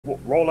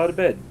roll out of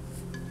bed.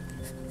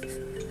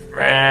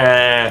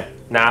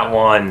 Not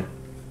one.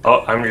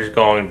 Oh, I'm just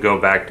going to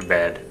go back to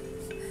bed.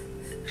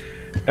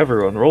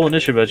 Everyone, roll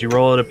initiative as you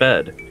roll out of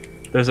bed.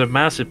 There's a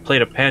massive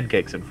plate of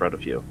pancakes in front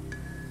of you.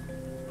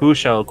 Who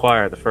shall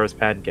acquire the first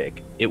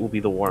pancake? It will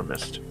be the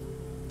warmest.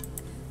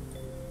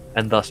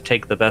 And thus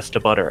take the best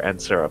of butter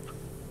and syrup.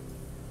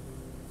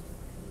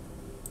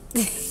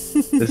 This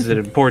is an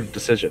important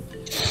decision.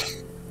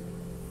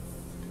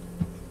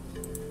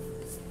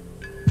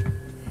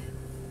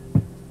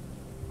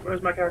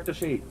 Where's my character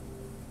sheet?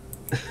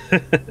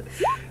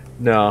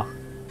 No.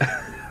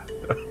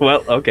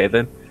 Well, okay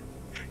then.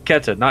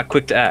 Keta, not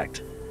quick to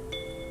act.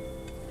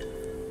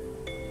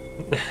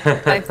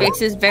 My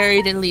face is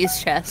buried in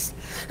Lee's chest.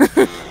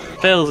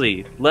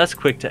 Felzy, less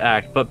quick to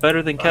act, but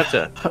better than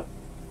Keta.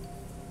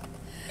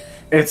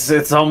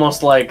 It's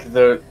almost like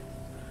her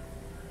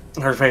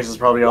face is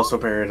probably also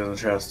buried in the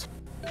chest.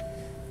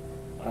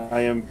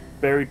 I am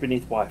buried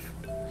beneath wife.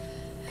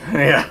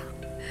 Yeah.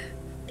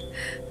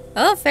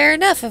 Oh, fair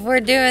enough if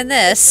we're doing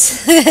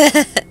this.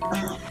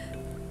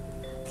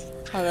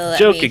 Although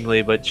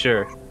Jokingly, but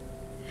sure.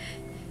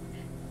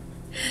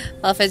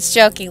 Well, if it's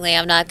jokingly,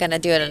 I'm not gonna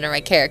do it under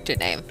my character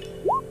name.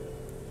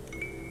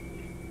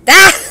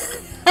 Ah!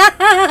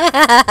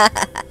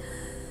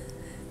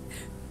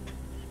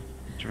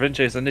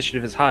 Travince's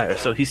initiative is higher,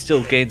 so he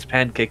still gains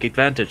pancake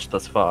advantage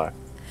thus far.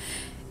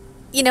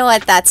 You know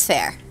what? That's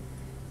fair.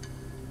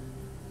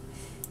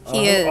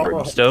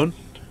 Brimstone?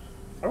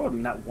 I rolled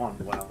in that one,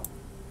 wow.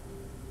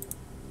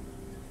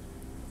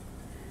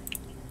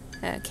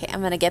 Okay,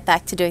 I'm gonna get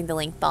back to doing the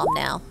link bomb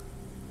now.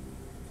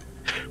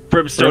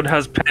 Brimstone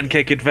has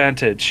pancake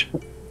advantage.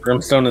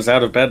 Brimstone is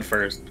out of bed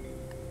first.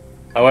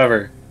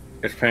 However,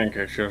 it's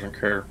pancake, she doesn't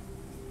care.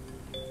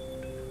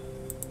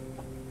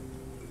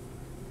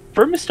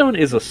 Brimstone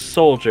is a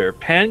soldier.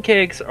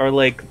 Pancakes are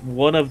like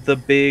one of the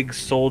big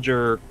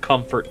soldier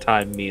comfort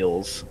time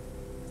meals.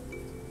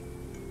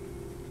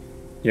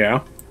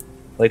 Yeah?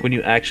 Like when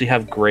you actually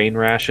have grain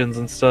rations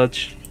and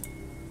such.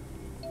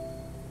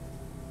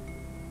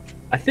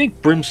 I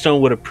think Brimstone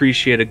would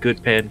appreciate a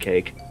good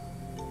pancake.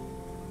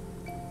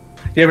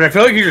 Yeah, but I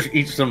feel like you just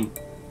eat some...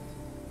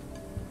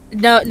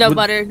 No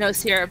butter, no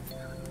syrup.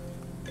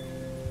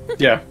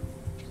 Yeah.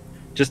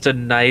 Just a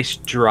nice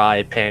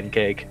dry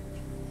pancake.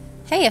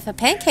 Hey, if a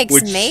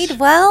pancake's made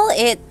well,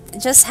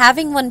 just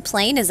having one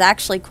plain is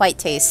actually quite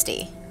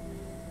tasty.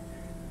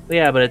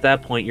 Yeah, but at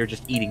that point you're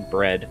just eating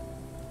bread.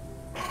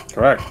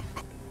 Correct.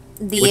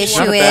 The Which is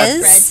not issue a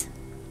bad is...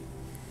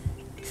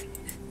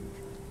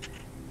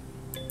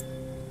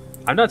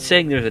 I'm not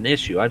saying there's an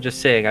issue. I'm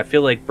just saying I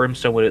feel like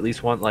Brimstone would at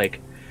least want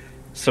like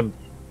some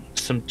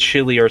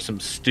chili or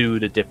some stew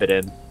to dip it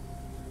in.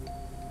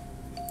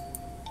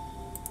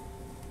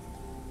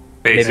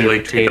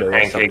 Basically treat the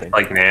pancakes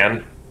like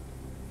Nan.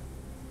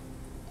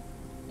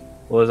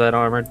 What was that,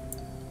 Armored?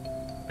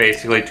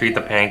 Basically treat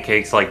the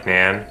pancakes like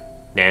Nan.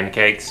 Nan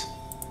cakes.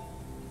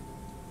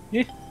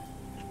 Yeah.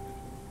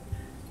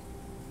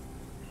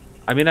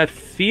 I mean, I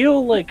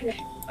feel like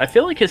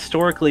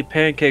historically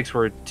pancakes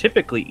were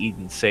typically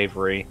eaten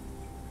savory.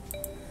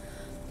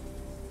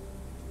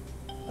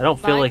 I don't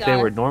feel like they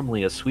were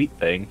normally a sweet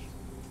thing.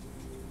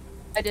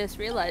 I just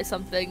realized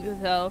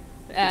something though.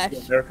 Ash.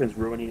 Americans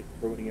ruining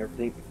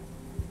everything.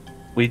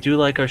 We do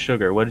like our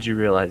sugar. What did you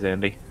realize,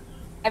 Andy?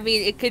 I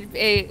mean, it could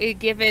be,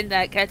 given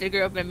that Keta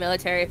grew up in a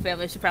military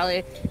family,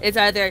 it's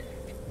either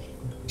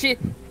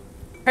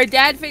her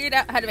dad figured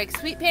out how to make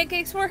sweet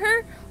pancakes for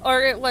her,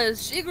 or it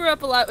was she grew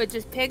up a lot with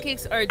just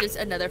pancakes or just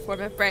another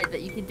form of bread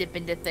that you can dip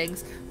into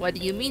things. What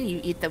do you mean you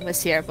eat them with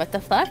syrup? What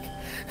the fuck?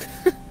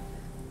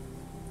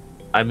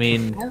 I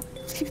mean... How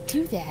did you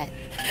do that?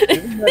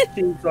 Even that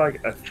seems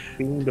like a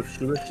fiend of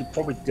sugar. She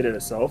probably did it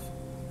herself.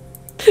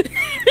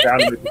 Down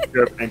with the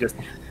syrup and just...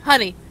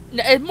 Honey.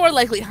 No, more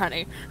likely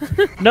honey.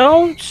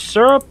 No,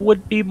 syrup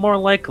would be more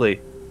likely.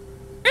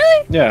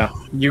 Really? Yeah.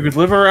 You could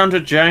live around a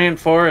giant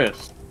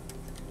forest.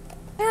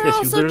 There are Yes, you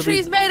also literally-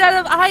 trees made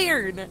out of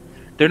iron.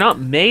 They're not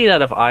made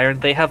out of iron,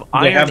 they have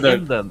iron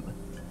in them.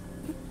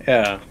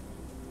 Yeah.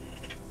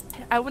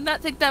 I would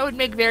not think that would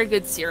make very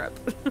good syrup.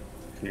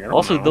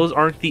 Also, those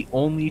aren't the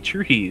only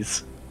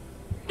trees.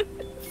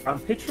 I'm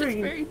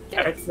picturing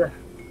Keta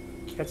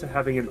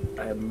having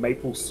a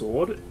maple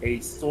sword,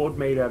 a sword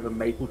made out of a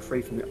maple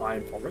tree from the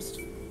Iron Forest.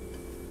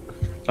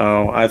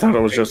 Oh, I thought it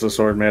was just a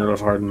sword made out of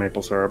hardened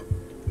maple syrup.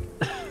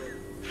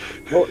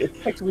 Well, it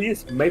technically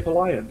is maple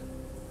iron.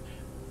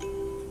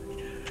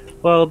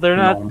 Well, they're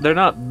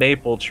not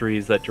maple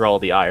trees that draw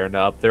the iron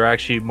up. They're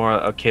actually more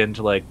akin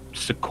to like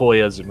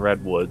sequoias and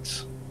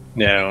redwoods.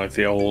 Yeah, like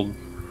the old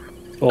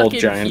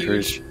giant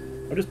trees.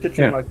 I'm just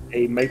picturing like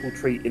a maple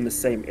tree in the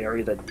same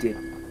area that did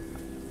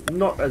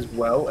not as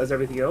well as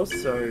everything else,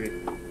 so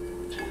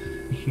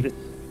it's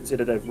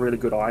considered a really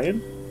good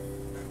iron.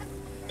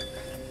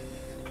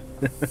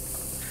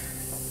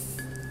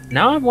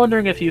 Now I'm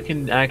wondering if you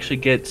can actually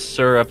get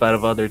syrup out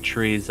of other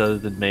trees other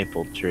than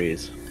maple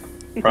trees.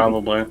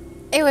 Probably.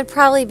 It would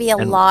probably be a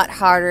lot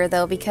harder,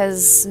 though,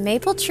 because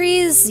maple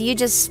trees, you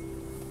just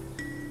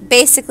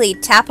basically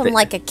tap them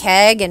like a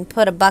keg and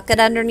put a bucket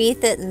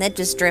underneath it, and it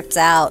just drips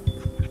out.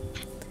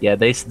 Yeah,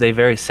 they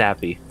very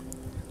sappy.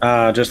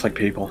 Just like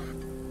people.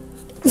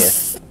 Yeah.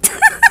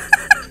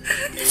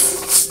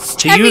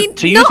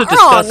 To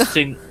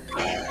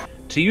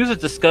use a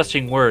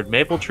disgusting word,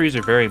 maple trees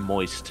are very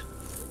moist.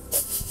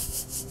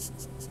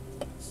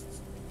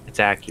 It's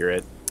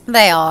accurate.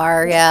 They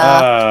are, yeah.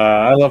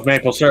 I love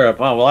maple syrup.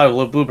 Oh, well, I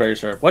love blueberry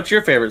syrup. What's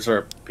your favorite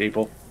syrup,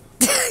 people?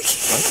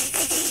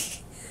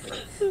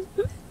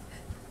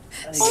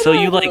 So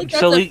you like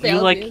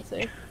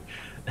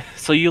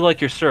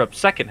your syrup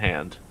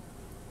secondhand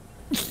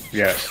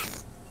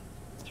Yes.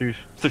 through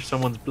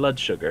someone's blood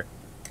sugar.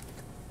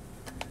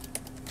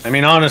 I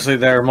mean, honestly,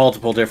 there are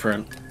multiple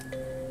different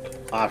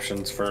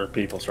options for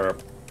maple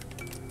syrup.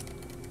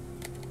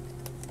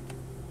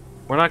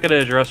 We're not going to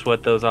address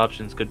what those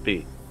options could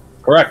be.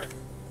 Correct.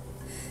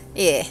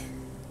 Yeah.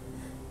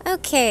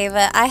 Okay,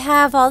 but I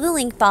have all the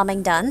link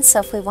bombing done, so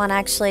if we want to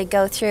actually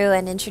go through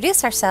and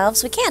introduce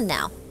ourselves, we can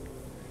now.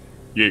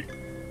 Yeah.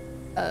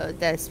 Oh,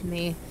 that's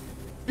me.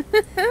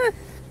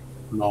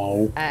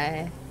 No.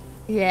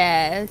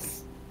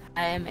 Yes,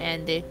 I am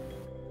Andy.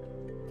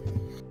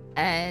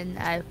 And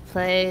I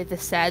play the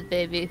sad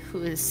baby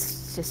who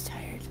is just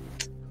tired.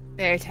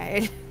 Very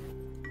tired.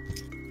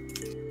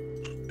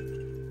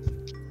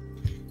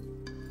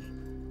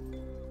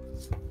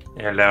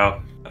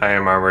 Hello, I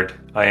am Armored.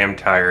 I am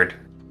tired.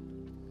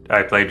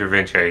 I play Da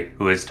Vinci,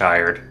 who is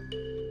tired.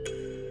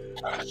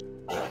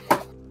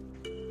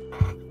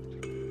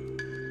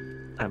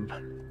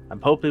 I'm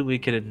hoping we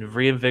can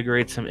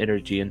reinvigorate some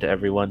energy into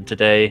everyone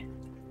today,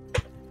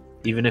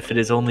 even if it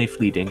is only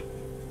fleeting.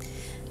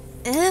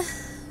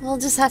 We'll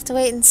just have to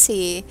wait and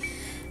see.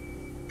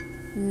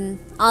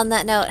 On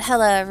that note,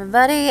 hello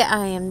everybody,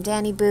 I am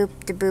Danny Boop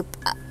de Boop.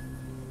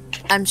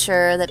 I'm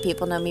sure that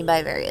people know me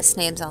by various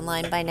names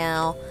online by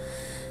now.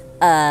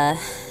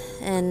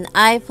 And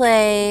I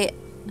play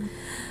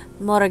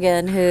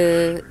Morrigan,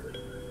 who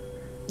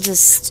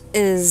just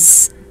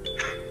is...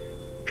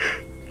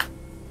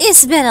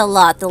 It's been a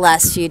lot the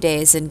last few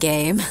days in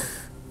game.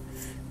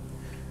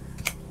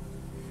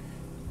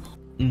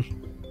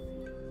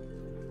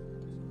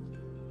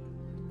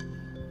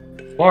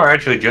 Or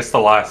actually, just the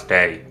last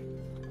day.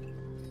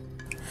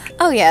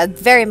 Oh yeah,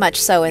 very much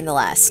so in the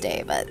last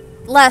day, but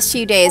last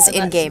few days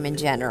in game in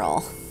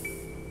general.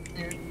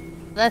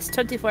 Last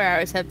 24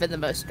 hours have been the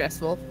most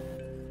stressful.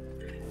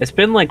 It's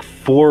been like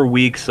 4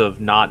 weeks of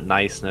not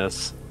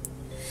niceness.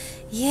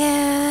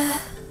 Yeah.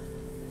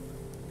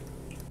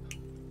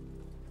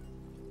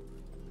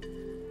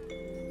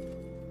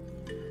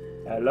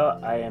 Hello,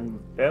 I am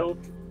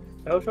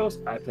Beltros.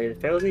 I play the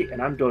Felzy,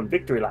 and I'm doing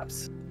victory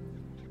laps.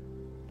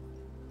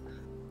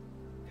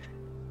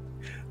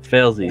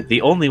 Failsy,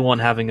 the only one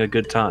having a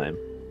good time.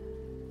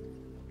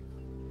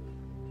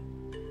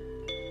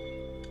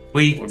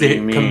 We What do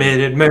you mean?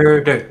 committed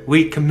murder.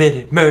 We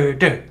committed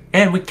murder.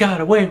 And we got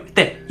away with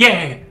it.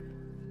 Yeah!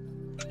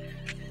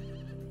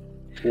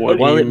 What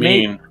Well, do it you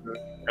may- mean?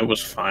 It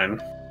was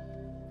fine.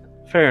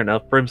 Fair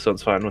enough,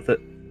 Brimstone's fine with it.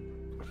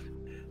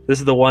 This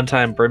is the one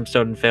time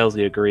Brimstone and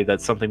Failsy agree that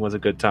something was a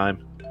good time.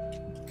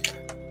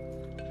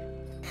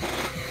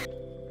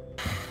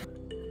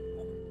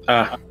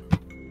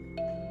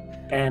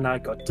 And I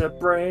got a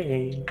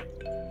brain.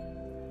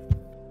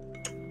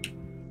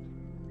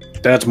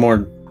 That's more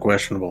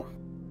questionable.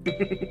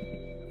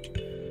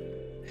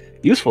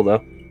 Useful,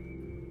 though.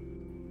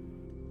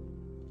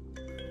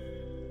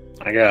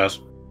 I guess.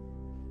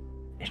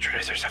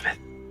 Introduce yourself.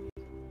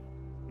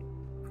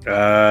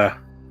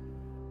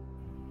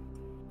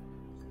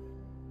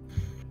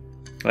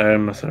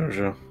 I'm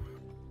Methosia.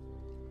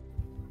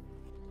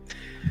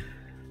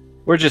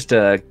 We're just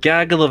a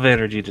gaggle of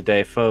energy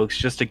today, folks.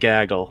 Just a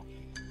gaggle.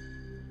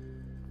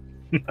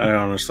 I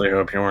honestly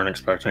hope you weren't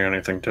expecting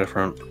anything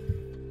different.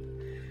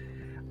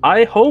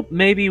 I hope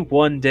maybe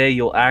one day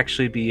you'll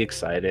actually be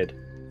excited.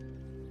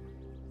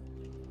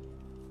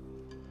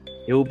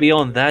 It will be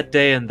on that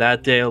day and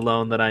that day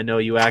alone that I know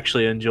you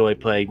actually enjoy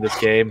playing this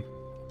game.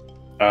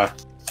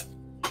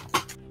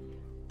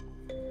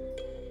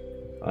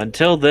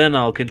 Until then,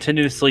 I'll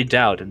continuously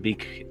doubt and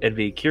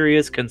be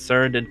curious,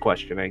 concerned, and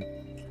questioning.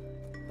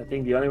 I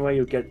think the only way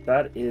you'll get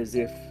that is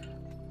if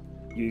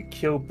you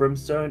kill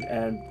Brimstone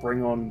and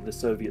bring on the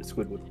Soviet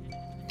Squidward.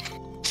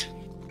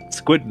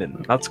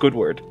 Squidman, not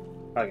Squidward.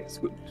 Okay,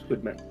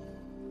 Squidman.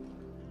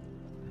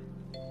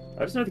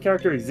 I just know the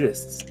character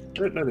exists. I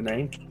don't know the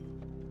name.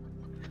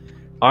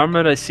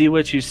 Armand, I see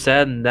what you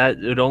said, and that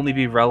would only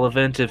be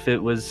relevant if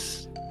that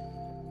was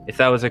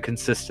a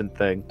consistent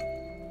thing.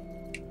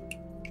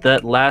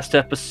 That last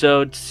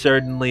episode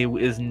certainly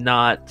is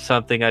not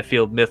something I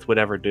feel Myth would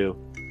ever do.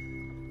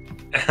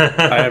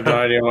 I have no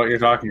idea what you're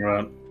talking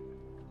about.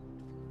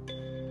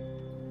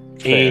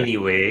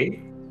 Anyway.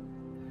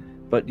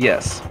 But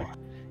yes.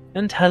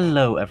 And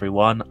hello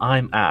everyone,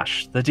 I'm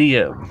Ash, the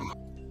DM.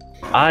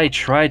 I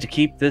try to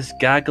keep this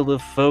gaggle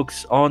of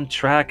folks on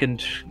track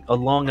and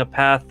along a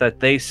path that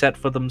they set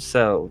for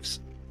themselves.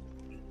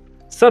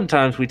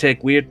 Sometimes we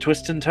take weird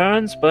twists and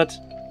turns, but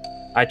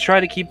I try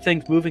to keep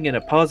things moving in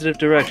a positive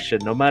direction,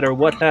 no matter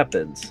what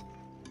happens.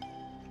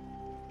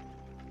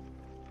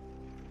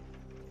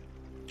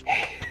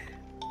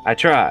 I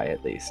try,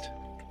 at least.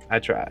 I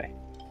try.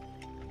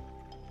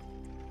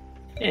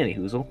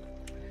 Anyhoozle.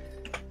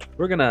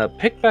 We're gonna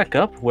pick back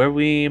up where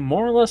we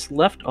more or less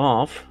left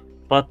off,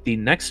 but the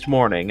next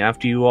morning,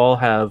 after you all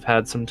have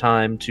had some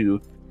time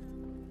to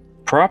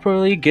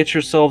properly get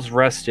yourselves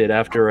rested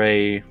after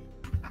a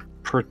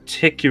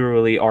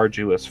particularly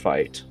arduous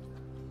fight.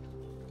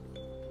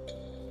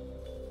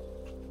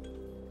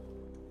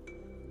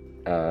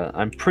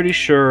 I'm pretty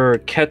sure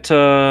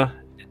Keta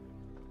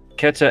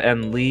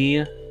and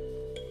Lee,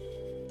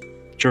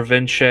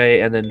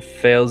 Dravinche, and then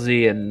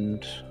Failsy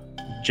and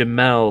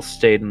Jamel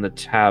stayed in the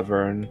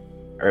tavern,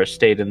 or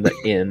stayed in the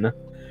inn.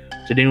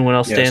 Did anyone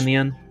else stay in the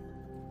inn?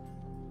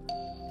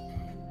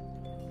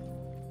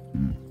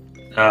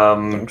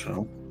 I think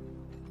so.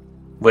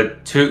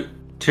 With two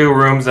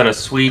rooms and a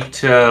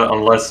suite,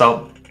 unless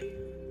I'll.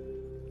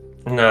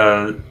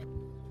 I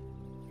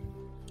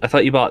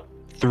thought you bought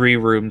 3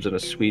 rooms and a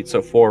suite,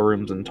 so 4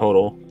 rooms in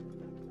total.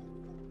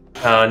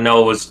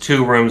 No, it was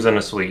 2 rooms and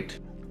a suite.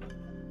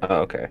 Oh,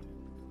 okay.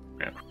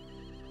 Yeah.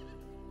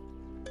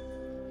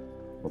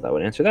 Well, that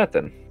would answer that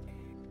then.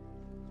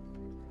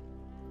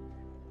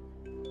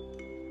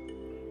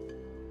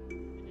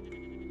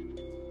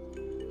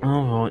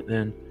 Alright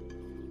then.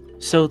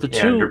 So the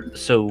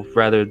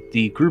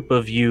the group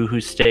of you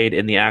who stayed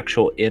in the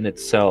actual inn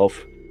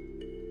itself,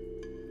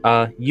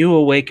 you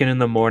awaken in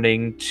the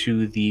morning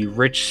to the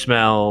rich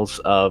smells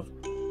of,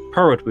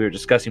 per what we were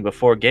discussing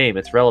before game,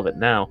 it's relevant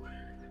now,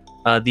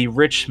 the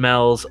rich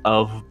smells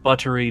of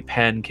buttery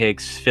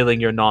pancakes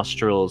filling your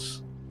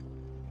nostrils,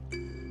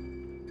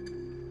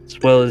 as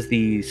well as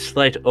the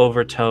slight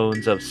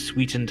overtones of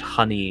sweetened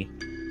honey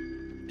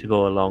to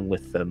go along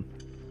with them.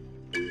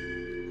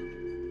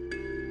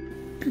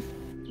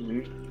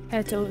 I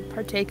had to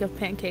partake of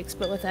pancakes,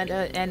 but without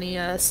any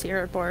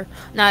syrup or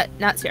not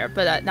syrup,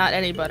 but not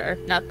any butter,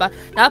 not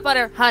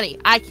butter, honey.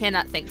 I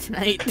cannot think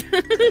tonight.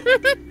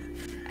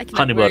 I cannot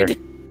Honey butter.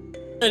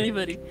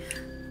 Anybody.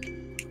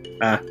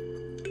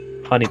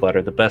 Honey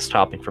butter, the best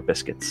topping for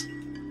biscuits.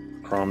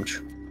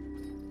 Crunch.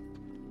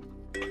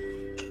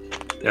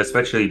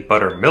 Especially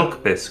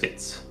buttermilk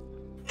biscuits.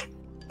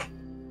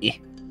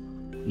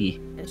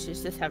 It's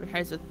just having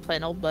hers with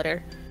plain old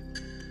butter.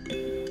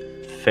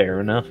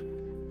 Fair enough.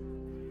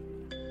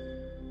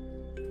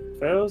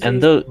 Failsy's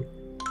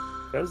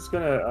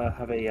gonna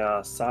have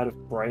a side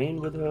of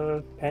brain with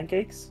her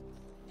pancakes.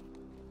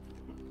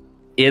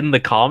 In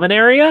the common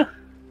area?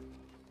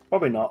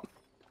 Probably not.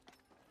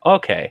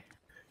 Okay.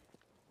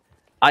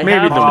 I Maybe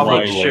have to probably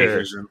make sure.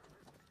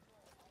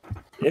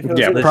 If it was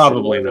Yeah, in the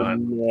probably show, not.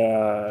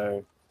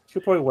 No.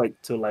 She'll probably wait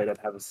till later and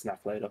have a snack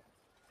later.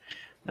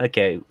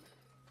 Okay.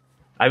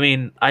 I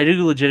mean, I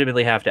do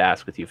legitimately have to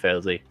ask with you,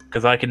 Failsy,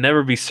 because I can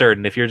never be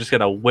certain if you're just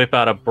gonna whip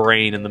out a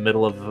brain in the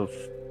middle of a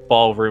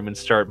ballroom and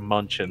start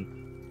munching.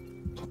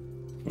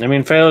 I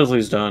mean,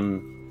 Failsley's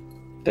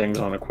done things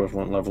on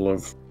equivalent level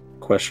of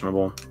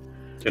questionable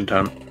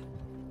intent.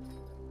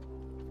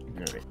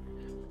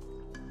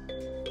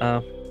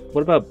 Alright.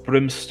 What about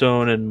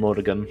Brimstone and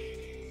Morrigan?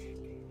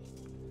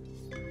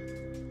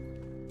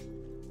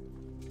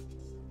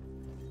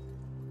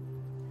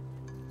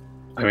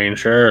 I mean,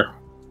 sure.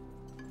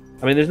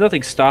 I mean, there's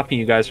nothing stopping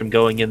you guys from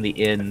going in the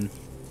inn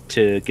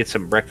to get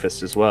some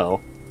breakfast as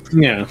well.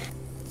 Yeah.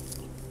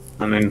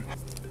 I mean,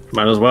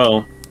 might as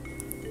well.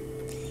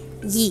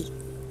 Yee.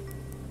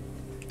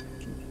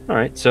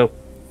 Alright, so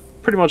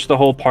pretty much the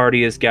whole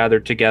party is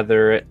gathered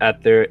together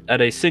at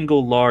a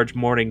single large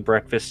morning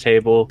breakfast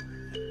table.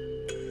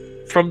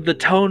 From the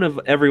tone of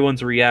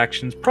everyone's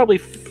reactions, probably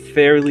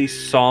fairly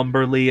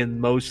somberly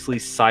and mostly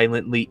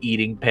silently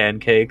eating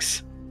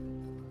pancakes.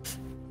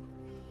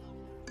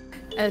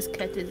 As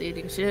Ket is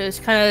eating, she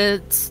just kind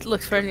of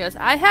looks for it and goes,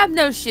 I have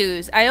no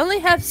shoes. I only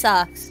have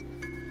socks.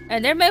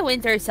 And they're my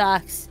winter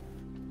socks.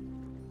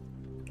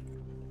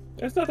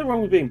 There's nothing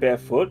wrong with being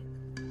barefoot.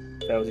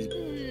 Failsy's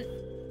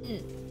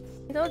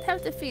I don't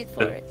have the feet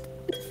for it.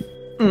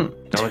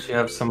 Don't you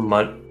have some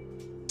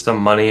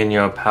money in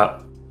your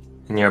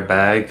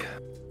bag?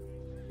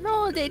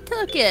 No, they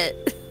took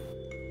it.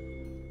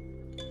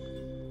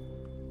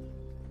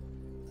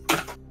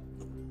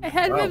 I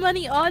had my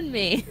money on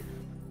me.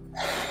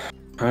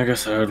 Like I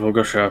said, we'll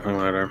go shopping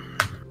later.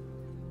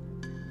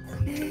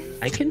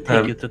 I can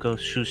take you to go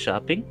shoe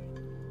shopping.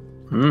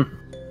 You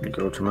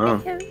go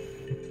tomorrow.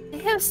 I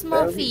have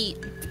small feet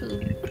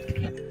too.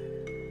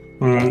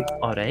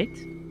 Alright.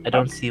 I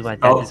don't see why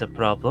that is a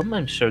problem.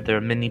 I'm sure there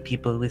are many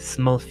people with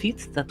small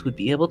feet that would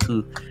be able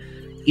to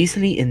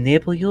easily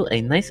enable you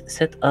a nice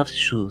set of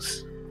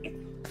shoes.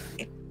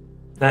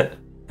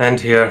 And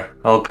here,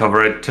 I'll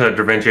cover it.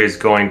 Dravinci is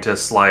going to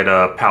slide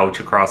a pouch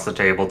across the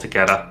table to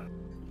Keta.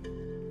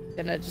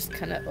 Gonna just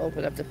kind of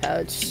open up the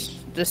pouch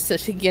just so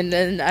she can get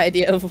an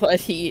idea of what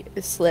he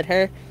slid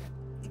her.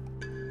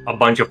 A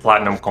bunch of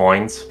platinum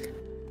coins.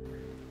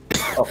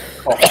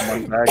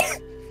 money bags.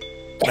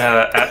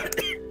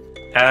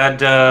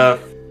 Add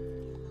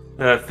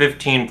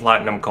 15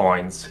 platinum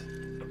coins.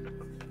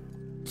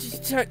 She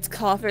starts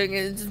coughing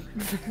and.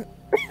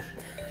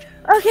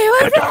 Okay,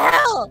 what the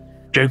hell?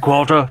 Drink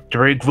water,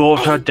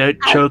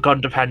 don't choke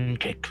on the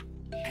pancake.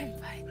 I'm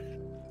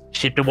fine.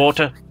 Sip the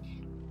water.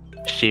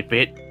 Sip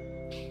it.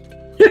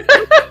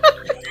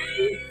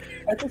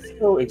 I just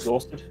feel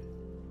exhausted.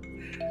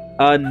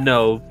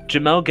 No.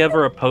 Jamel gave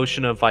her a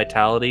potion of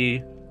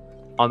vitality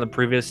on the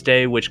previous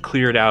day, which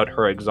cleared out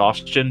her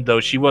exhaustion, though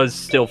she was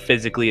still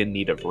physically in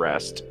need of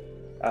rest.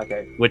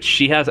 Okay. Which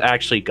she has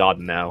actually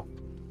gotten now.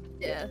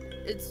 Yeah,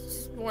 it's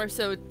just more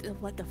so.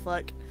 What the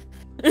fuck?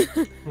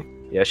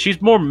 Yeah,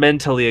 she's more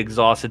mentally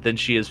exhausted than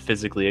she is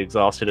physically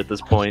exhausted at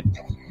this point.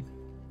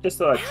 Just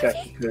thought I'd check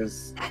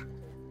because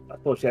I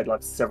thought she had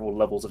like several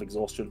levels of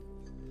exhaustion.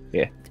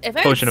 If I had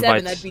Potion of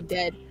 7, bites. I'd be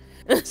dead.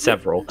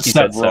 Several. He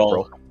said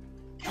several.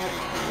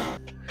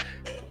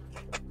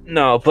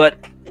 No, but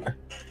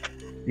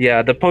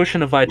yeah, the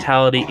potion of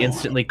vitality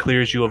instantly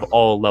clears you of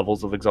all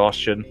levels of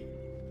exhaustion.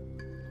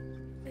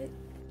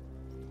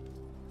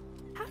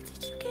 How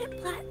did you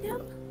get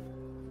platinum?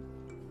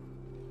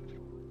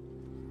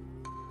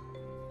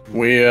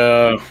 We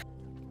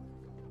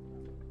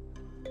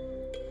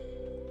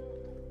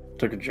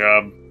took a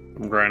job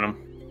from Granum.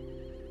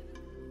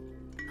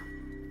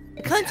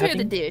 The country or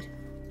the dude?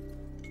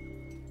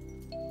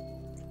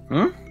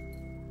 Hmm?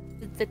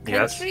 The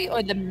Yes. country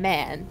or the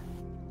man?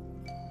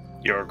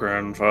 Your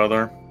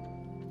grandfather.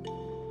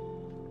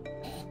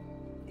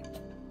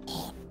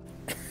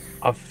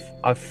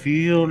 I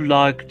feel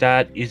like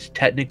that is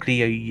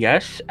technically a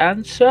yes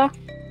answer.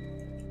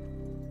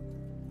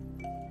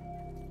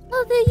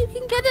 Well, then you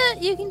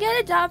can get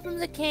a job from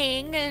the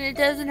king, and it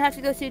doesn't have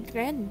to go through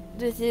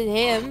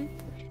him.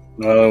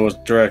 No, it was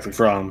directly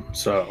from,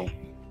 so.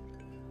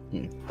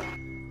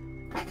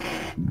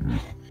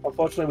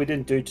 Unfortunately, we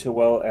didn't do too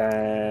well,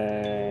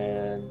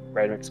 and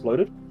Random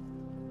exploded.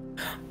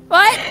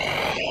 What?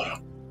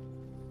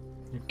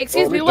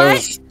 Excuse me,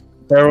 what?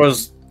 There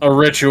was a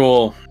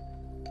ritual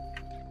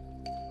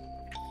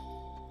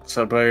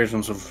set by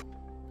agents of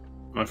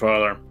my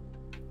father.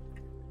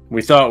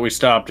 We thought we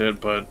stopped it,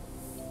 but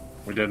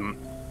we didn't.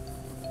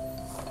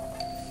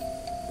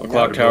 The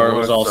clock tower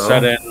was all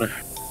set in,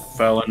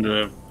 fell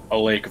into a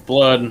lake of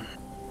blood,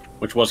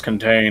 which was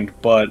contained,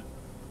 but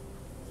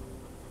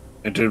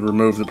it did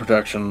remove the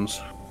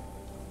protections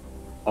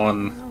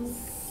on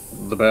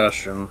the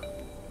bastion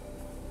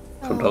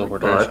from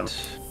teleportation.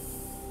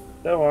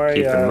 But Don't worry.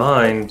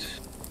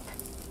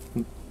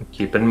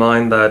 keep in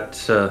mind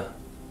that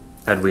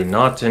had we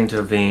not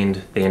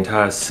intervened, the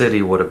entire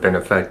city would have been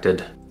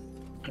affected.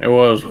 It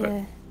was.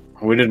 Yeah.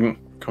 We didn't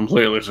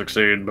completely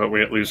succeed, but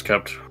we at least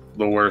kept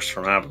the worst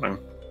from happening.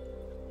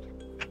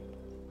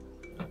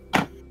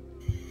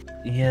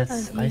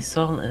 Yes, I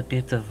saw a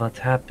bit of what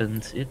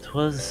happened. It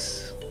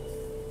was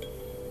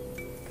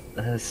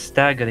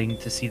staggering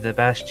to see the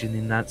bastion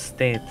in that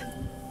state.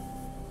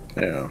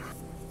 Yeah.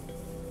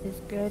 Is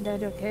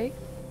Granddad okay?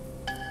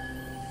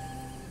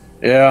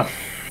 Yeah.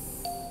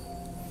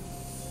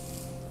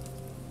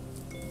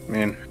 I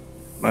mean,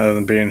 other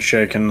than being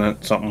shaken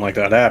that something like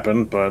that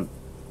happened, but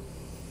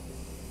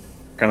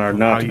kind of hard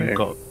not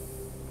to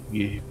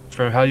be.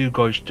 For how you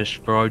guys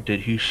described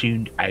it, he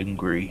seemed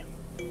angry.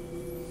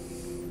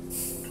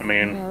 I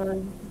mean,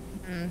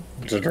 Mm.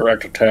 it's a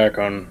direct attack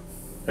on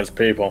his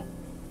people.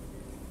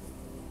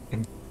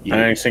 Yeah.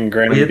 I ain't seen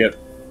Granny get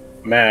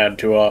mad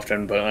too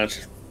often, but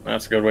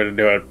that's a good way to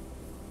do it.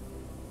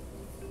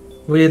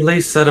 We at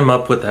least set him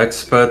up with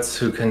experts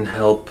who can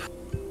help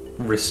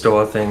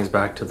restore things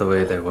back to the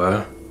way they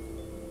were.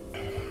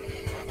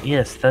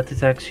 Yes, that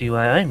is actually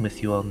why I'm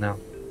with you all now.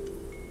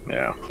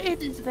 Yeah.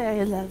 It is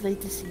very lovely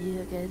to see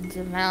you again,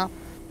 Jamal.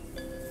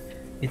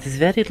 It is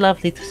very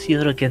lovely to see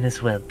you again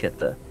as well,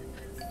 Keta.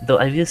 Though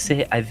I will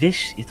say, I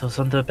wish it was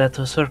under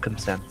better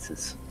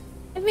circumstances.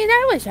 I mean,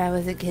 I wish I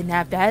wasn't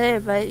kidnapped either,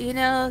 but you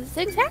know,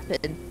 things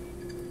happen.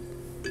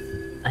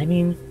 I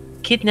mean,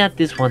 kidnapped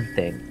is one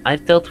thing.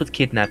 I've dealt with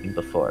kidnapping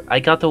before. I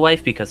got a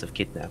wife because of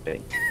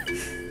kidnapping.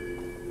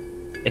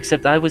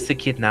 Except I was the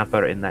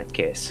kidnapper in that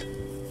case.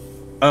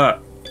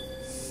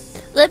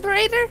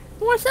 Liberator,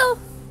 more so.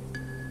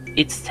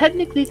 It's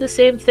technically the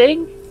same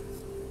thing.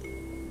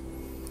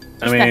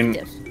 I mean,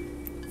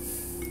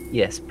 Perspective.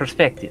 Yes,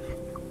 perspective.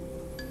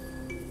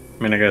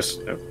 I guess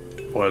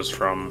it was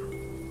from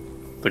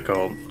the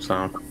cult,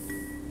 so.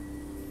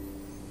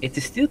 It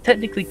is still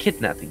technically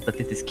kidnapping, but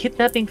it is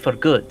kidnapping for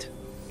good.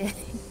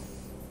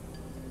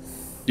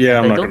 Yeah,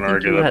 I'm I not don't gonna think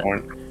argue you that ha-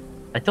 point.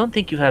 I don't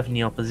think you have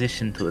any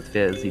opposition to it,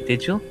 Verzi,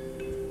 did you?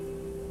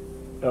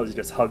 Elsie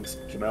just hugs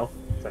Jamel.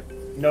 It's like,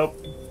 nope.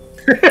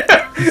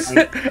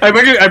 I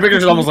think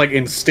it's almost like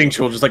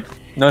instinctual, just like,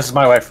 no, this is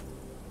my wife.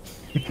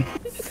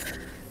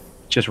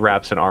 Just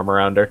wraps an arm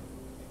around her.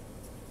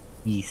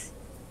 Yes.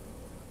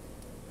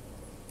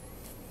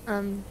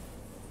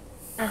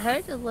 I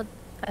heard a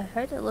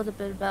little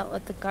bit about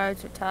what the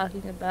guards were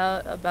talking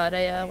about a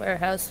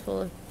warehouse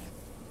full of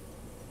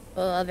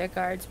other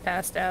guards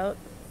passed out.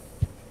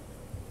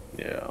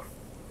 Yeah.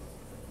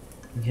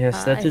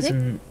 Yes, that I is think-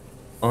 an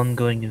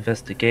ongoing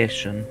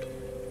investigation.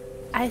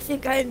 I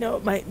think I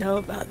might know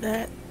about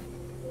that.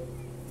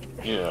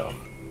 Yeah.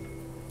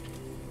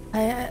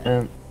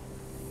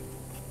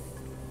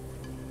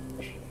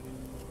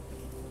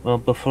 Well,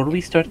 before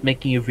we start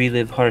making you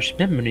relive harsh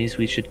memories,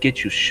 we should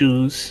get you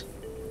shoes.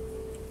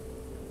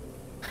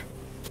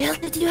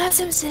 Hilda, do you have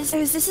some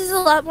scissors? This is a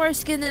lot more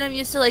skin than I'm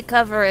used to, like,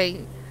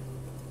 covering.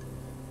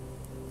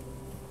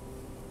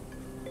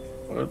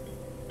 What?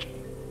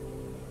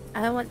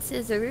 I want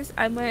scissors.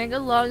 I'm wearing a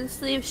long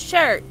sleeve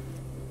shirt.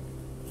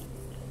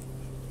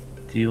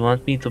 Do you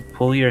want me to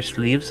pull your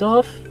sleeves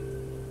off?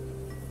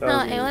 No,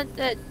 I want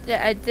that.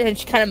 And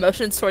she kind of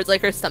motions towards,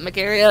 like, her stomach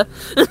area.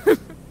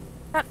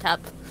 Top.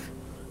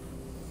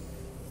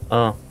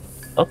 Oh,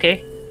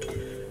 okay.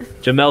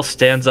 Jamel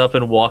stands up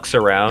and walks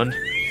around.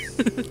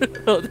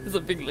 Oh, there's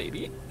a big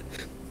lady.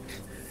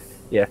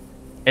 Yeah.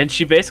 And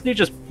she basically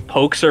just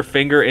pokes her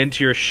finger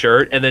into your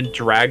shirt and then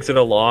drags it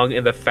along,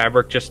 and the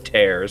fabric just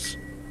tears.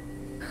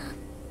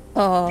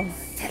 Oh,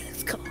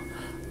 that's cool.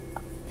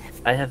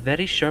 I have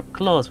very sharp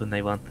claws when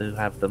I want to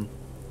have them.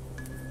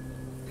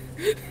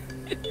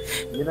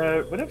 You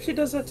know, whenever she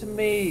does that to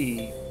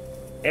me,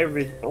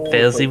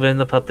 Fails even in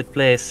the public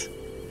place.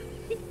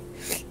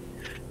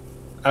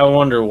 I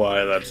wonder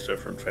why that's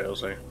different,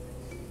 Failsy.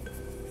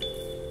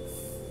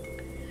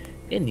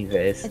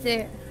 Anyways. I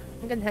think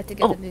I'm gonna have to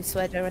get a new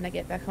sweater when I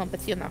get back home,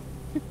 but you know.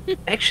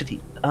 Actually,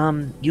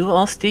 you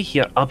all stay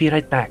here. I'll be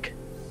right back.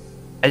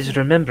 I just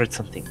remembered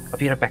something. I'll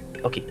be right back.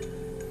 Okay.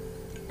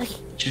 Okay.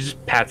 She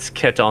just pats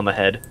Kit on the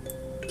head.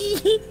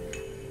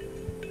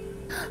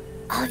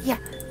 Oh, yeah.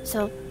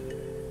 So,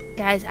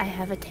 guys, I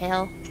have a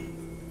tail.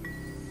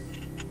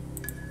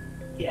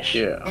 Yes.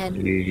 Yeah.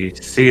 And You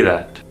see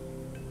that?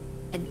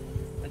 I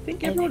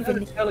think everyone has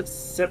a tail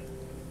except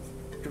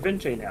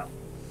Dravinci now.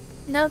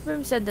 no,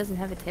 Broomstead doesn't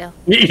have a tail.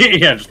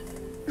 Yeah.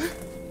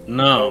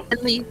 No.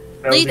 And Lee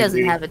Failsy doesn't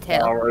moved have a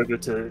tail. far over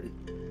to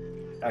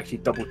actually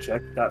double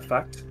check that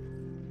fact.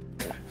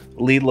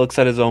 Lee looks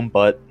at his own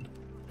butt.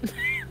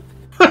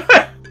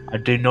 I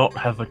do not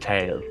have a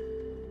tail.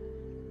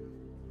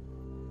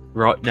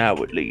 Right now,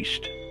 at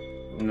least.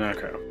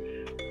 Okay.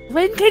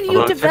 When can you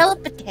Hold on.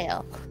 develop a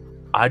tail?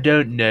 I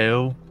don't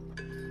know.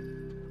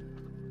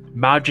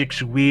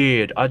 Magic's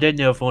weird. I don't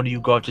know if one of you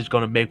guys is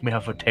gonna make me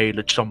have a tail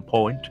at some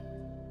point.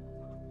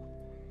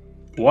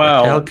 Tail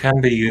Well,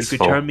 can be You useful.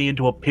 could turn me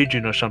into a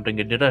pigeon or something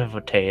and then I have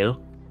a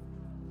tail.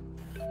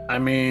 I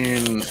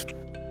mean,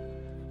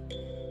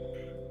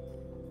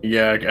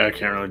 yeah, I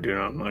can't really do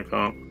nothing like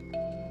that.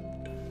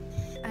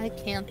 I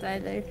can't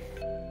either.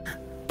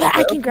 But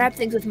I can grab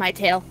things with my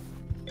tail.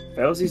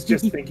 Failsy's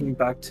just thinking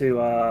back to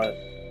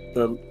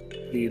the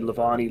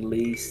Levani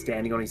Lee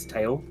standing on his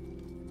tail.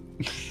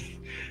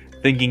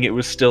 Thinking it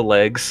was still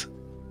legs.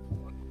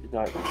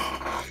 Like,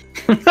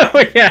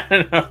 Oh yeah,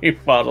 I know he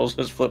bottles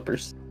his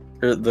flippers,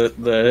 or the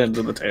ends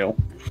of the tail.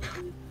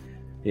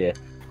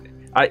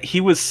 He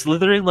was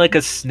slithering like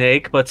a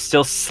snake, but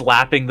still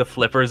slapping the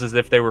flippers as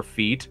if they were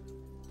feet.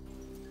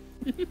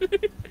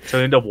 So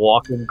he ended up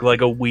walking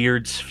like a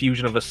weird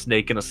fusion of a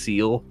snake and a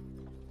seal.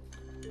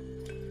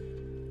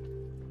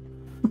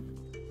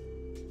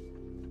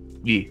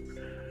 Yeah.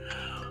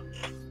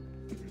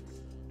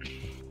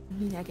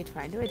 I could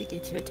find a way to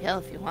get you a tail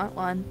if you want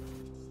one.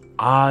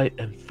 I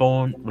am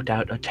fine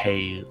without a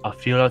tail. I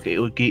feel like it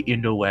would get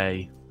in the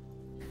way.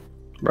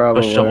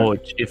 Bravo.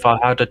 Besides, if I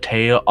had a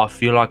tail, I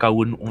feel like I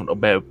wouldn't want to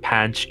wear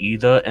pants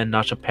either, and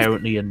that's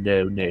apparently a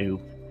no-no.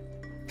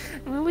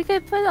 I mean, we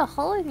could put a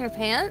hole in your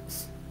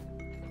pants.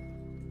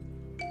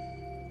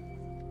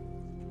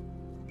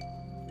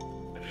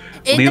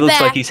 In Lee the looks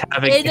back. like he's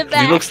having. In the Lee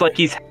back. looks like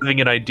he's having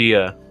an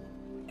idea.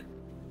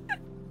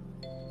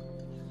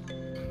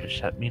 Does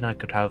that mean I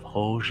could have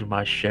holes in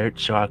my shirt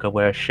so I could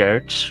wear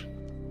shirts?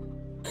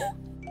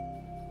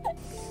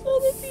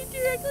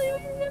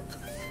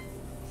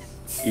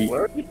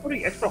 where are you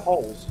putting extra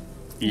holes?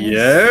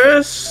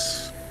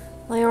 Yes.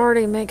 They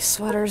already make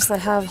sweaters that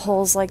have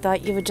holes like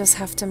that. You would just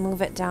have to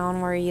move it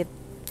down where you'd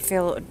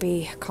feel it would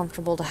be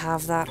comfortable to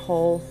have that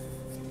hole.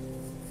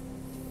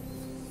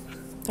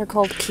 They're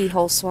called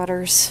keyhole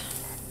sweaters.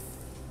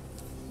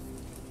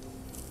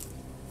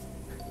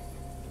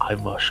 I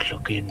must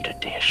look into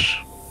this.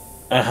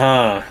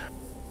 Uh-huh.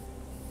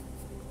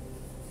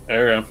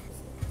 There we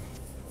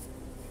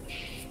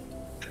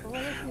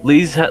go.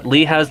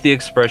 Lee has the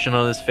expression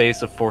on his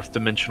face of fourth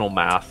dimensional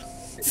math.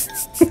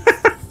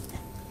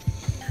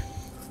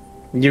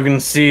 You can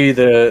see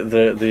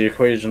the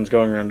equations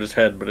going around his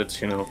head, but it's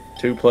 2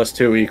 +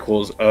 2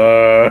 equals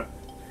No,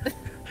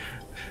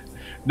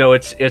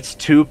 it's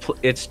 2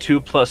 +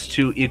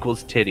 2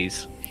 equals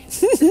titties.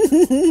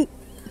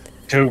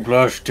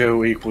 2 +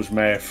 2 equals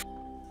math.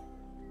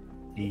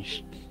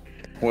 Yeesh.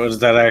 What does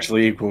that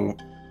actually equal?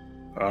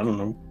 I don't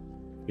know.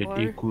 It 4.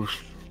 equals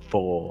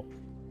 4.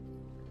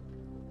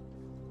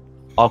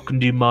 I can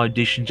do my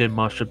additions and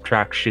my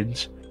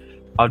subtractions.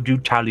 I'll do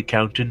tally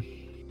counting.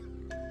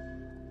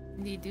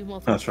 Do you do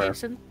That's right.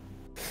 multiplication?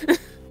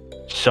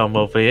 Some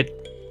of it.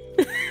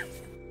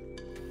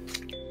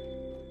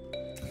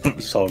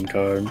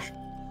 Sometimes.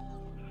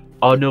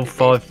 I know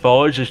 5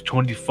 5 is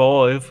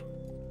 25.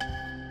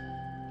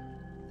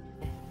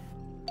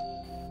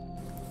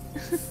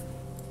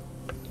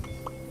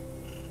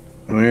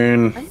 I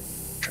mean,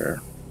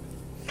 sure.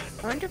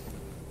 I wonder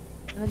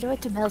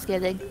what Jamel's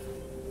getting.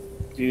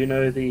 Do you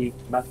know the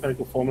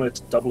mathematical formula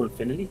to double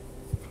infinity?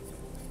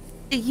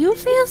 Do you,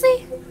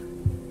 Fancy?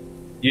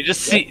 You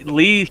just see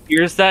Lee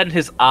hears that and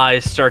his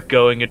eyes start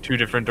going in 2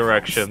 different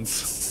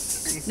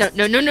directions. No.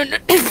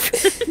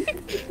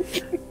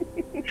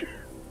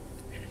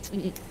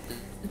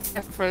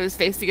 For his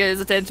face to get his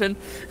attention.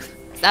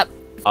 Stop.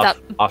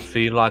 I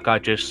feel like I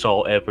just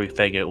saw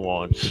everything at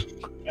once.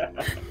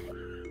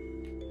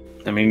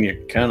 I mean,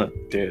 you kind of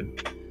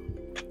did.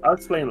 I'll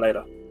explain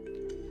later.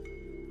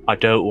 I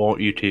don't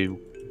want you to.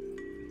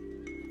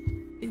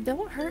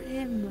 Don't hurt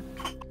him.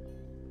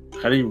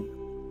 How do you...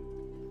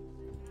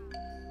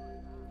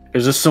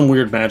 Is this some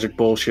weird magic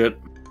bullshit?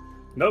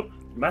 Nope,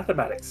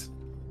 mathematics.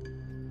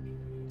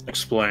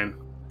 Explain.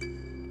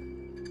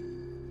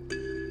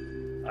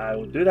 I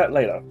will do that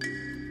later.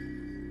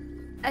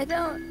 I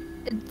don't.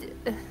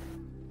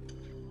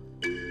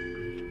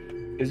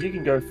 Because you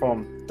can go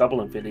from double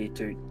infinity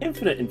to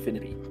infinite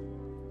infinity.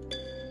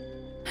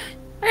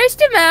 Where's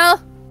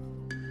Jamel?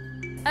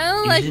 I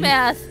don't like Isn't-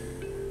 math.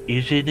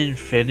 Isn't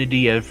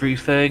infinity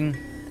everything?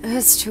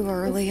 It's too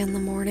early in the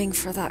morning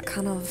for that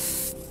kind of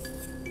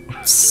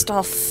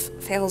stuff,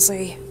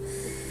 Failsy.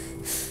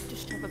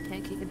 Just shove a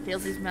pancake in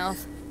Failsy's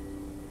mouth.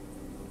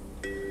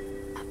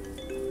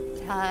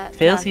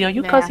 Failsy, are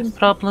you causing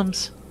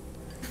problems?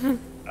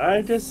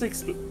 I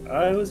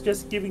was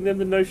just giving them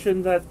the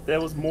notion that there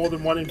was more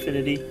than one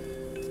infinity.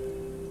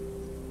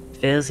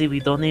 Failsy, we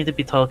don't need to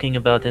be talking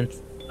about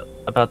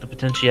the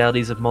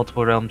potentialities of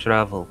multiple realm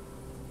travel.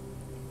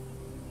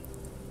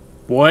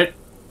 What?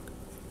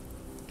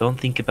 Don't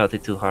think about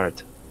it too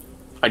hard.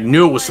 I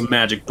knew it was some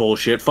magic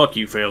bullshit. Fuck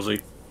you,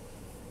 Failsy.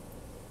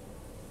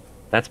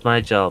 That's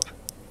my job.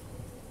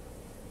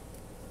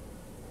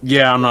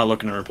 Yeah, I'm not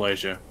looking to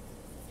replace you.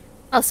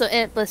 Also,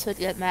 Aunt Bliss would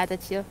get mad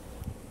at you.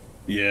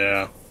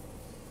 Yeah.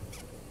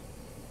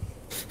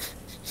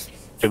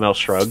 Jamel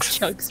shrugs.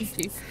 Chugs of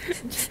tea.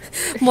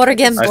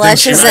 Morgan I think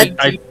blushes she-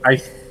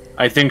 at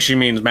I think she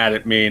means mad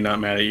at me, not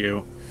mad at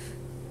you.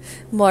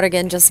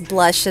 Morgan just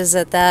blushes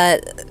at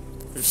that.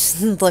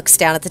 Looks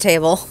down at the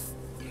table.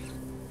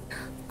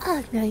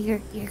 Oh no, you're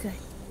good.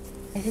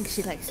 I think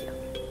she likes you.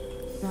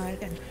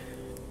 Morgan.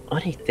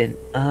 Alright then,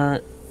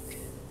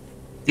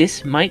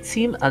 this might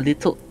seem a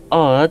little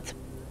odd,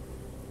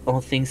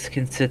 all things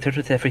considered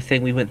with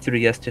everything we went through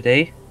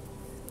yesterday,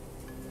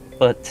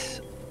 but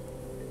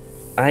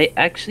I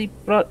actually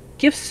brought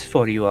gifts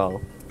for you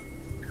all.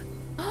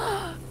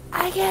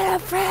 I get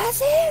a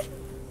present?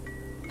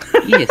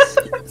 Yes.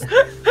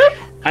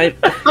 I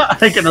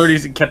I can already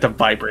get them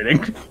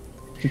vibrating.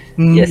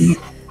 yes.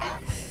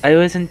 I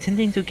was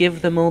intending to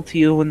give them all to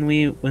you when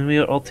we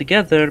were all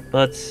together,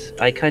 but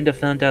I kind of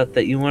found out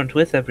that you weren't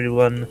with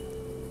everyone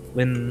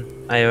when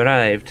I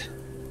arrived,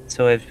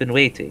 so I've been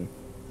waiting.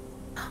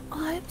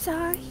 Oh, I'm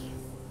sorry.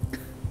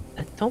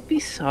 Don't be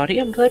sorry,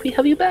 I'm glad we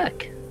have you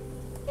back.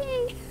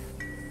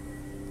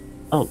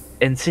 Oh,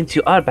 and since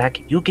you are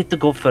back, you get to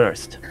go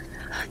first.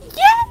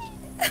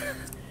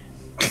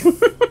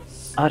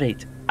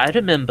 Alright, I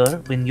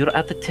remember when you're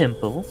at the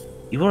temple,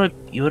 you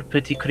were a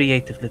pretty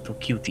creative little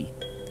cutie.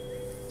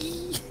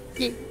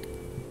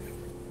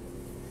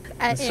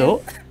 I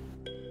So,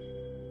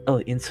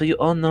 and so you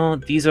all know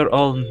these are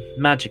all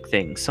magic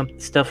things, some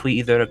stuff we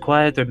either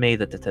acquired or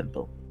made at the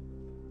temple.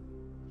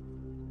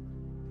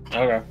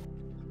 Okay.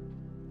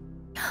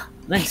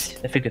 Nice,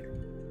 I figured.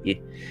 Yeah.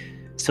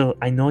 So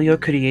I know you're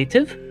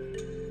creative,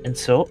 and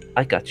so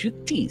I got you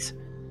these.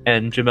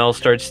 And Jamel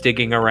starts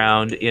digging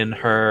around in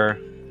her.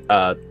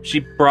 She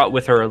brought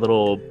with her a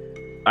little.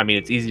 I mean,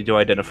 it's easy to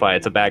identify.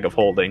 It's a bag of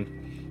holding.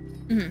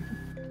 Mhm.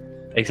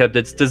 Except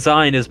its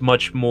design is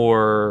much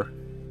more.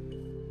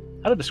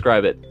 How to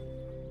describe it?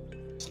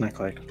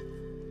 Snack-like.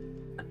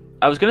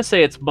 I was gonna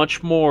say it's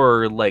much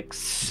more like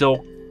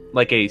silk,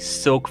 like a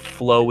silk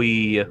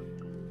flowy.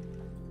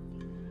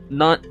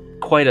 Not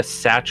quite a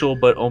satchel,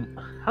 but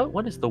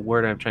what is the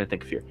word I'm trying to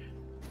think of here?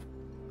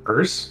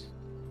 Purse?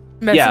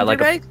 Yeah, like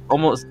bag?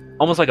 almost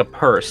like a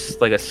purse,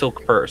 like a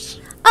silk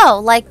purse.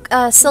 Oh, like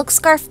a silk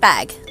scarf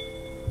bag.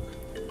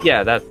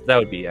 Yeah, that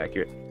would be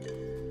accurate.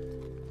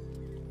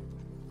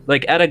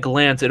 Like at a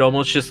glance, it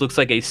almost just looks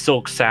like a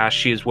silk sash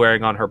she is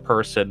wearing on her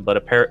person,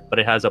 but but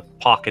it has a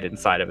pocket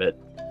inside of it.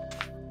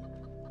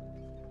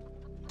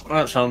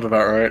 That sounds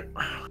about right.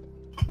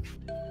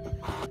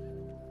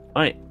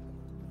 Alright.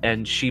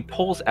 And she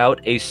pulls out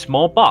a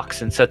small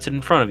box and sets it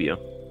in front of you.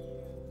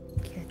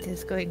 Kit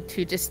is going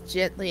to just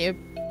gently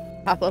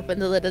pop open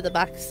the lid of the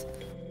box.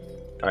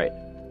 Alright.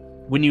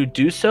 When you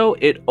do so,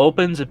 it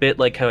opens a bit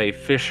like how a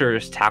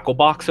fisher's tackle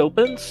box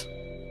opens.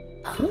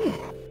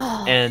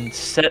 Oh, And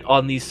set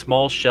on these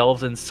small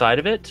shelves inside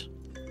of it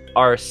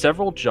are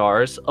several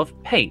jars of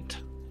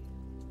paint.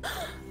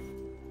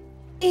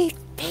 it's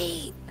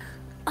paint.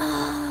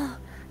 Oh,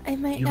 I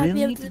might You not will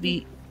be able need to to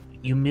be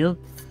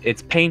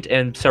It's paint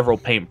and several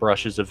paint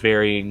brushes of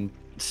varying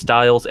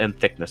styles and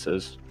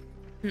thicknesses.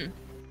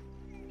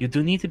 You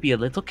do need to be a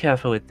little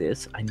careful with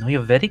this. I know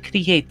you're very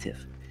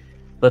creative,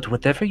 but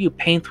whatever you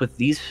paint with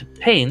these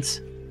paints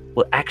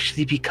will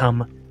actually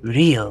become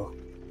real.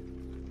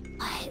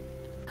 What?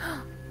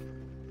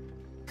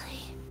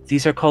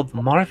 These are called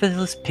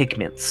marvelous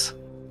pigments.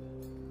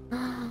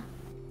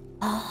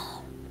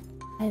 Oh,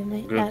 I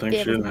might Good not thing be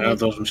she able didn't to have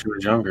those when she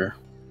was younger.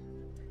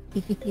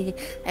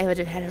 I would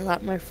have had a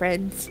lot more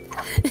friends.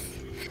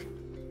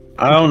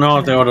 I don't know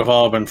if they would have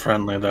all been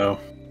friendly, though.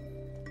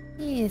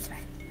 Yeah, it's fine.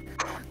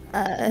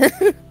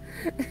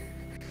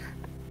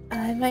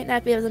 I might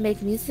not be able to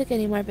make music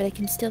anymore, but I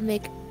can still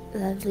make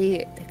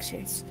lovely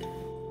pictures.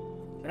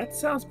 That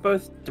sounds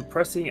both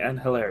depressing and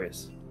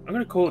hilarious. I'm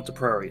gonna call it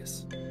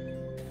deprarious.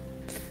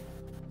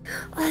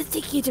 Oh,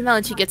 thank you, Jamel.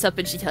 And she gets up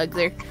and she hugs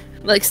her,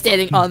 like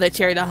standing on the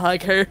chair to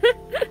hug her.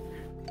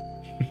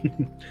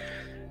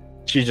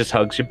 She just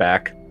hugs you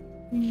back.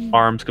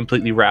 Arms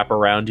completely wrap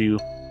around you,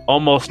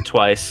 almost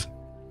twice.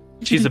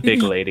 She's a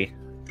big lady,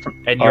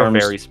 and you're Arms.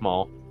 very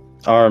small.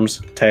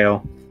 Arms,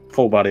 tail,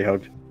 full body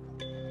hug.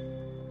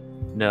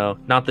 No,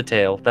 not the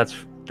tail. That's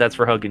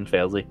for hugging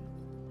Failsy.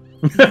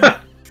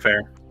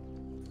 Fair.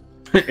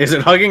 Is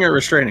it hugging or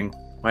restraining?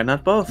 Why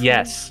not both?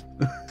 Yes.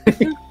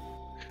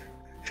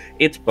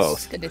 It's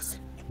both.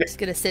 She's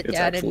gonna sit It's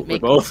down and absolutely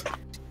make. both.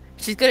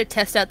 She's gonna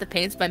test out the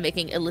paints by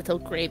making a little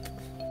grape.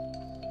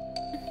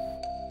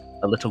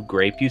 A little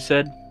grape, you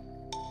said?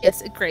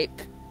 Yes, a grape.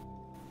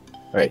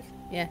 Right.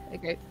 Yeah, a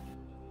grape.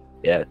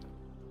 Yeah.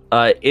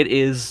 It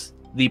is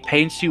the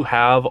paints you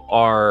have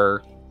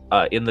are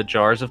in the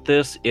jars of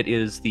this. It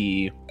is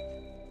the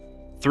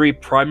 3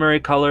 primary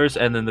colors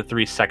and then the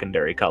 3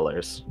 secondary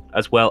colors,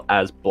 as well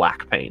as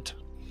black paint.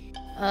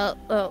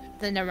 Oh,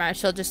 then never mind.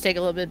 She'll just take a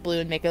little bit of blue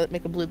and make a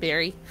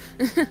blueberry.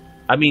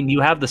 I mean,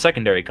 you have the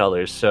secondary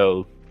colors,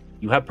 so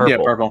you have purple. Yeah,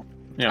 purple.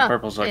 Yeah, Oh,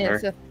 purple's like her.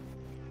 so-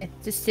 yeah,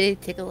 just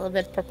take a little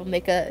bit of purple,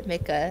 make a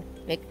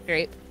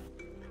grape.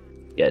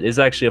 Yeah, it is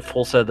actually a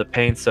full set of the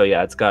paints. So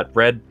yeah, it's got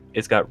red,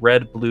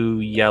 blue,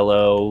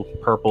 yellow,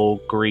 purple,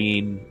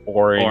 green,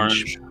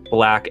 orange,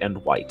 black, and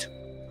white.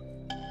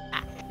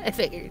 I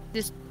figured.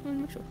 Just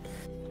sure.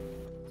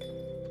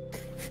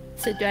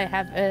 So do I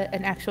have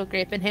an actual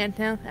grape in hand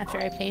now after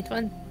I paint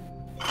one?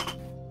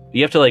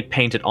 You have to like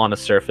paint it on a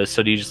surface.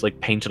 So do you just like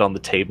paint it on the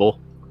table?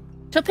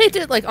 She'll paint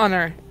it like on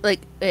her, like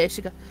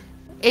she go.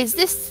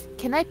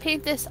 Can I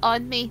paint this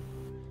on me?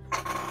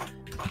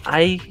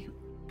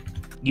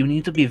 You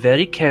need to be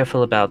very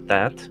careful about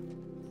that.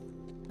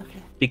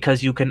 Okay.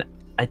 Because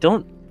I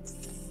don't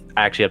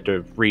actually have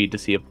to read to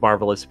see if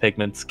marvelous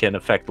pigments can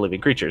affect living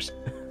creatures.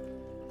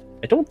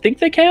 I don't think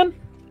they can.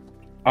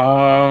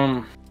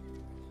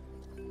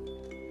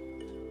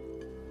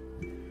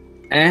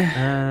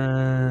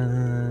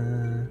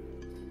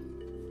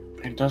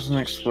 It doesn't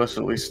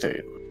explicitly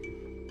state.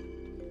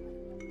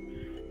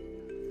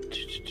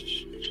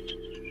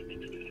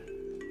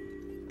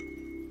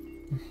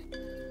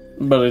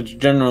 But it's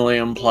generally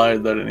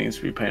implied that it needs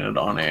to be painted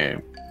on a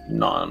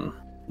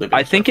non-living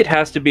I think it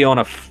has to be on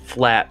a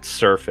flat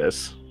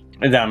surface.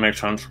 That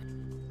makes sense.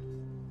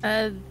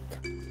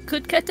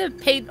 Could Keta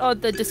paint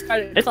on the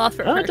discarded cloth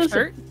from no, her it doesn't.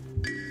 shirt?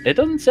 It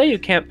doesn't say you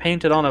can't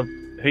paint it on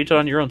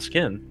your own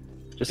skin.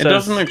 Just It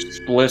says, doesn't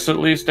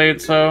explicitly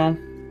state so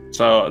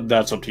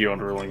that's up to you on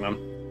ruling them.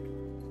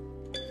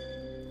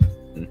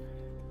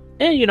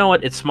 you know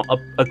what? It's small.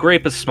 A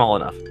grape is small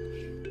enough.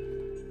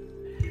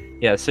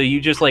 Yeah, so you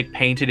just like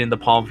paint it in the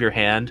palm of your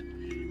hand,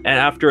 and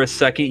after a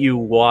second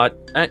you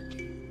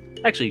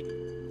actually,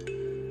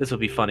 this will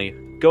be funny.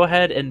 Go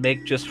ahead and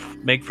make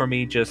for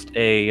me just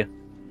a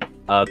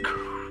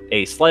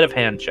sleight of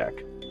hand check.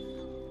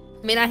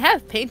 I mean, I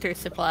have painter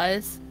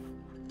supplies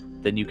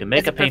Then you can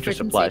make As a a painter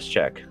proficiency? supplies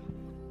check.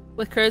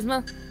 with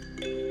charisma.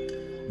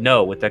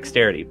 No, with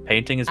dexterity.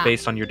 Painting is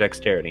based on your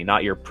dexterity,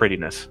 not your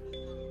prettiness.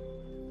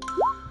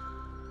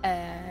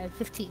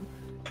 15.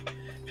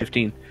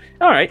 15.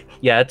 All right.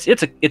 Yeah,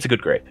 it's a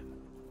good grape.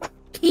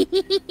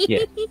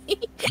 Yeah.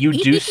 You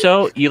do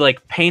so, you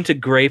like paint a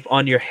grape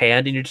on your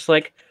hand and you're just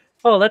like,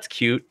 "Oh, that's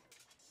cute."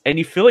 And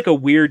you feel like a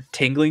weird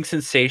tingling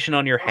sensation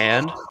on your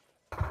hand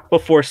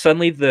before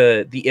suddenly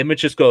the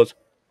image just goes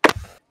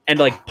and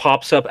like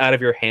pops up out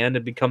of your hand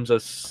and becomes a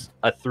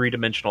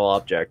 3-dimensional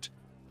object.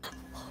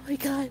 Oh my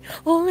god!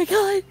 Oh my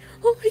god!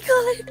 Oh my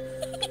god!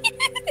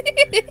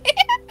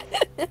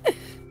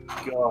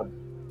 God.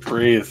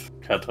 Breathe,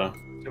 Keta.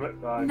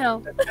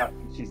 No.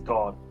 She's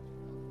gone.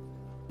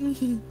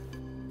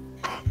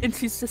 And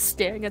she's just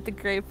staring at the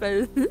grape,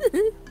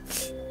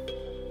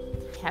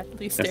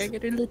 happily staring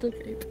at her little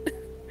grape.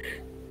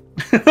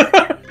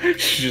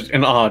 She's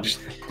in awe.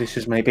 This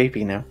is my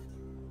baby now.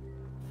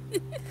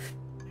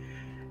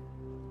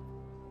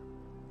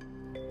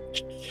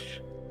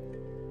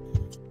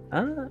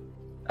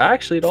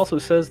 Actually, it also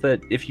says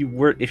that if you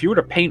were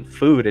to paint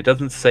food, it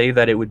doesn't say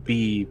that it would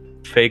be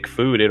fake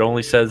food. It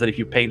only says that if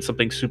you paint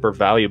something super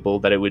valuable,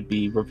 that it would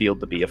be revealed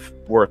to be a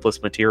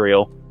worthless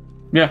material.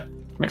 Yeah,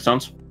 makes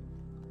sense.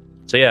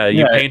 So yeah, you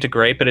Yeah. paint a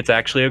grape, and it's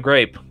actually a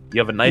grape. You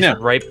have a nice Yeah.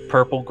 ripe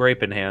purple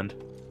grape in hand.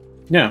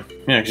 Yeah,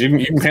 because you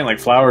can paint like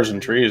flowers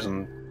and trees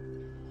and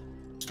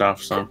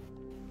stuff. So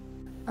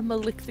I'm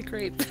gonna lick the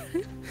grape.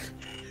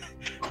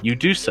 You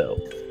do so.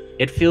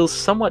 It feels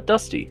somewhat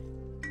dusty.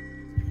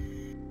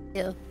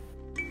 Ew.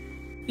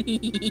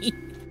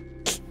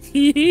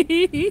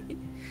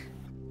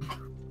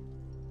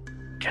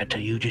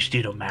 Keta, you just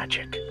did a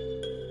magic.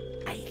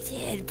 I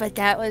did, but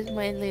that was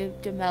mainly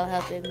Jamel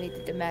helping me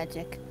do the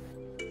magic.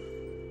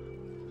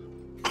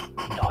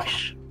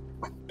 Nice.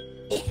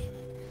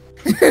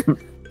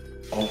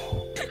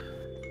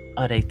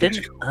 Alright then.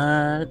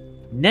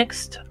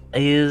 Next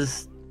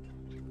is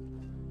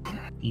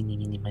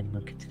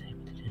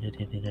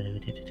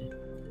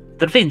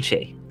Da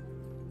Vinci.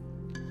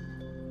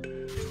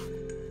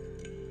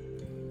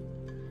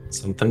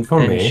 Something for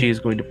And me. she's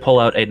going to pull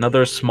out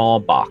another small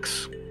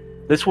box.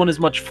 This one is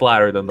much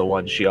flatter than the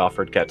one she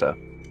offered Keta.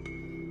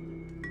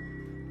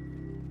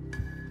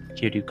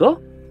 Here you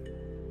go.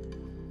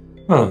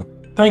 Oh,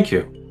 thank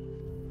you.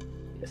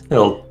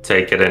 He'll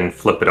take it and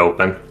flip it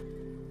open.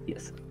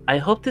 Yes. I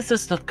hope this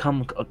does not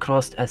come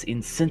across as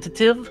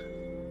insensitive.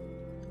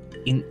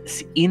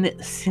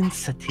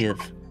 Insensitive.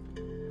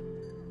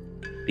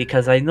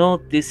 Because I know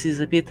this is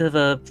a bit of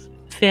a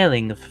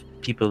failing of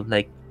people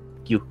like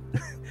you.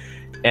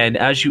 And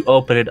as you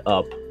open it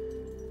up,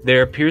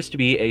 there appears to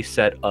be a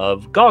set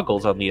of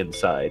goggles on the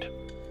inside.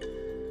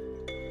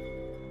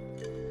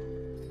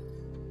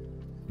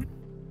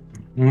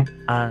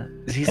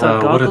 These are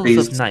What are goggles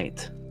these? of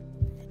night.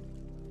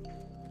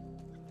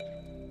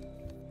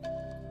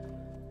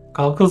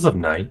 Goggles of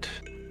night.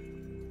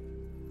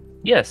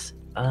 Yes,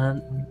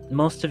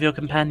 most of your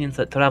companions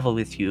that travel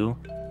with you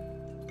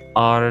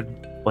are,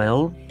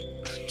 well...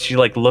 She,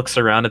 looks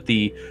around at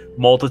the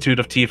multitude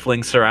of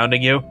tieflings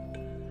surrounding you.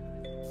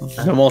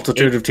 the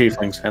multitude of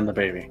tieflings and the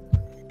baby.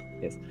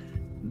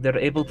 They're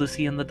able to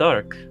see in the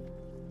dark.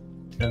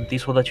 And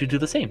these will let you do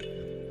the same.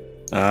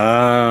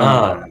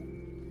 Ah,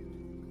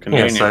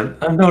 Convenient. yes,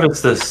 I've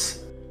noticed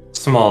this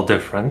small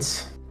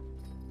difference.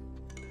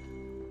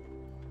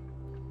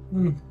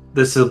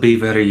 This will be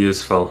very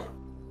useful.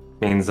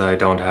 Means I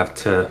don't have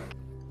to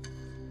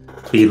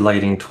be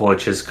lighting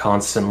torches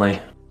constantly.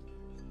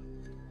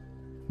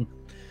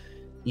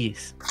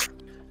 Yes.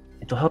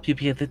 It'll help you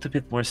be a little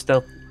bit more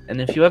stealthy. And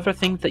if you ever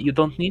think that you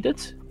don't need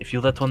it, if you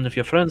let one of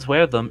your friends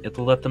wear them,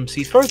 it'll let them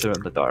see further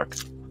in the dark.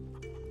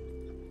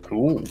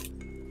 Ooh.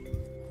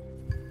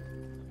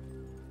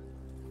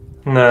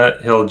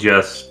 He'll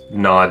just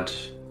nod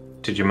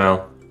to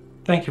Jamel.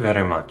 Thank you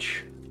very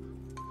much.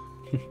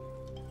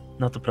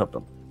 Not a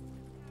problem.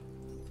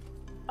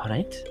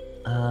 Alright.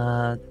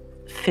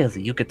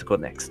 Fizzy, you get to go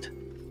next.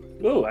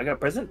 Ooh, I got a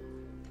present.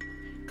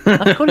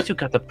 Of course you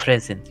got a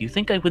present. You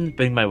think I wouldn't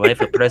bring my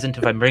wife a present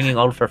if I'm bringing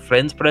all of her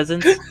friends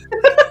presents?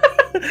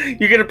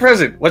 You get a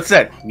present. What's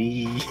that?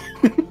 Me.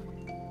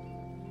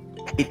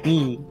 It's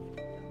me.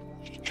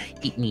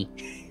 Eat me.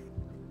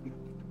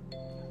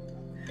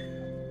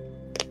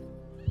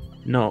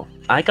 No,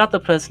 I got the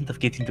present of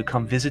getting to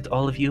come visit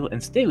all of you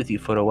and stay with you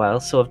for a while,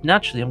 so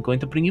naturally I'm going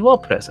to bring you all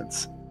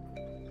presents.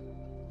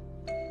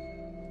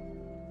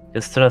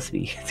 Just trust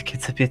me, it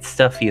gets a bit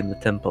stuffy in the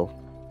temple.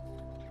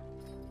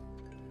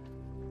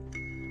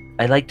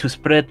 I like to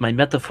spread my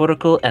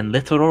metaphorical and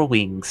literal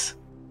wings.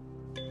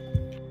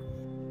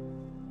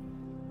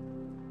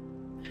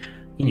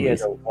 He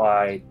has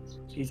Anyways,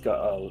 he's got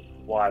a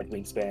wide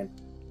wingspan.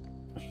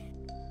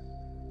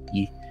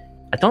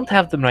 I don't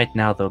have them right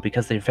now though,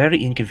 because they're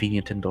very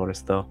inconvenient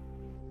indoors though.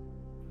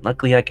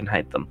 Luckily I can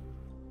hide them.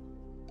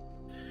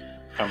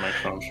 That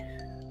makes sense.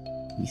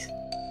 Yes.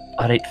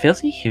 Alright,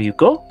 Filthy, here you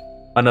go.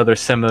 Another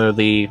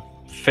similarly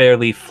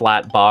fairly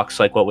flat box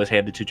like what was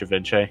handed to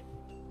Javinci.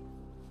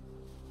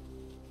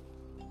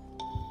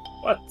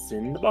 What's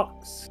in the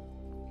box?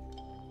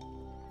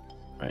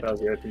 Right.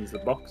 Bowsy opens the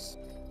box.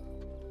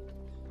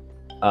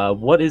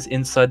 What is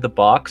inside the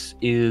box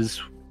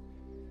is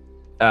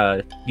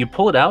you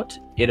pull it out,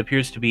 it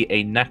appears to be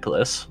a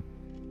necklace.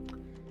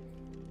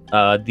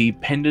 The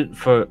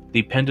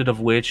pendant of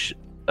which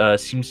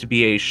seems to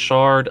be a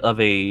shard of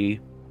a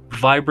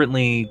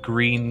vibrantly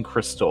green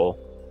crystal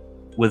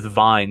with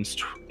vines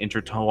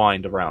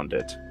intertwined around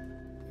it.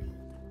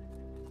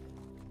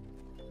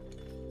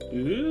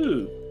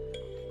 Ooh.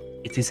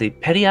 It is a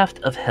periaft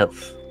of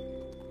health.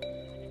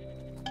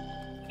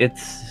 It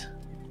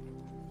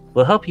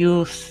will help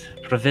you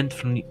prevent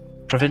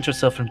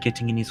yourself from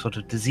getting any sort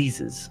of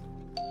diseases.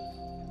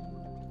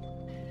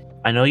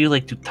 I know you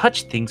like to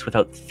touch things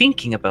without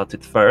thinking about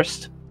it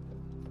first.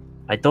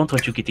 I don't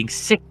want you getting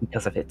sick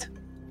because of it.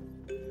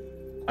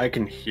 I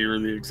can hear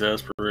the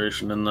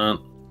exasperation in that.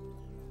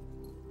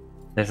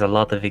 There's a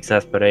lot of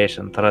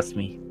exasperation, trust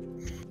me.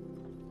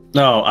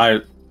 No,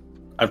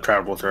 I've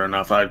traveled with her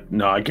enough. I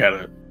get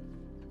it.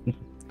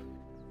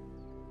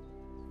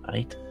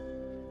 Right?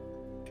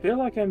 I feel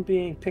like I'm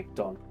being picked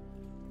on.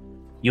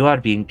 You are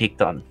being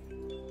picked on.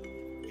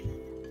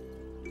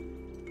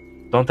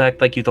 Don't act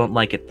like you don't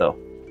like it, though.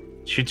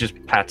 She just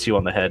pats you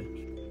on the head.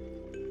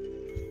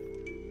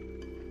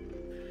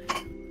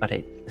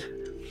 Alright.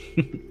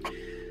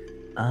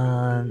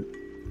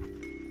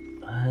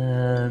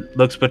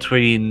 Looks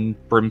between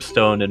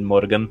Brimstone and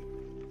Morgan.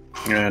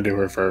 Yeah, do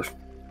her first.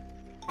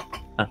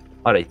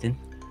 Alright then.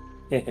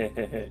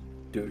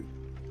 Dude.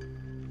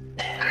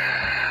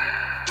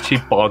 She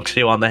bonks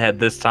you on the head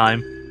this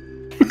time.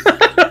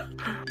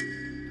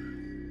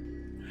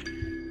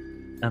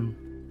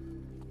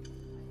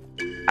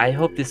 I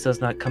hope this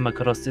does not come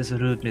across as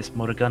rude, Miss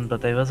Morgan,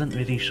 but I wasn't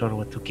really sure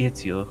what to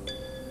get you.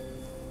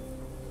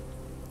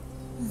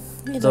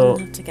 You So, don't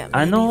have to get me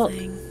I know-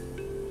 anything.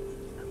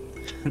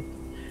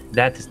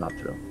 That is not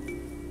true.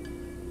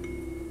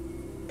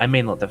 I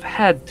may not have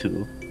had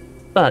to,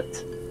 but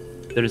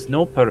there is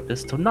no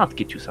purpose to not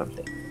get you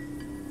something.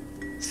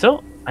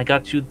 So, I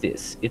got you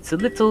this. It's a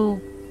little...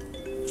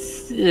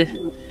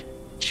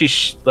 She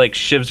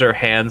shivs her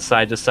hands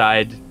side to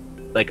side,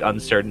 like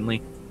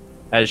uncertainly,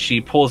 as she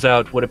pulls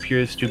out what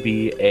appears to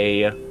be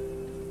a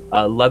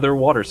leather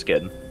water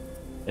skin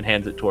and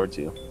hands it towards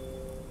you.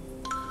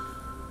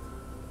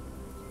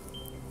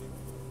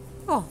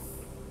 Oh,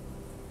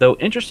 Though,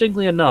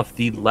 interestingly enough,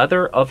 the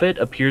leather of it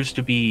appears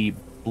to be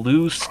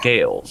blue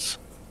scales.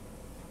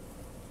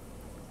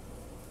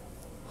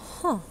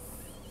 huh.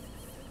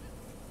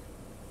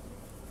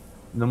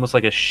 And almost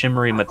like a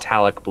shimmery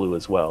metallic blue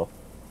as well.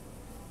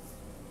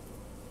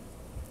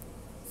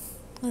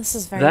 This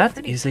is very That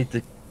pretty. is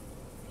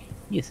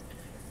yes,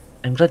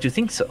 I'm glad you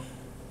think so.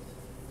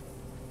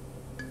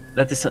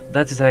 That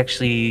is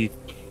actually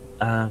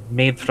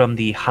made from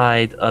the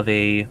hide of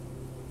a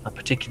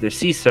particular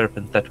sea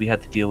serpent that we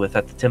had to deal with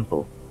at the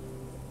temple.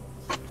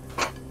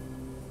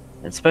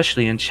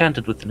 Especially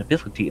enchanted with an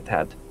ability it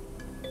had.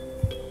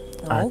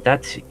 Oh,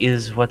 That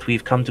is what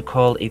we've come to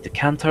call a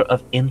decanter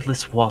of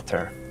endless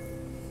water.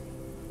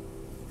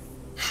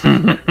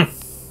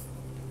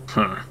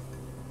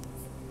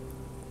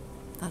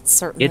 that's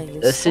certainly It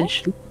useful.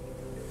 essentially,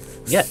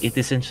 it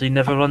essentially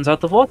never runs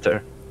out of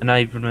water. And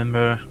I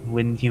remember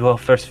when you all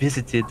first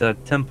visited the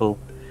temple,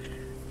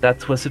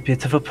 that was a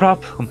bit of a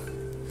problem.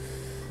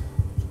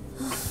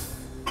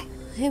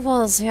 It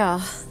was,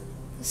 yeah.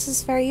 This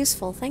is very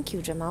useful. Thank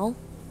you, Jamal.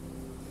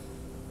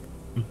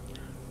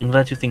 I'm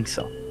glad you think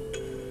so.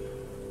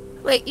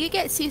 Wait, you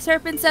get sea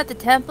serpents at the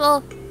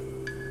temple?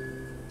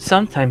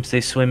 Sometimes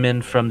they swim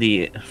in from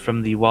the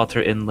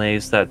water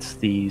inlays that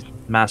the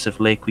massive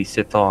lake we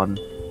sit on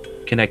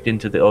connect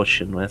into the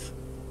ocean with.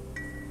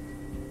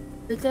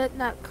 Did that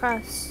not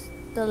cross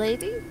the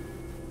lady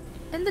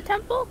in the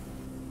temple?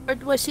 Or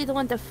was she the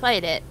one to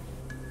fight it?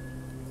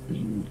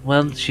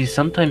 Well, she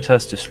sometimes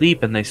has to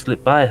sleep and they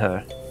slip by her.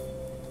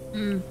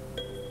 Hmm.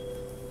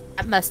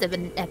 That must have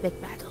been an epic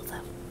battle,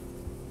 though.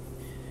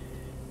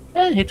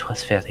 It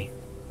was very.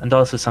 And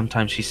also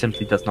sometimes she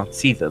simply does not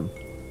see them.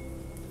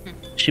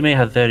 She may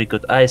have very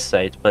good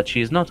eyesight, but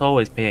she is not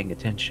always paying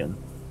attention.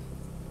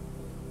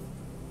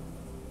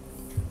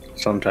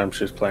 Sometimes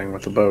she's playing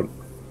with the boat.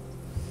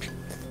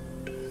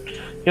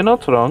 You're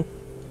not wrong.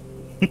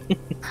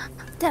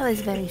 That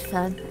was very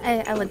fun.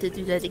 I want to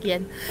do that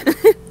again.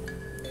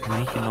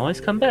 You can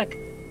always come back.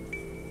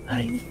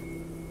 Aye.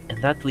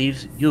 And that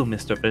leaves you,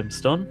 Mr.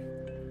 Brimstone.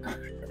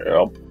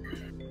 Yep.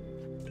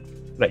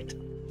 Right.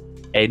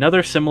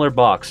 Another similar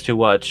box to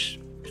what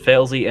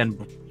Failsy and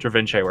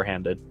Dravinche were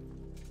handed.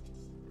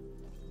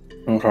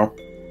 Okay.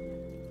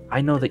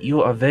 I know that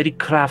you are very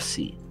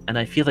craftsy, and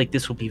I feel like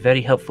this will be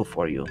very helpful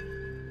for you.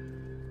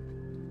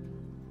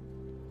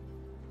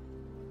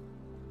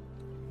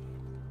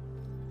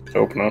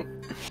 Open it.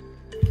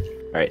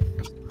 Alright.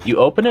 You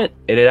open it,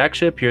 and it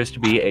actually appears to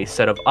be a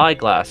set of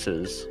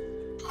eyeglasses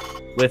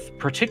with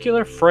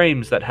particular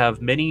frames that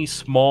have many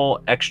small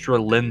extra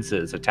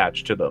lenses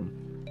attached to them.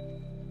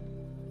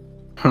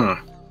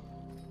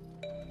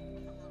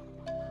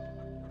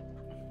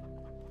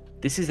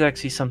 This is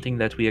actually something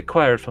that we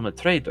acquired from a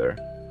trader.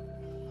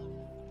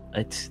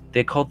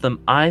 They called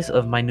them Eyes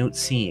of Minute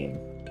Seeing.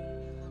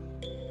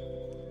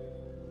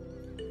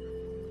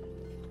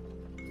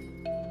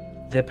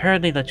 They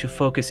apparently let you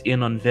focus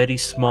in on very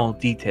small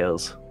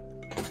details.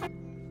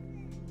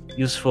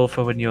 Useful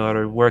for when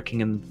you're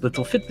working in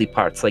little fiddly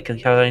parts, like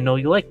how I know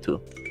you like to.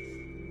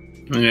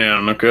 Yeah,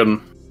 no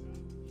kidding.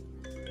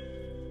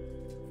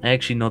 I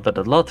actually know that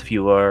a lot of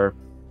you are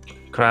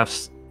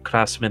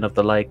craftsmen of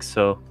the like,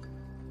 so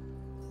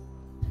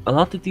a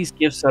lot of these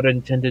gifts are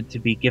intended to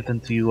be given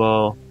to you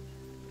all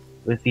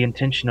with the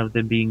intention of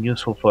them being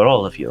useful for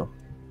all of you.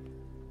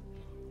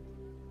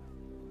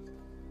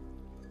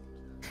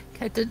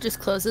 Kenta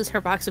just closes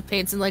her box of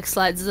paints and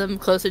slides them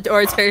closer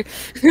towards her.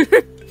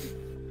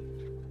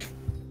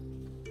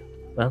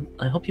 Well,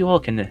 I hope you all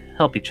can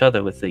help each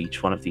other with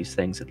each one of these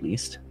things at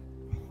least.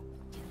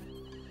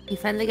 You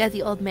finally got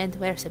the old man to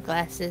wear some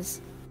glasses.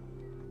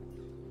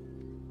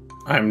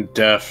 I'm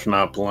deaf,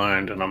 not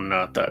blind, and I'm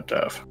not that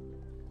deaf.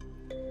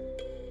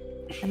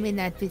 I mean,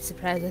 I'd be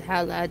surprised at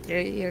how loud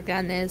your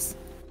gun is.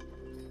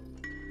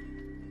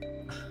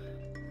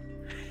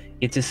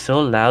 It is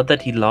so loud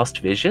that he lost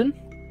vision?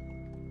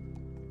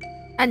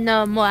 I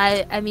know more.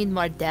 I mean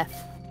more deaf.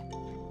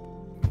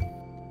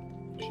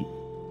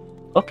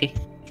 Okay.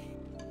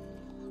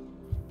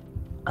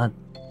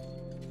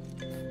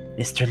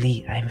 Mr.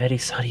 Lee, I'm very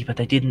sorry, but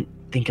I didn't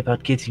think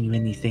about getting you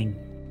anything.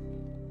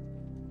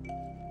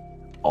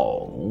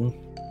 Oh.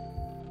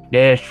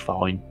 That's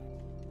fine.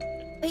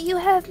 But you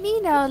have me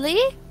now,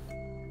 Lee.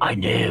 I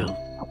know.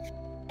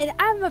 And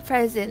I'm a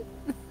present.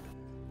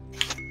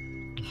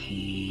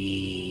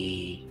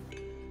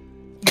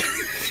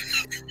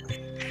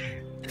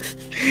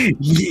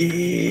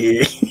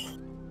 Yeah.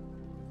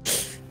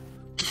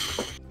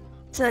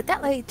 So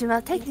that way,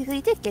 Jamal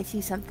technically did get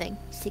you something.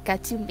 She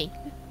got you me.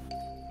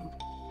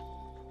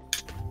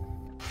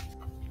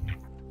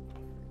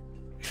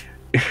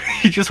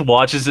 He just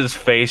watches his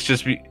face,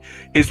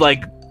 his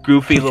like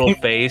goofy little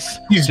face.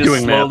 He's just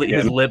doing that slowly,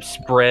 his again. lips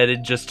spread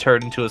and just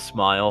turn into a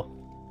smile.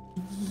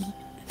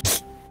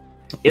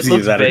 It See,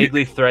 looks is that a-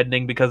 vaguely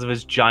threatening because of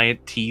his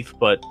giant teeth,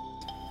 but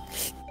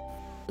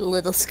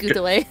Little scoot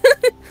away.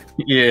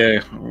 Yeah,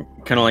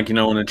 kind of like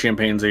when a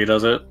chimpanzee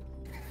does it.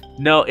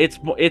 no, it's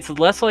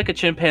less like a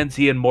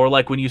chimpanzee and more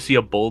like when you see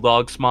a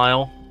bulldog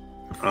smile.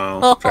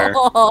 Oh, fair.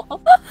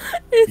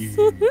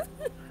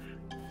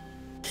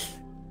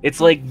 It's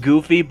like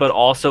goofy, but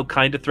also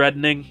kind of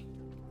threatening,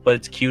 but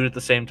it's cute at the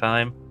same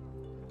time.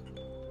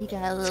 You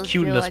got a little It's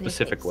cute in drill a on your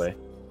specific face. way.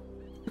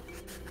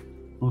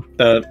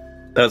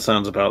 That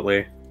sounds about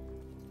Lee.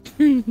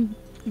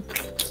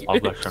 I'll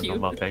brush on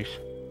my face.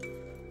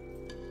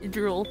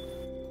 Drool.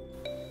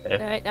 Eh?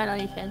 Alright, not on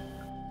your chin.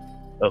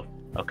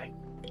 Okay.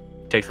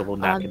 Takes a little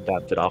napkin,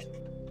 dabs it off.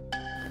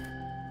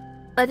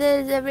 What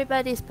is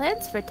everybody's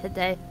plans for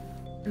today?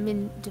 I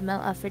mean, Jamel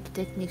offered to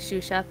take me shoe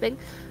shopping.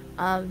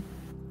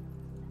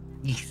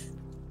 Yes.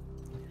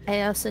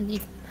 I also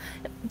need.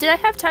 Did I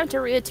have time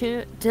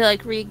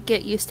to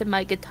get used to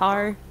my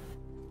guitar?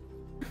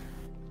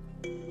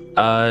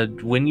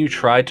 When you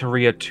tried to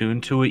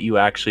reattune to it, you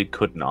actually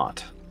could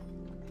not.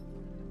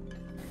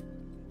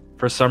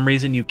 For some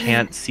reason, you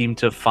can't seem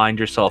to find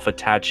yourself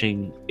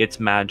attaching its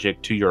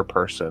magic to your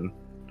person.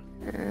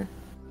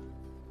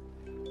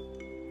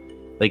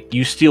 Like,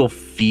 you still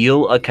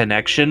feel a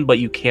connection, but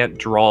you can't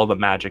draw the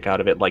magic out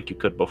of it like you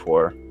could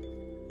before.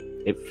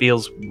 It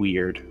feels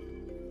weird.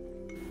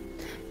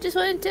 Just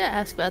wanted to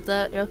ask about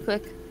that real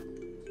quick.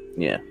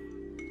 Yeah.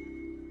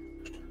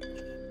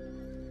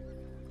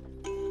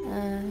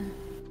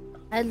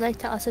 I'd like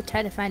to also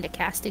try to find a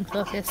casting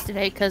focus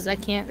today because I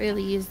can't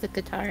really use the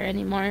guitar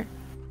anymore.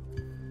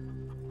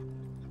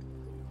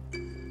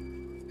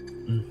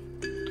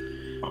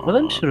 Well,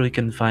 I'm sure we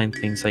can find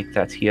things like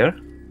that here.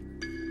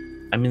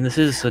 I mean, this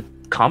is a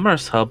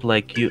commerce hub,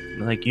 like you,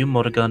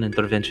 Morgan and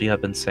Dorvinci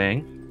have been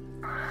saying.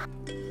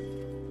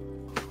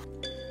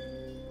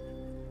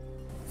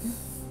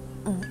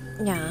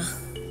 Yeah.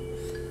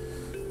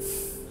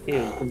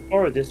 Here, you can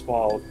borrow this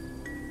while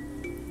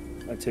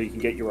until you can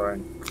get your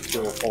own.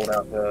 Still hold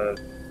out the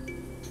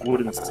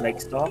wooden snake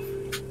staff.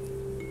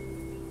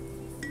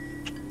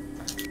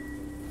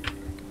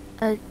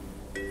 Kind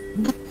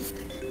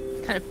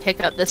of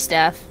pick up the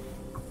staff.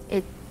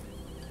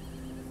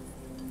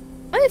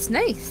 Oh, it's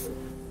nice.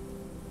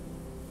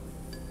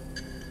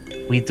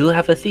 We do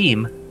have a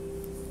theme.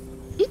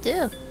 You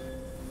do.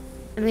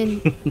 I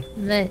mean,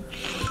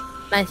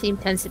 my theme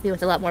tends to be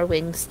with a lot more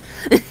wings.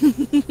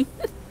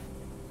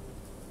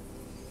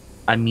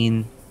 I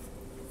mean,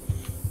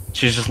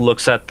 she just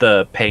looks at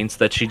the paints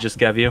that she just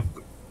gave you.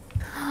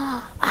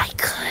 I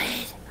could.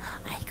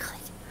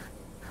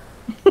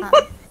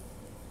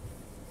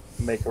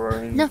 Make her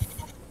own No.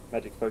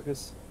 magic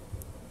focus.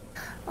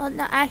 Well,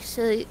 no,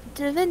 actually,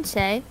 Da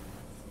Vinci,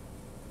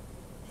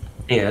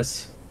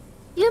 Yes.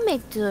 you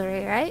make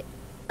jewelry, right?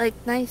 Like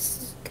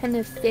nice, kind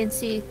of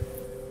fancy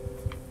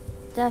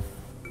stuff.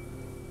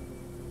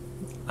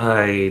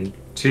 I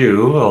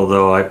do,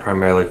 although I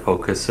primarily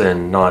focus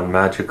in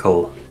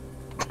non-magical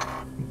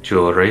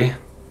jewelry.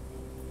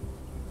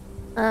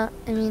 I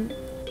mean,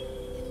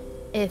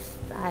 if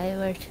I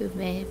were to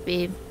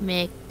maybe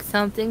make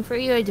something for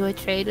you or do a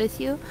trade with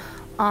you,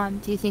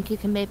 do you think you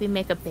can maybe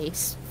make a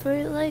base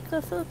for like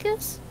a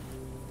focus?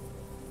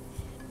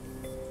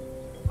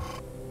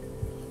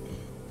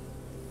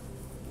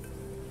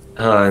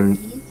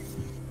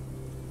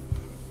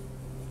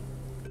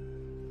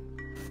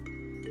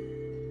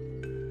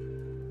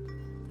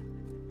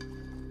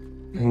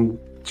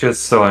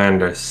 Just so I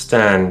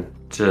understand,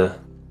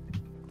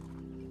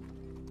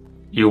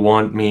 you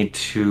want me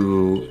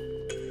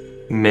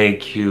to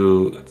make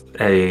you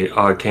a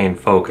arcane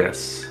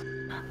focus?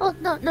 Oh,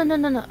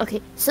 no.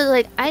 Okay, so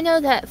like, I know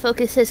that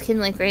focuses can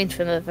like range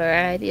from a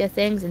variety of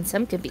things and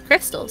some can be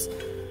crystals.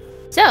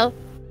 So,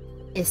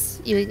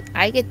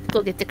 I get to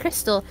go get the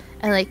crystal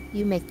and like,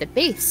 you make the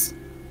base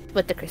to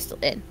put the crystal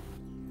in.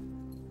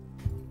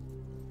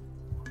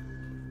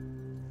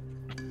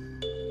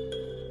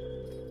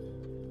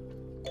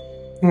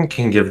 I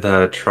can give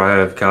that a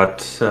try. I've got,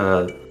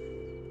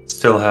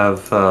 still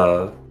have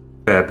a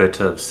fair bit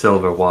of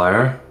silver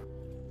wire.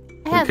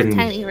 I have can- a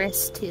tiny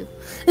wrist too.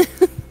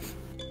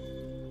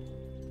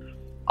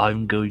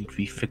 I'm going to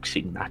be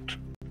fixing that.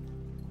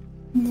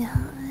 No.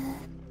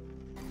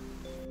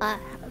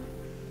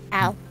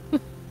 Ow.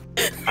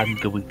 I'm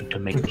going to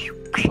make you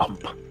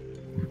plump.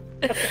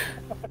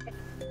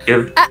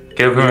 Give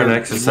her an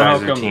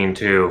exercise welcome. routine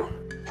too.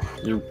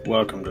 You're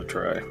welcome to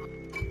try.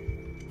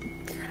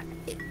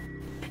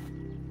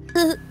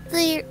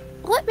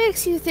 What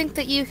makes you think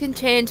that you can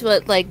change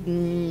what, like,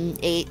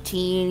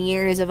 18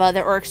 years of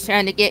other orcs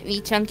trying to get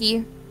me,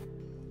 Chunky?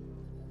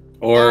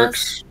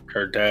 Orcs,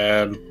 her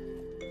dad.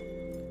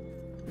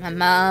 My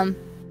mom.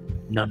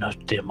 None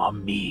of them are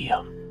me.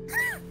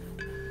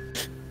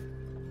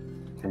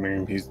 I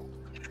mean,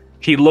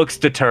 He looks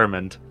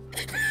determined.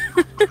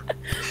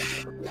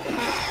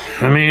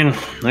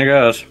 I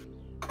guess.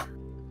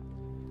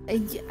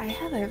 I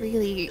have a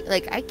really,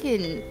 like, I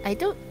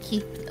don't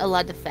keep a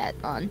lot of fat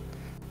on.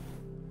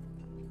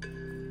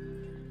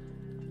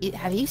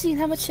 Have you seen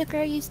how much sugar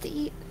I used to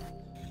eat?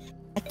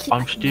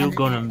 I'm still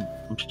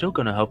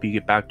gonna help you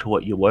get back to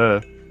what you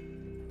were.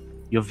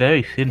 You're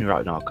very thin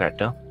right now,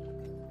 Greta.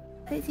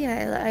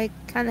 Yeah, I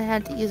kind of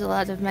had to use a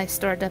lot of my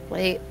stored up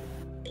weight.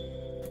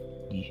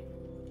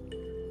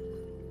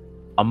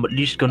 I'm at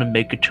least gonna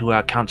make it to where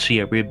I can't see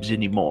your ribs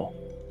anymore.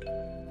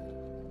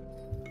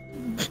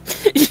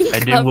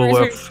 And then we'll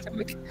work.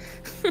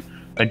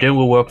 And then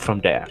we'll work from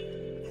there.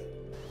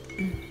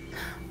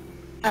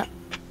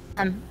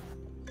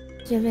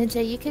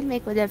 Jaminja, you can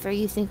make whatever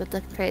you think would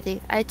look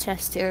pretty. I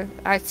trust your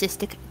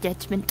artistic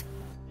judgment.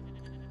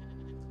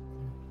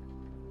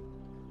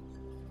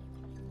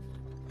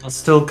 I'll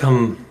still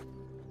come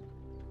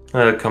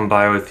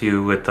by with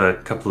you with a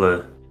couple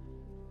of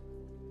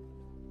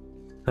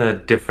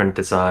different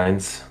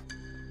designs.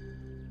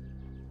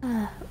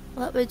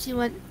 What would you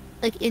want,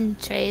 like, in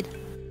trade?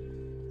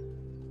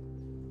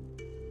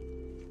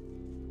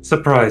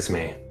 Surprise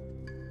me.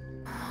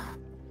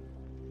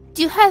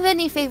 Do you have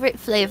any favorite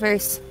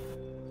flavors?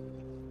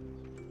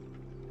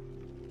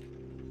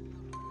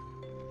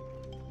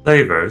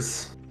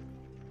 Flavors?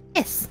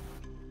 Yes.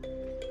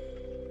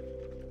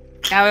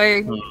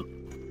 Our...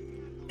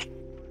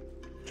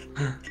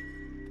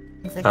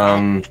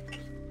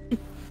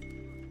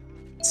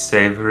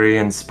 Savory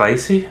and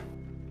spicy?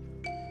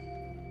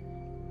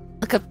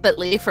 Look up at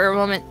Lee for a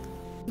moment.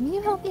 Can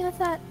you help me with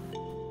that?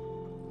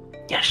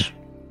 Yes.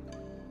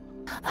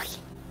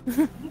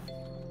 Okay.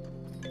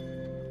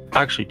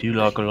 I actually do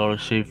like a lot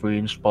of savory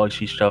and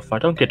spicy stuff. I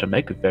don't get to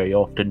make it very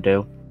often,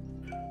 though.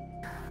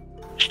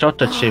 It's not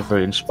that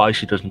savory and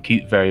spicy doesn't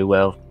keep very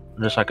well,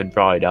 unless I can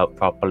dry it out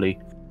properly.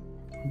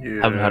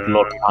 Yeah. Haven't had a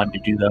lot of time to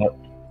do that.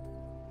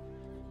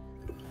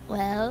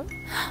 Well,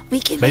 we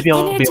can Maybe make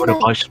I'll dinner be able to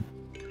tonight. buy some.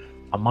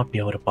 I might be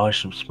able to buy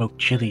some smoked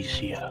chilies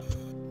here.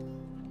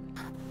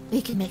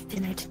 We can make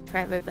dinner for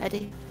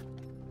everybody.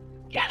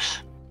 Yes.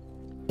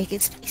 Make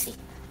it spicy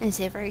and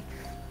savory.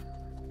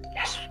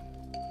 Yes.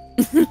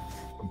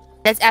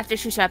 That's after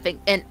shoe shopping,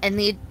 and I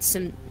need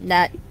some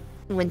not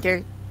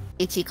winter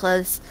itchy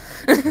clothes.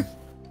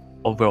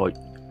 Alright.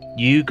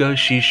 You go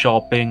shoe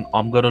shopping.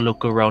 I'm gonna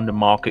look around the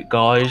market,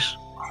 guys.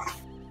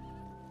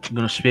 I'm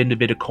gonna spend a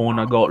bit of coin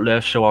I got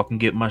left so I can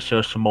get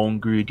myself some more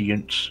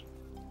ingredients.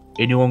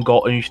 Anyone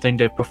got anything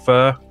they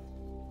prefer?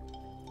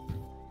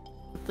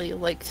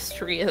 Like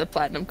 3 of the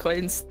platinum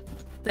coins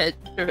that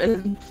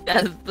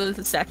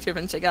the sack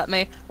Jaminja got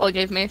me. Well,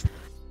 gave me.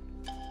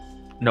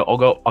 No,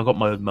 I got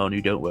my own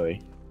money. Don't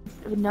worry.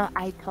 No,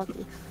 I told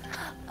you.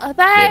 Bye,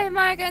 Yeah.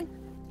 Morgan.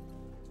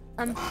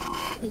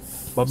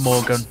 But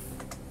Morgan.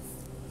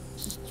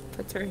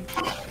 Puts her.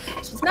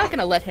 She's not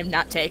gonna let him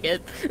not take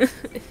it.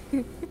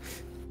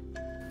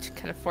 She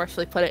kind of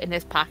forcefully put it in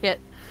his pocket.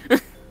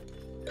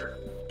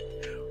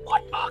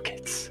 What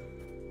pockets?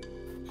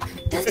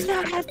 Does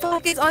not have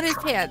pockets on his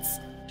pants.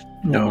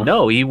 No.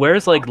 No, he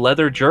wears like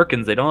leather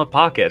jerkins. They don't have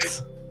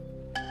pockets.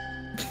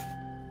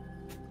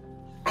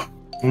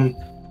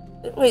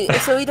 Wait,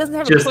 so he doesn't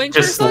have a Just- coin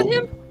just purse on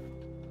him?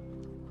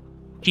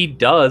 He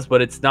does,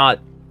 but it's not.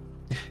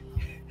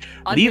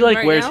 On Lee him like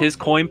right wears now? his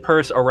coin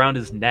purse around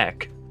his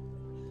neck,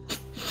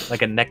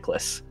 like a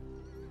necklace.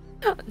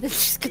 They're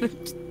just gonna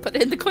put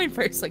it in the coin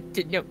purse, like,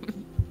 did no.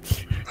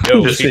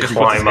 No, Just he to just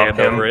puts his climb up hand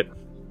him. over it.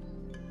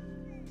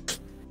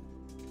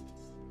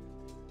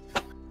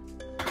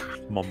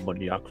 My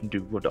money, I can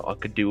do what I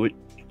can do it.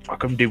 I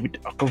can do it.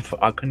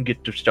 I can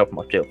get the stuff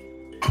myself.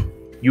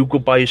 You go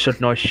buy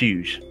yourself nice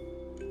shoes.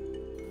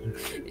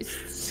 He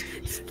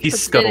Puts it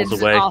scuttles in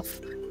away. off.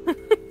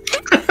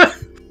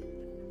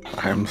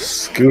 I'm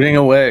scooting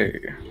away.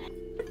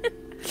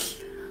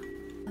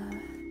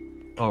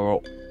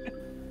 Alright.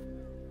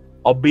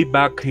 I'll be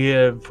back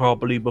here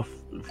probably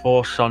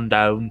before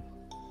sundown.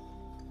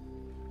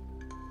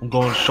 I'm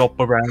gonna shop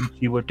around,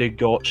 see what they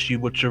got, see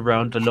what's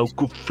around, the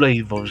local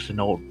flavors and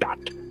all that.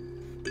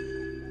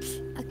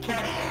 Okay.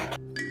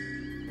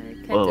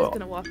 Kenta's Oh.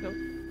 gonna walk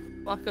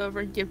over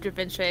and give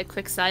Javinche a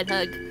quick side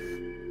hug.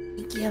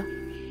 Thank you.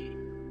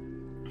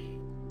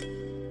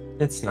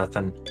 It's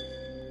nothing.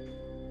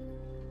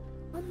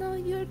 Oh no,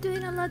 you're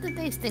doing a lot of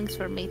nice things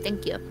for me.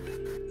 Thank you.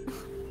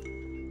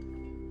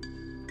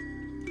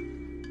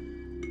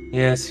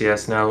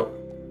 Yes. Now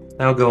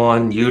go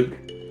on. You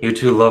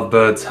two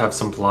lovebirds have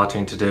some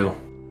plotting to do.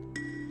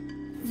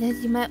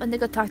 Then you might want to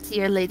go talk to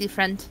your lady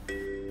friend.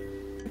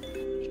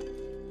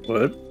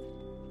 What?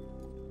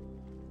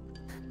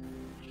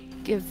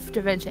 Give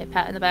Dravenche a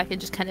pat on the back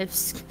and just kind of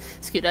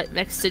scoot up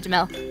next to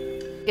Jamel.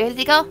 You ready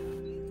to go?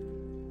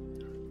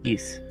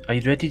 Yes. Are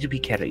you ready to be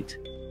carried?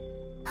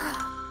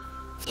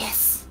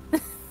 Yes.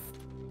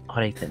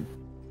 Alright then.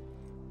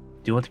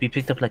 Do you want to be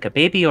picked up like a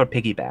baby or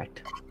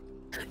piggybacked?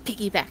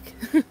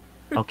 Piggyback.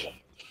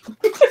 Okay.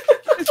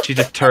 She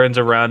just turns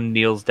around and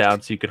kneels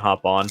down so you can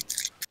hop on.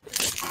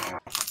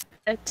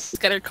 She's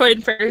got her coin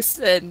first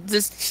and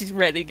just she's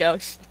ready to go.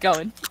 She's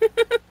going.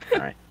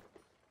 Alright.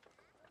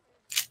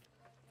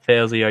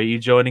 Failsy, are you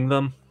joining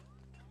them?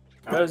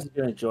 I was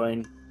going to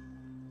join.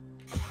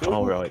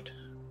 Alright.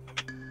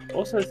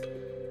 Also,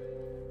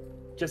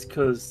 just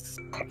because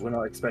we're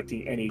not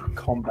expecting any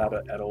combat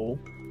at all,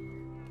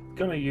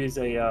 gonna use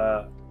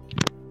a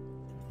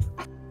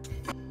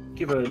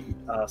give a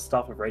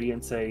Staff of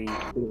Radiance a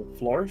bit of a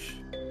flourish,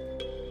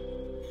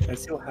 and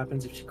see what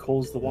happens if she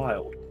calls the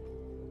wild.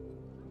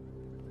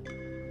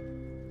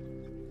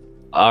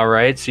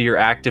 Alright, so you're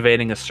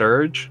activating a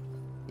surge?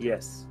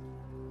 Yes.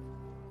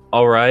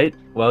 Alright,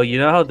 well, you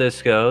know how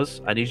this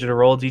goes. I need you to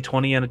roll a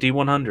d20 and a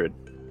d100.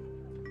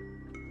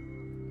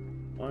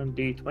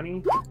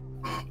 1d20.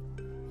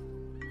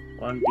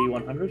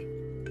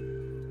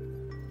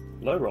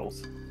 1d100. Low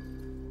rolls.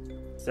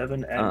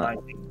 7 and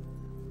 19.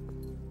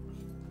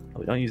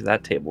 We don't use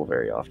that table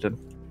very often.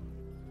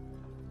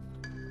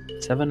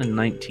 7 and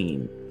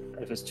 19.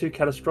 If it's too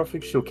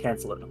catastrophic, she'll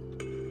cancel it.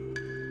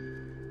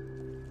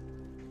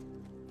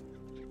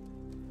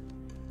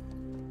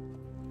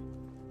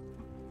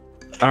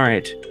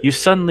 Alright, you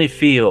suddenly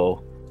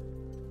feel,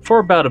 for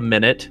about a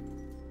minute,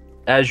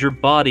 as your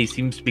body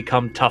seems to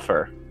become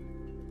tougher.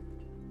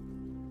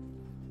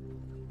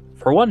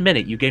 For 1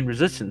 minute, you gain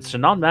resistance to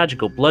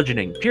non-magical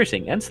bludgeoning,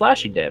 piercing, and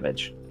slashing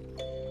damage.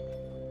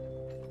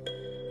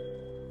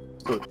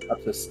 So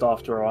up the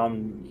staff to her arm,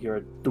 and hear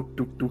a duk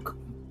duk duk.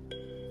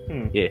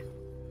 Yeah.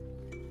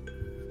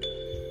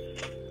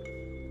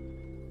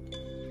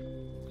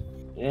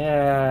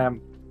 Yeah.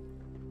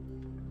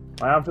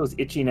 My arm feels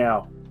itchy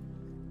now.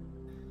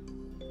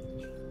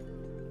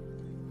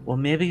 Well,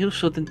 maybe you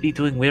shouldn't be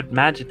doing weird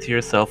magic to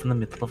yourself in the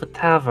middle of a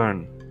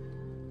tavern.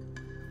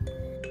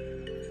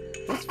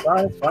 It's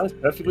fine, it's fine, it's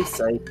perfectly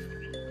safe.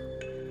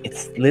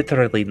 It's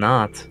literally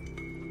not.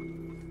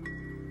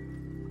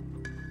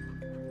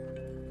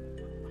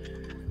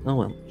 Oh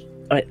well.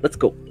 Alright, let's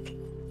go.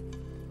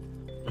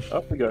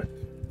 Off we go.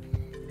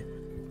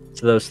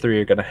 So those three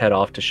are gonna head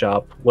off to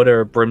shop. What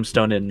are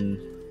Brimstone and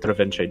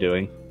Travince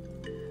doing?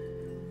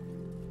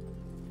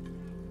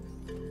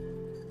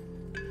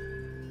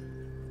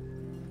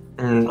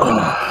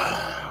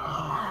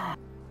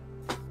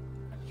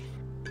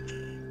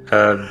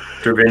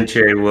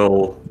 Dravince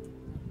will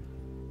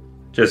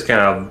just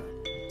kind of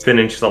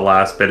finish the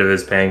last bit of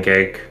his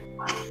pancake.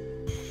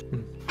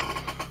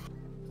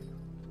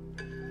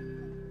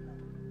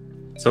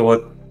 So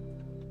what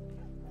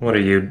are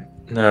you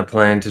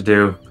planning to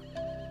do?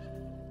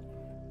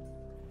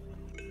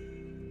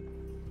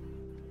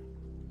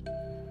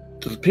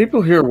 Do the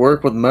people here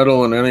work with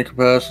metal in any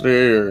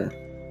capacity, or?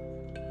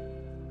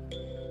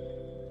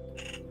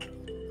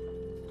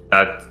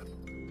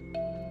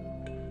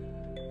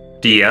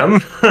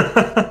 DM?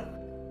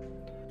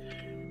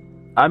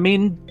 I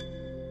mean,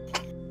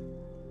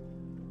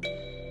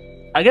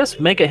 I guess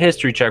make a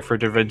history check for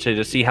Dravince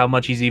to see how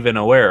much he's even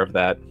aware of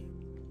that.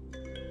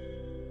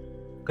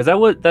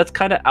 Because that's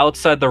kind of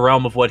outside the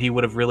realm of what he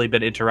would have really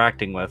been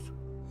interacting with.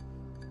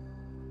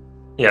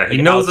 Yeah,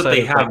 he knows that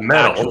they have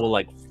metal. Actual,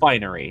 like,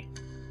 finery.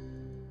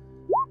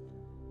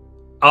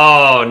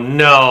 Oh,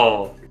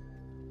 no.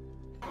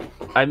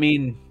 I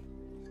mean,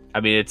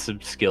 it's a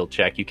skill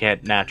check. You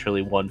can't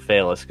naturally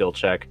fail a skill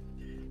check.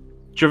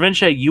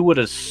 Dravince, you would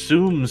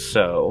assume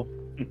so.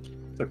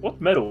 It's like,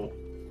 what metal?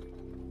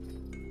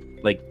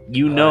 Like,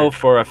 you know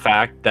for a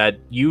fact that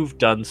you've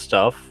done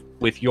stuff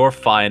with your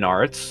fine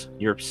arts,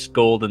 your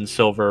gold and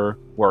silver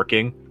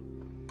working,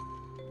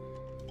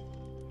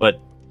 but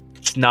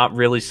it's not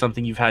really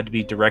something you've had to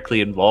be directly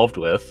involved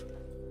with.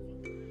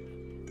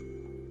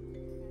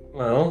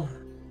 Well,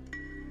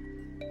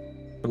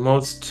 the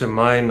most to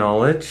my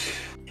knowledge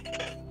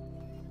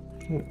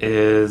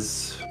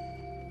is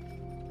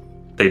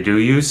they do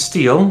use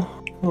steel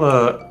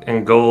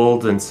and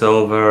gold and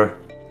silver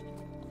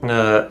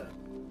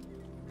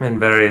and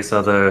various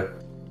other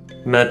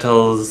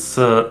metals.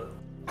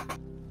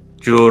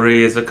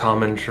 Jewelry is a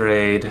common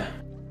trade.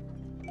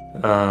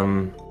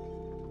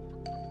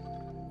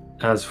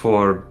 As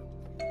for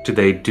do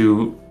they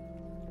do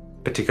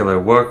particular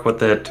work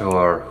with it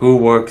or who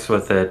works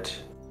with it,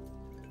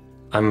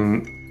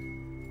 I'm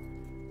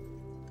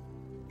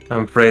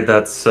afraid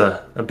that's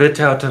a bit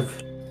out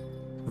of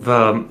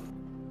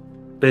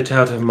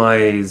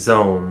my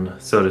zone,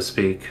 so to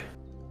speak.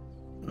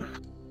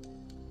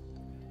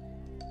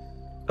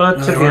 But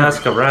if you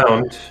ask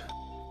around,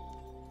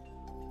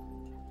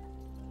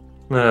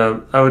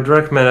 I would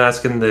recommend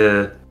asking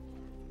the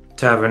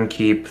Tavern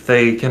Keep.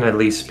 They can at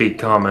least speak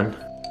common.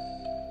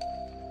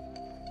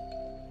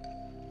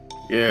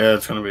 Yeah,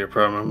 it's gonna be a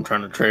problem. I'm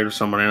trying to trade with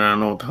somebody and I don't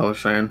know what the hell they're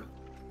saying.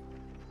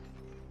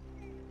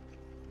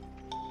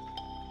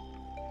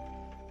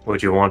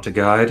 Would you want a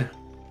guide?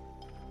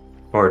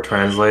 Or a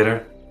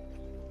translator?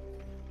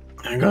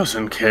 I guess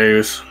in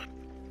case.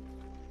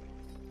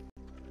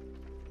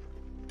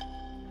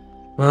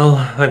 Well,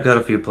 I've got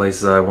a few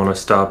places I want to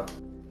stop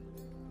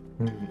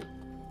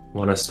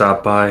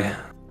by.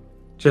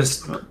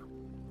 Just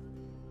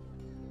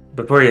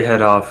before you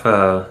head off,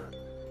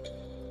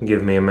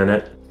 give me a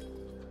minute.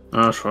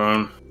 That's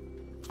fine.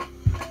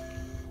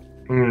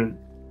 Da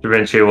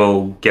Vinci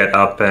will get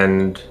up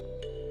and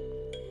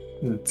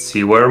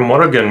see where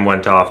Morrigan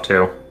went off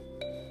to.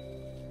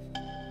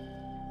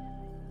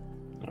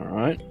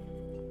 Alright.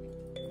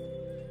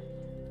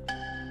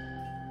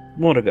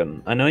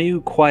 Morrigan, I know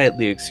you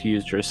quietly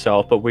excused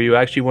yourself, but were you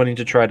actually wanting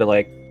to try to,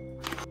 like...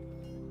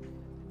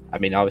 I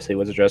mean, obviously it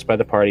was addressed by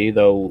the party,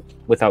 though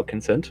without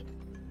consent.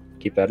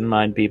 Keep that in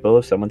mind, people.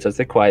 If someone says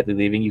they're quietly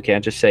leaving, you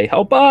can't just say,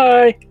 "Oh,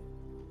 bye!"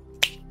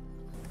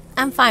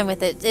 I'm fine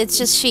with it. It's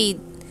just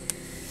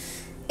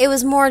it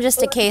was more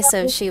just a case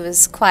of she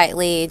was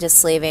quietly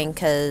just leaving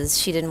because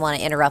she didn't want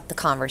to interrupt the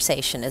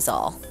conversation is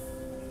all.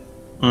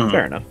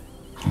 Fair enough.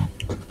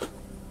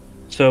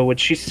 So would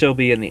she still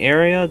be in the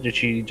area? Did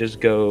she just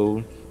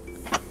go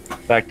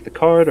back to the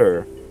cart,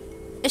 or?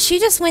 She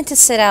just went to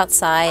sit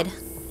outside.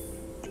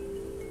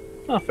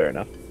 Oh, fair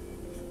enough.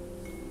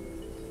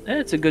 And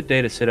it's a good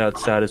day to sit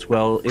outside as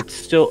well. It's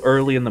still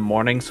early in the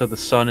morning, so the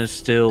sun is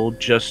still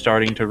just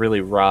starting to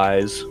really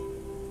rise.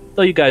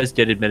 Though you guys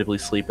did admittedly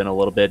sleep in a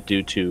little bit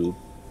due to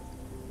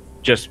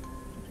just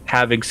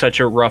having such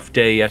a rough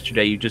day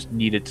yesterday, you just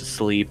needed to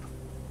sleep.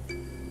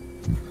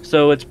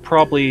 So it's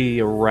probably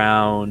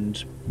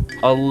around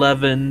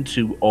 11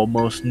 to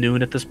almost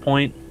noon at this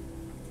point.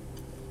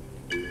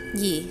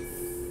 Yeah.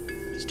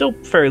 Still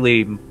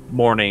fairly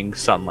morning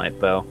sunlight,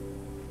 though.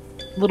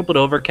 A little bit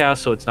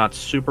overcast, so it's not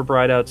super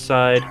bright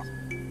outside,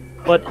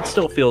 but it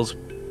still feels...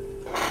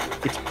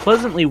 It's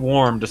pleasantly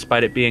warm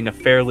despite it being a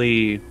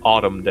fairly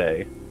autumn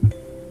day.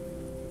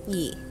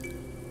 Yeah.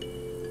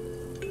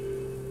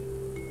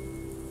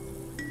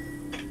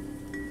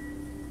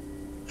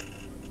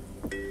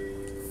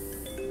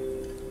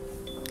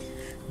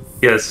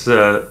 Yes,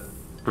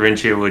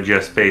 Rinchi would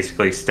just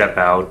basically step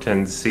out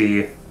and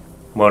see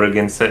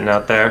Morrigan sitting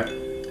out there.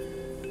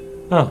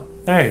 Oh,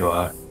 there you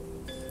are.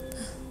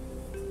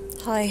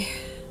 Hi.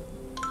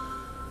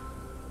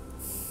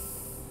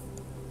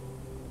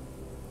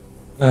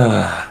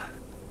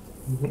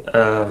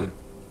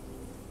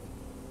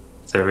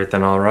 Is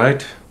everything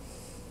alright?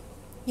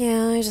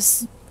 Yeah,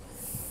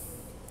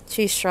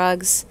 she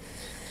shrugs.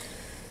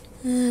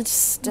 I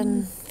just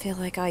didn't feel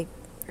like I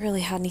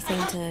really had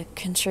anything to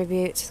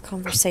contribute to the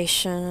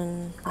conversation,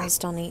 and I was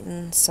done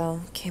eating,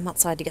 so came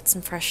outside to get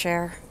some fresh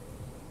air.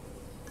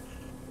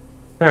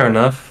 Fair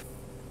enough.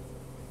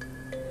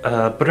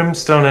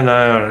 Brimstone and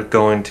I are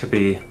going to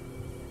be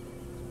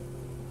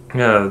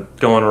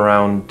going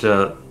around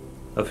a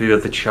few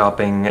of the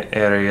shopping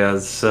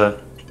areas. I've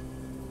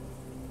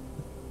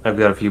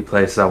got a few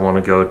places I want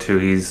to go to.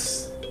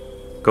 He's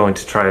going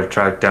to try to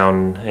track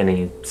down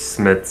any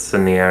smiths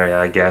in the area,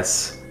 I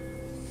guess.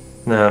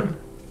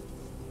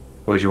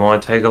 Would you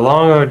want to take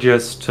along, or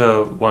just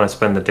want to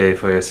spend the day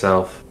for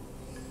yourself?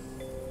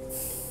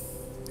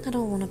 I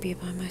don't want to be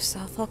by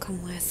myself. I'll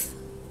come with.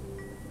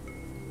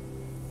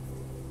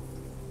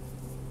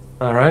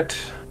 Alright.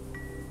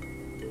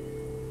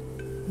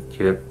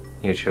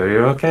 You sure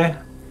you're okay?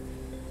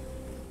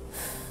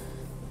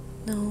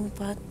 No,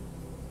 but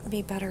it'd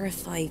be better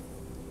if I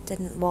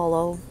didn't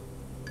wallow.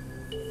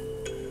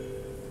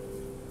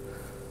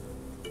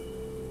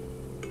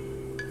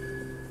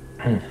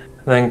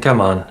 Then come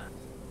on.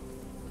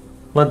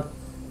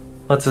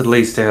 Let's at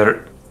least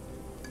air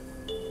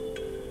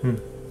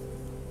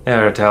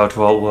it out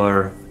while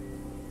we're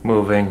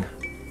moving.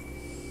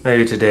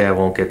 Maybe today I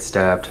won't get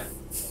stabbed.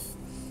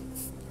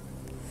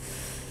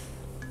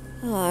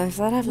 Oh, if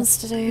that happens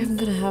today, I'm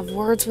gonna have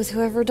words with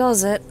whoever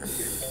does it.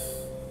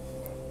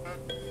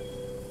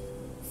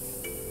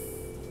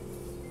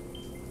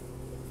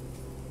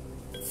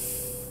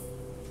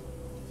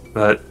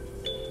 But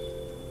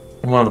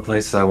one of the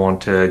places I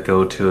want to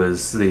go to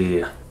is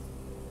the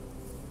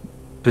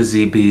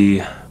Busy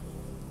Bee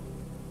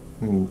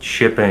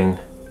shipping.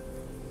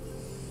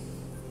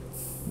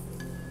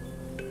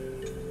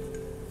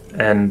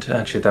 And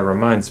actually, that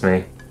reminds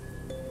me.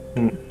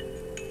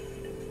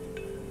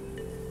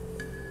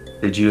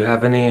 Did you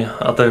have any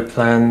other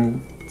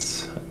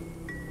plans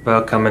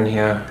about coming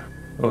here,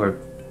 or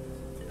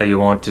that you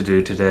want to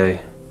do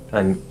today?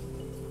 And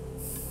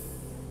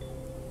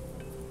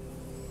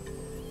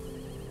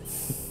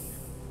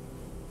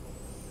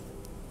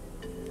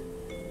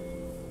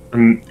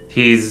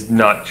he's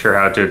not sure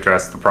how to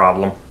address the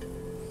problem,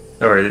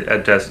 or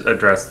address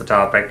the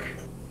topic.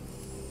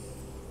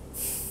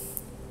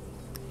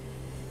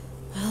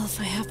 Well, if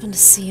I happen to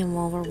see him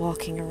while we're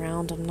walking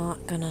around, I'm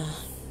not gonna...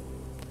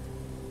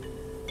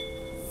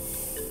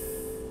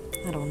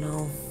 I don't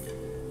know.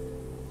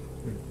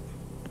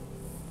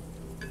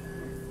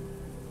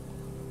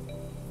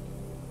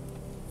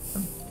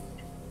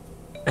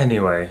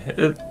 Anyway,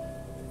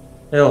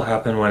 it'll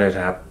happen when it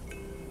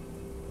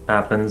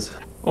happens.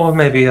 Or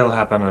maybe it'll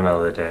happen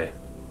another day.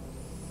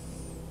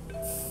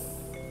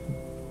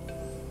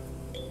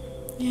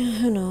 Yeah,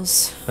 who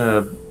knows?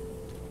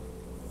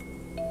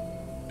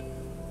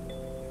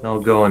 I'll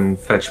go and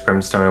fetch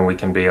Brimstone and we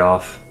can be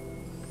off.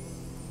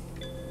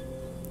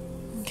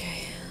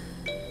 Okay.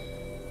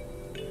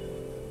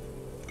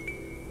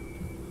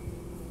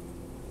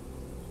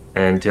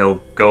 And he'll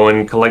go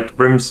and collect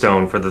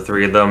Brimstone for the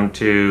three of them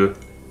to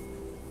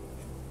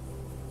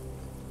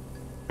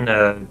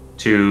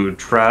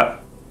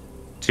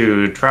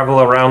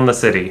travel around the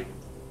city.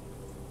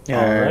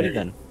 Alrighty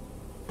then.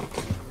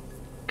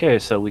 Okay,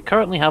 so we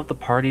currently have the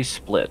party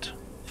split.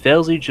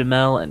 Failsy,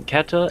 Jamel, and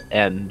Keta,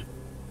 and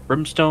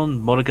Brimstone,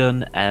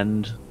 Monaghan,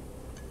 and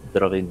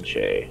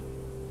Dravinci.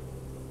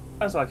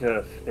 Sounds like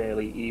a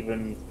fairly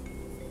even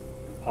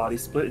party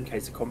split in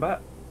case of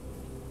combat.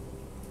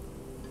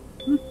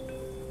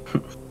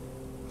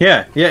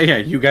 Yeah.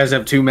 You guys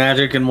have 2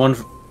 magic and one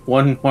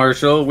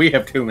martial. We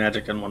have 2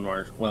 magic and 1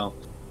 martial. Well,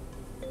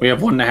 we have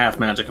 1.5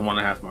 magic and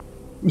 1.5 martial.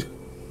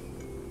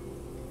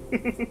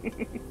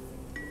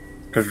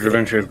 Because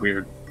Dravinci is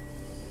weird.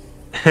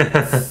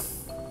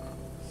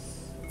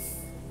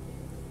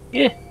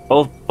 Yeah,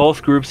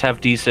 both groups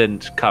have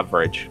decent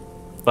coverage,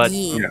 but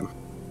Yeah.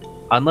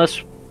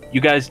 unless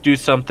you guys do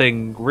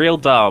something real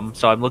dumb,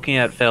 so I'm looking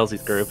at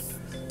Failsy's group,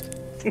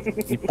 you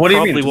What do you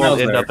probably mean? won't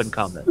Jamel's end there. up in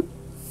combat.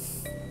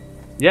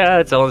 Yeah,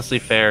 it's honestly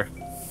fair.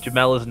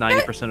 Jamel is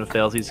 90% of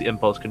Failsy's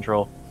impulse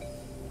control.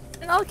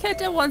 And all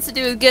Kenta wants to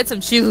do is get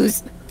some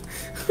shoes.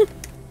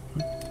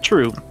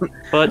 True,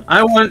 but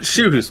I want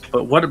shoes,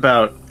 but what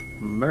about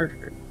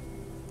murder?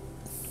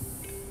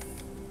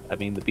 I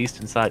mean, the beast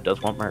inside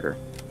does want murder.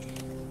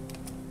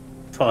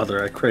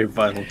 Father, I crave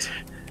violence.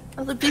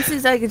 Well, the beast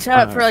is I can shut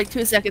up for like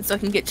 2 seconds so I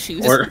can get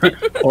shoes. Or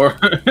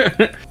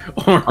rather,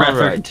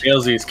 Alright. in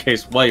Failsy's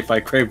case, wife, I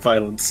crave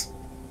violence.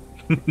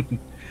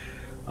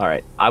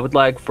 Alright, I would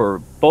like for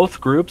both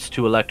groups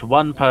to elect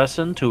one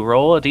person to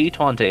roll a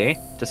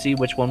d20 to see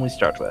which one we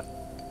start with.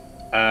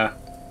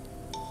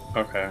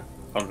 Okay,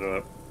 I'll do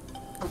it.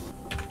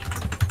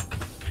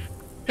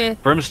 Okay.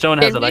 Brimstone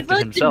has Can we elected vote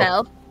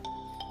himself.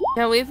 Jamel?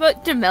 Can we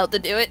vote Jamel to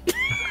do it?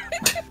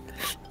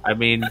 I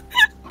mean,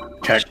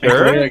 Technically,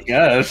 Sure. I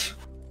guess.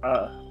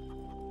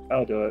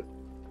 I'll do it.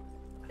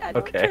 I don't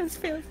Okay.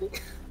 trust Failsy.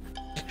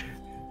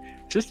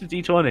 just a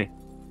d20.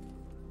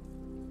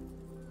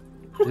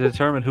 To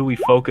determine who we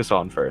focus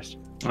on first.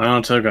 I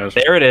don't tell guys.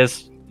 There it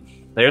is.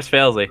 There's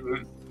Failsy.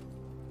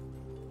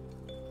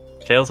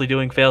 Failsy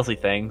doing Failsy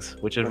things,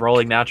 which is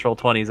rolling natural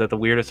 20s at the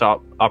weirdest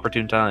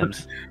opportune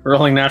times.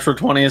 Rolling natural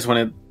 20s when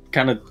it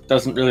kind of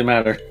doesn't really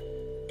matter.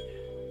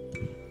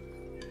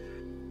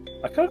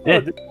 I kind of feel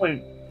at this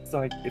point, it's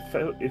like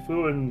if we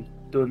were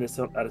doing this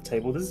at a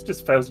table, this is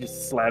just fails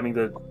just slamming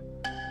the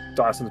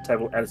dice on the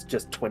table, and it's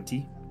just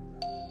 20.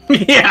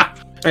 Yeah,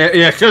 she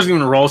doesn't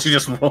even roll. She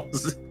just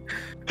rolls,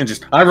 and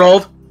just I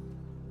rolled.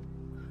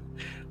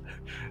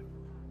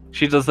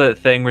 She does that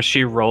thing where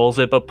she rolls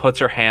it but puts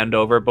her hand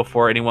over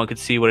before anyone could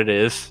see what it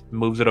is,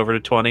 moves it over to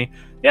 20.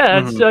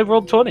 Yeah, I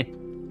rolled 20.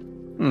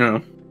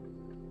 No.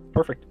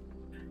 Perfect.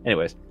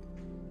 Anyways.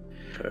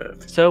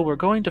 So we're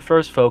going to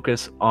first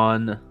focus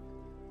on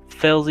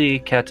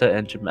Failsy, Keta,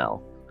 and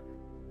Jamel,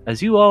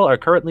 as you all are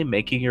currently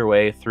making your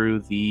way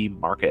through the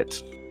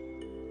market.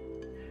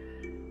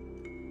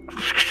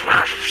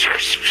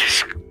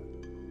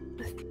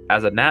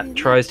 As a gnat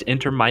tries to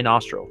enter my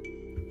nostril.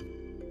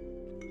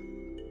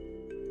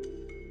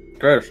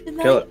 Gross. The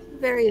Kill night it.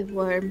 very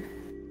warm.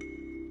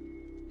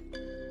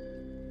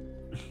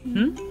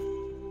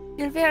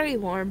 You're very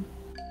warm.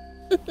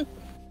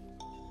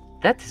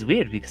 That is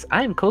weird because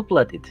I am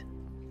cold-blooded.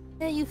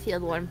 Yeah, you feel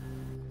warm.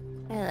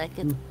 I like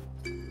it.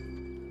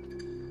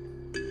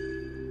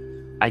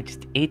 I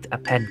just ate a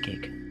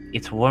pancake.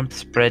 Its warmth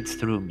spreads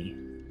through me.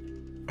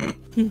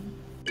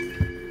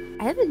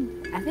 I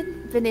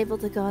haven't been able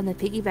to go on the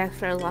piggyback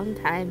for a long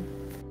time.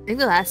 I think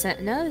the last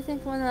time. No, I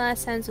think one of the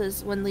last times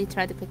was when Lee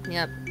tried to pick me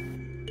up.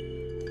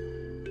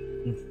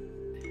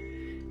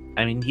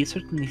 I mean, he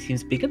certainly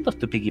seems big enough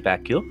to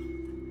piggyback you.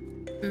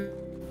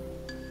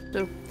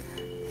 So,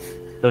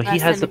 Though he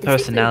Last has time a it defeated-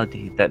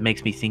 personality that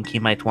makes me think he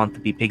might want to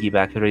be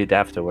piggybacked right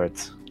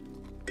afterwards.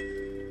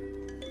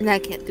 and I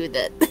can't do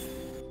that.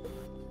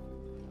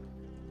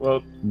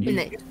 Well, you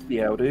Nick. used to be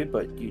able to,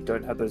 but you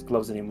don't have those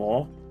gloves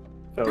anymore.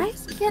 I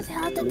can't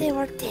help that they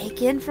were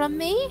taken from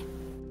me.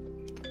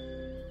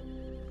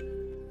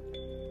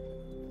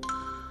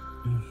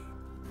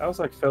 That was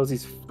like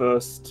Felsy's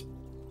first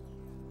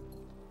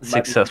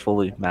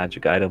Successfully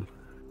magic item.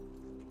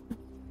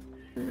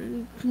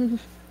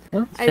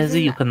 Well, I Fezzy,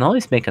 think- you can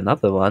always make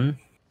another one.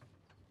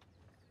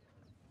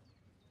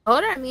 Or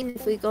I mean,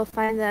 if we go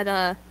find that,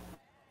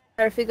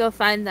 or if we go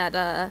find that,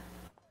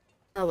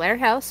 the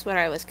warehouse where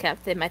I was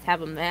kept, they might have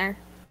them there.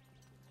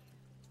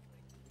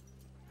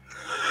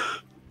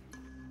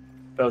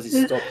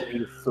 Felsy stopped and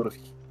you sort of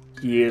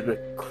hear the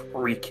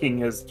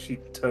creaking as she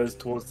turns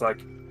towards like.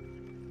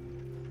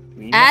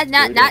 Not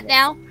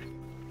now.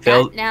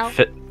 now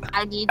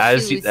I need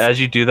shoes. As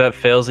you do that,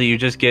 Failsy, you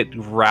just get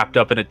wrapped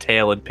up in a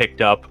tail and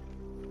picked up.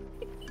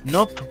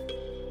 Nope.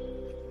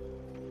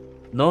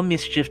 No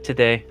mischief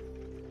today.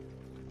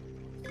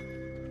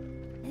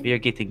 We are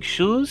getting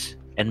shoes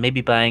and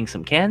maybe buying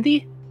some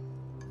candy.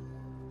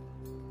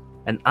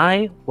 And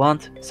I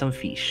want some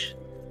fish.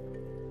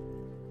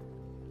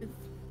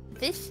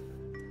 Fish?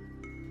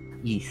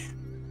 Yes.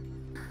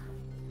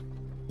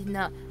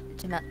 No,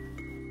 Jamel,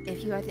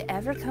 if you are to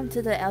ever come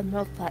to the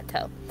Emerald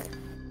Plateau,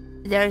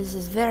 there is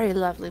this very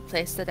lovely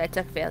place that I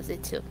took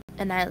Failsy to,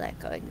 and I like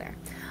going there.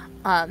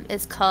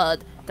 It's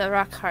called the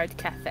Rock Hard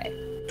Cafe.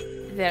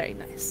 Very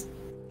nice.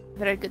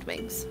 Very good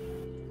wings.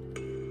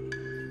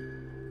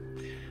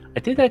 I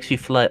did actually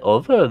fly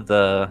over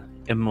the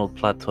Emerald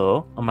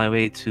Plateau on my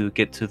way to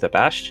get to the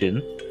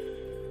Bastion.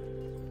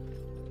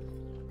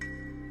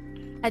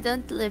 I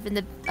don't live in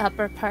the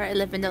upper part, I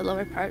live in the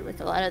lower part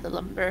with a lot of the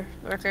lumber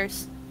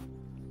workers.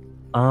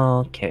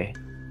 Okay.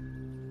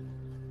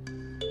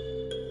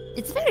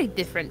 It's very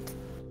different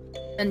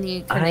when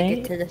you kind of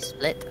get to the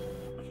split.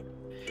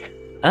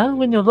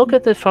 When you look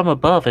at it from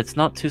above, it's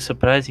not too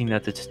surprising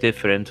that it's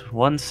different.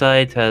 One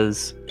side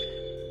has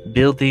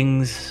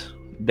buildings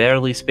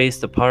barely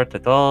spaced apart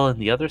at all, and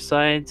the other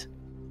side,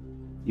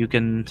 you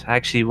can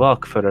actually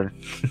walk for a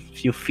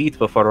few feet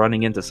before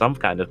running into some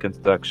kind of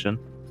construction.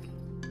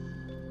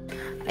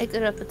 I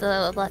grew up with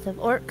a lot of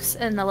orcs,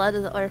 and a lot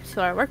of the orcs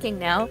who are working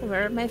now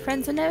were my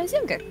friends when I was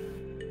younger.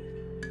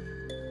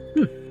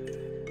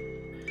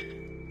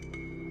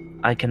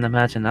 I can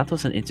imagine that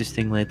was an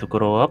interesting way to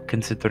grow up,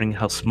 considering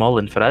how small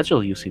and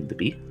fragile you seem to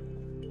be.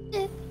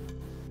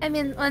 I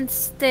mean,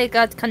 once they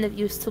got kind of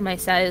used to my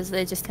size,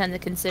 they just kind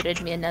of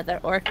considered me another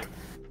orc.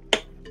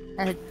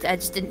 I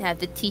just didn't have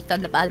the teeth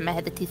on the bottom, I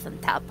had the teeth on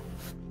the top.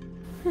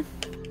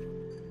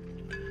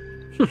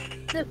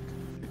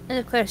 And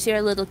of course, you're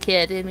a little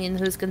kid. I mean,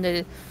 who's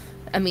gonna,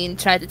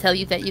 try to tell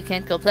you that you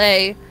can't go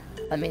play?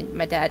 I mean,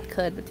 my dad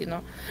could, but you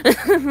know.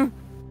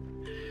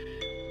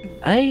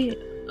 I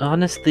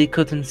honestly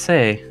couldn't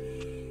say.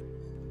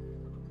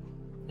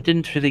 I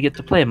didn't really get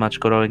to play much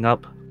growing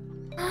up.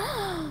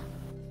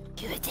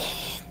 You did?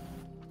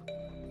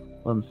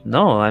 Well,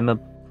 no, I'm a...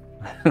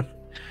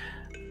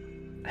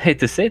 I hate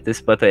to say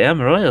this, but I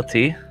am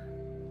royalty.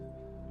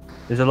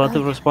 There's a lot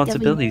of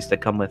responsibilities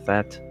that come with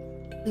that.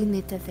 We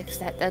need to fix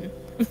that then.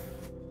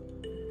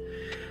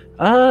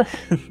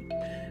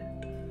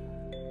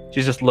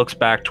 She just looks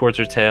back towards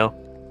her tail.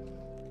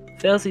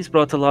 Failsy's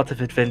brought a lot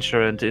of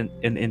adventure and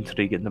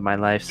intrigue into my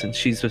life since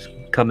she's just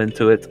come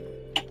into it.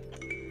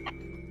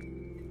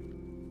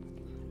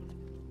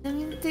 I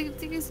mean,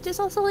 there's just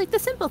also like the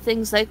simple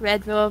things like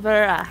Red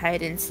Rover,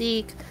 hide and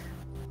seek,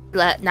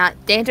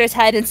 not dangerous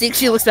hide and seek.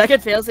 She looks back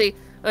at Failsy,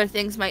 or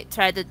things might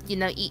try to,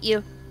 eat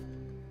you.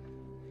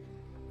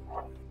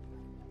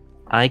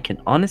 I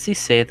can honestly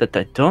say that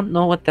I don't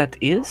know what that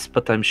is,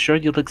 but I'm sure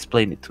you'll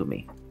explain it to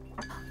me.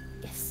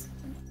 Yes.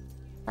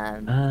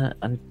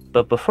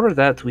 But before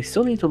that, we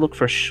still need to look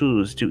for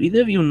shoes. Do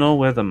either of you know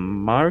where the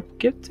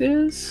market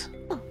is?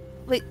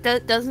 Wait,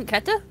 doesn't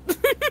Keta?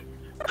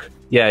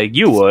 Yeah,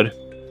 you would.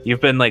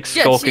 You've been like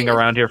skulking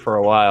around here for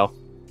a while.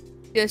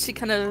 Yeah, she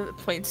kind of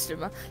points to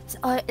him.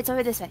 It's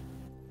over this way.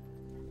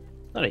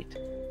 Alright.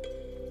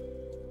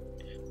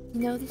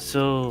 Be a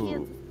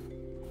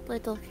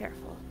little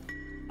careful.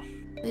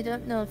 We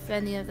don't know if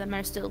any of them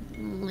are still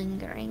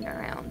lingering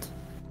around.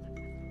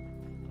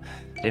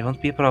 There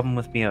won't be a problem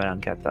with me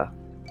around, Keta.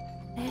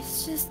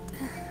 It's just...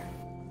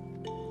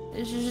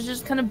 She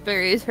just kind of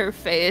buries her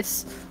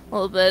face a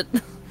little bit.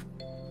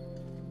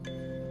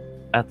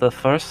 At the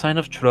first sign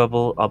of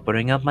trouble, I'll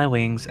bring out my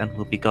wings and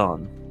we'll be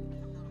gone.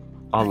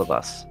 All of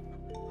us.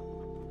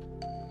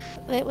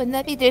 Wait, wouldn't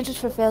that be dangerous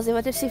for Failsy?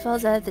 What if she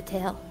falls out of the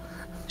tail?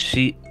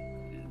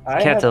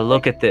 Keta,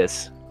 look at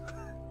this.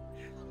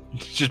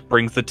 She just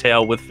brings the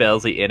tail with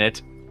Failsy in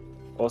it.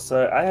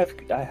 Also, I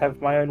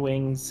have my own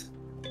wings.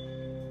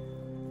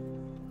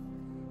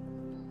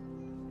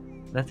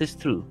 That is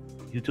true.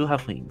 You do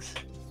have wings.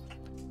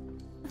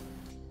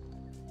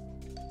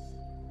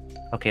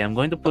 Okay, I'm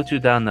going to put you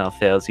down now,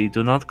 Failsy.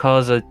 Do not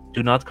cause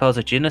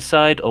a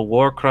genocide, a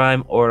war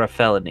crime, or a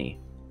felony.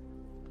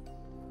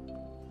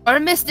 Or a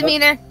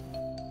misdemeanor.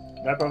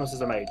 No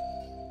promises are made.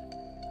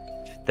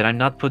 Then I'm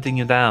not putting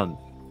you down.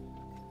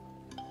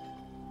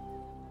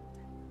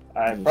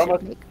 I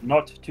promise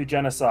not to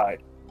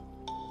genocide.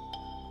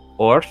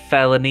 Or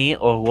felony,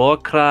 or war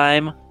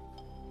crime.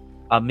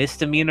 A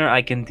misdemeanor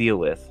I can deal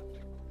with.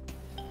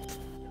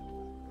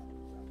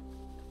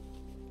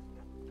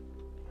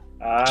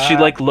 She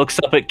looks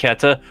up at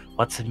Keta.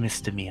 What's a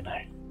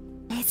misdemeanor?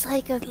 It's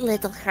like a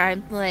little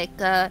crime, like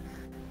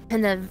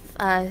kind of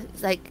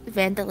like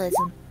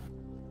vandalism.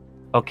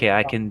 Okay,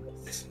 I can.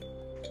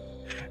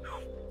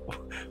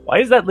 Why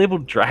is that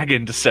labeled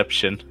dragon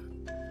deception?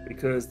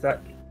 Because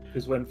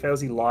when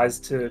Failsy lies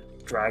to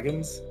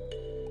dragons.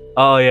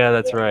 Oh yeah,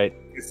 that's right.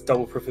 It's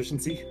double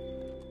proficiency.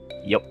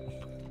 Yep.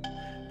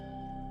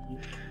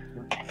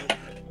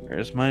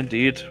 Here's my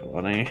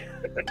D20.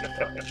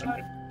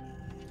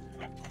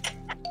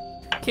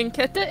 Can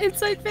Keta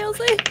insight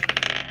Failsy?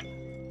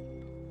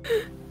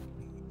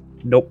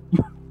 Nope.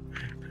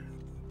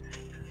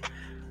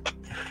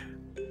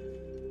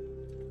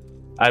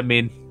 I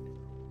mean,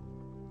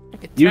 I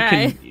could you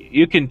try.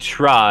 can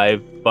try,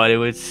 but it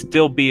would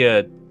still be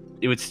a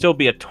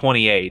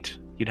 28.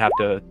 You'd have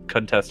to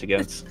contest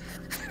against.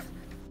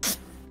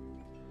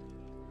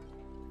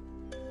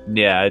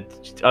 Yeah,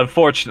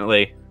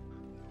 unfortunately,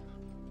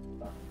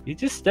 you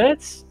just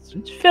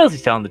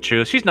Failsy's telling the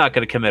truth. She's not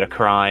going to commit a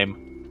crime.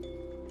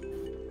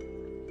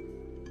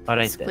 All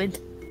right then, Squint.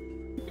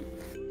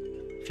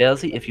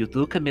 Failsy, if you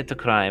do commit a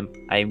crime,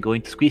 I am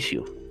going to squish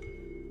you.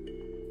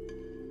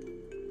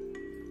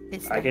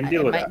 I can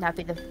deal with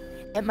that.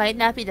 It might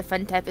not be the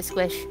fun type of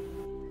squish.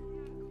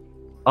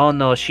 Oh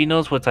no, she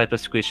knows what type of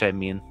squish I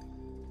mean.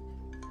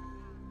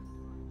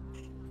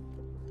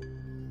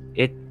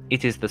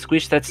 It is the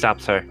squish that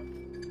stops her.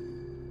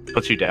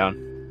 Puts you down.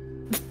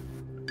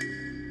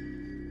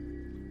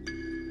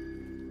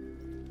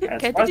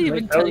 Keta didn't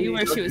even tell you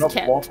where she was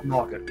kept.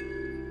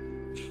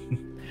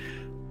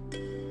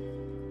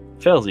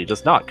 Failsy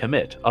does not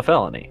commit a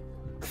felony.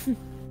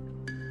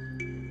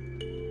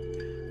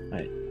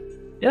 Right.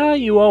 Yeah,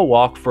 you all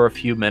walk for a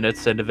few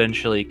minutes, and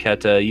eventually,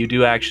 Keta, you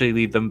do actually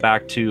lead them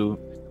back to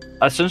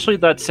essentially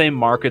that same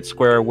market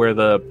square where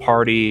the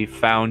party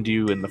found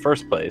you in the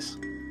first place.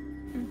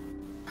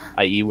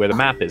 I.e., where the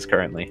map is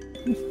currently.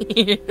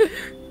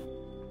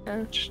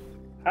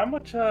 How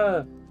much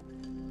have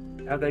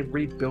they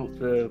rebuilt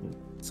the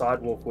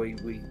sidewalk where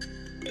we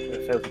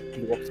failed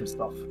to walk some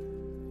stuff?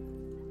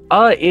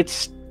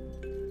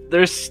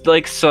 There's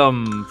like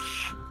some.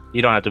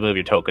 You don't have to move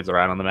your tokens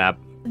around on the map.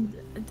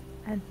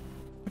 I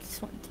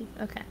just want to.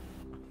 Okay.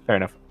 Fair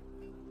enough.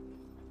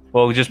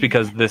 Well, just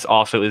because this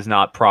also is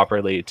not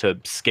properly to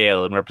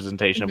scale and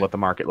representation of what the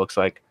market looks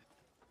like.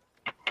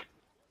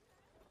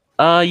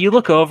 You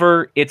look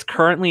over, it's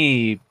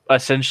currently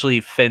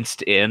essentially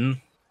fenced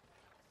in.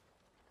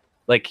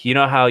 Like, you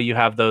know how you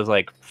have those,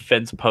 like,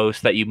 fence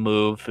posts that you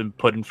move and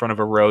put in front of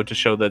a road to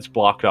show that it's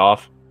blocked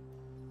off?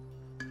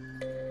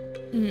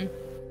 Mm-hmm.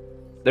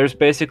 There's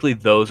basically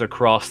those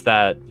across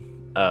that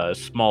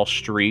small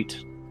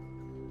street.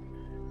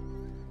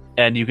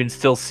 And you can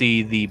still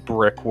see the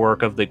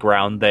brickwork of the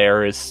ground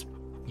there is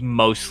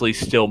mostly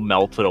still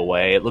melted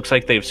away. It looks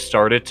like they've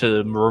started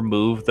to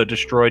remove the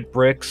destroyed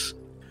bricks,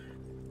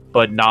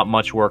 but not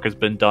much work has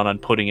been done on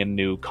putting in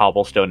new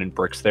cobblestone and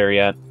bricks there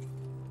yet.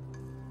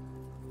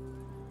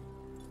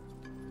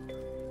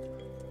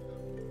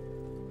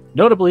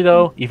 Notably,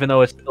 though, even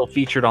though it's still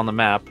featured on the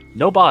map,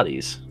 no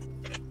bodies.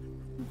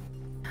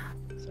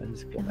 So I'm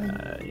just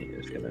gonna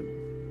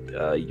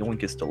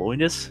yoink his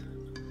Deloinus.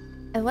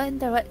 I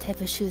wonder what type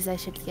of shoes I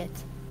should get.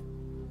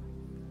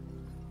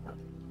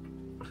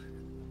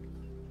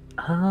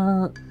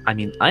 I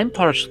mean, I'm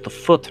partial to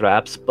foot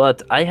wraps,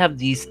 but I have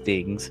these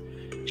things.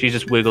 She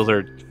just wiggles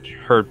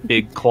her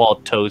big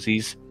clawed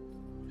toesies.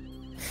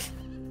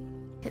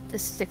 It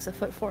just sticks a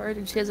foot forward,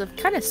 and she has a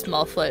kind of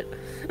small foot.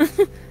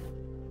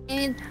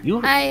 And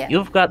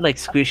you've got like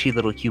squishy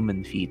little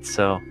human feet,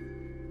 so.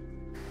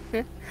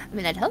 I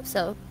mean, I'd hope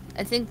so.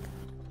 I think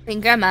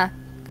Grandma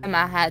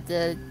had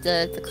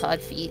the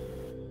clawed feet.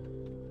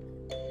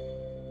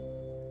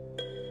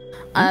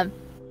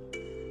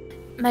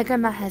 My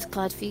grandma has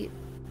clawed feet.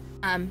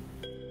 And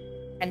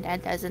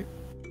Dad doesn't.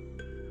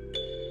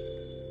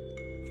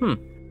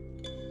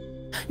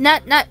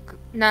 Not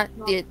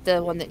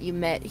the one that you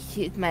met.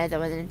 He might have the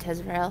one in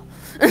Tezrael.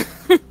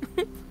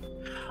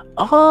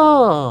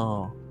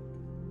 Oh.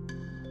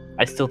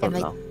 I still don't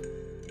know.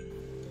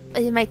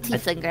 My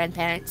tiefling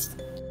grandparents.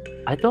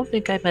 I don't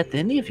think I met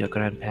any of your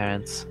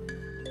grandparents.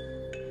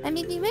 I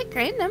mean, you met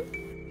Grandam.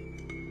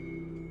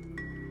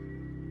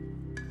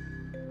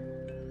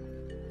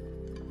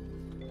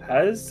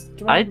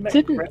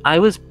 I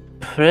was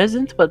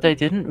present, but I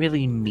didn't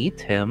really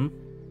meet him.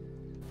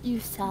 You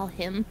saw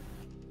him.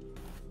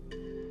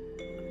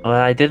 Well,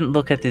 I didn't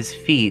look at his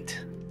feet.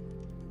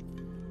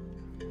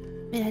 I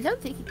mean, I don't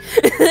think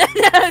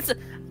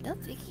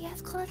he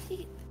has clawed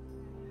feet.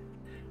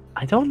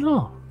 I don't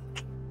know.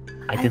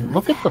 I didn't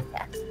look at them.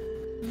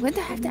 I'm going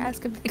to have to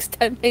ask him next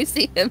time I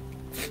see him.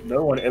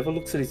 No one ever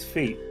looks at his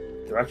feet.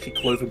 They're actually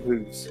cloven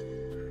hooves.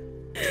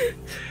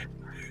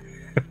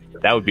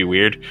 That would be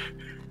weird.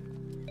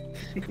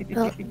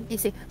 Well, you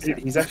see,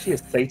 he's actually a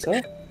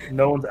satyr.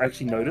 No one's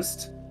actually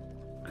noticed.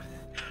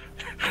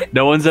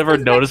 No one's ever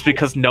noticed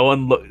because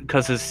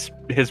because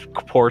his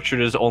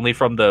portrait is only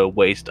from the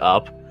waist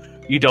up.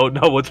 You don't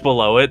know what's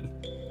below it.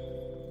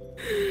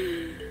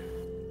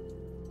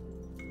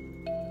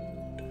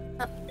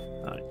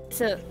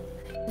 So,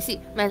 you see,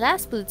 my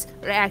last boots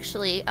were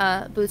actually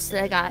boots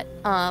that I got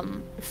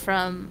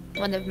from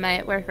one of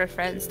my worker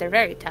friends. They're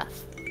very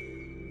tough.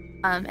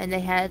 And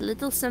they had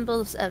little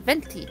symbols of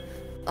Venti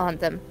on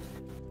them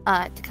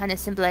to kind of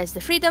symbolize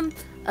the freedom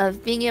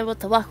of being able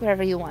to walk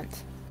wherever you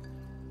want.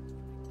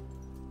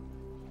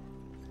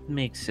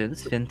 Makes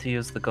sense. Venti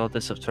is the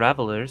goddess of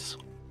travelers.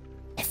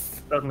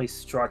 Yes. Suddenly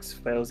strikes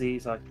Failsy.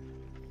 He's like,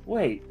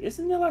 wait,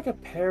 isn't there like a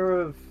pair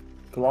of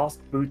glass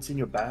boots in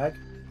your bag?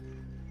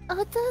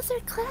 Oh, those are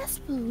class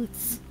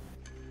boots.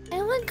 I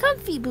want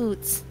comfy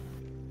boots.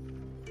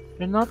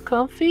 They're not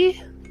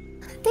comfy?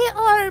 They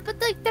are,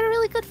 but like they're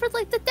really good for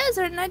like the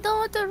desert, and I don't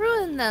want to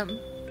ruin them.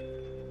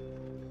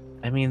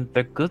 I mean,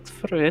 they're good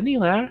for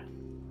anywhere.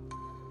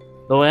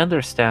 Though I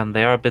understand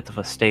they are a bit of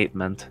a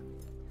statement.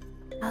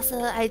 Also,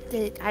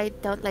 I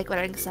don't like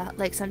wearing socks.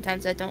 Like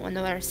sometimes I don't want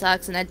to wear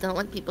socks, and I don't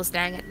want people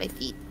staring at my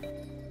feet.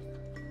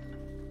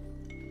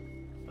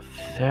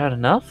 Fair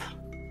enough.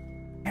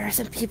 There are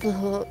some people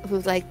who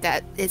like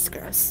that. It's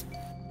gross.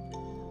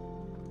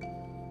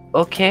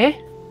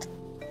 Okay.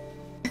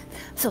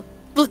 So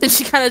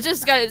she kind of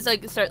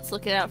like starts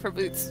looking out for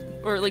boots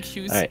or like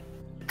shoes. All right.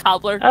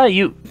 Cobbler.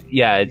 You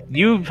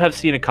have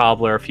seen a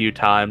cobbler a few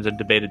times and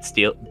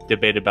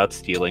debated about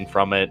stealing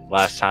from it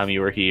last time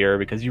you were here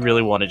because you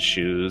really wanted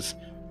shoes.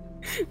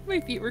 My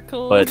feet were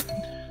cold. But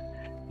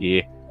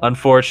yeah,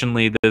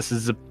 unfortunately, this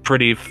is a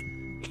pretty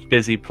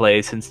busy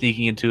place, and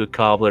sneaking into a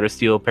cobbler to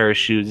steal a pair of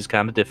shoes is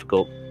kind of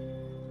difficult.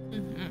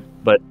 Mm-hmm.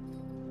 But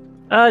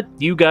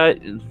you got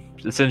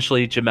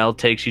essentially Jamel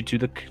takes you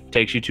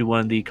to one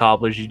of the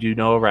cobblers you do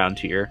know around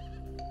here.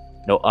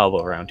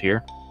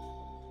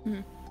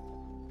 Mm-hmm.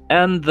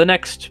 And the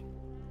next,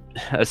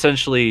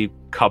 essentially,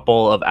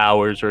 couple of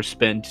hours are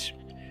spent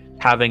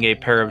having a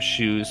pair of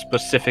shoes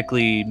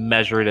specifically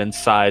measured and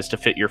sized to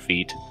fit your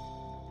feet.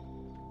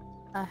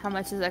 How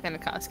much is that going to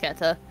cost,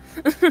 Keta?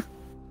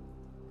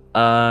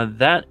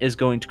 That is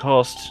going to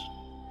cost...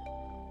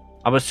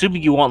 I'm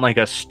assuming you want, like,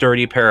 a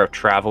sturdy pair of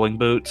traveling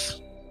boots.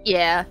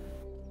 Yeah.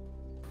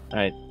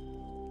 Alright.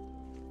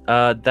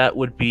 That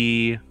would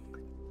be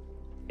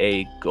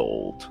a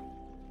gold.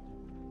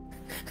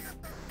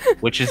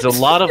 Which is a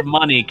lot of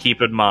money,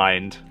 keep in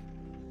mind.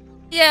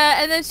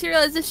 Yeah, and then she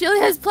realizes she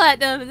only has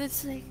platinum, and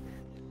it's like...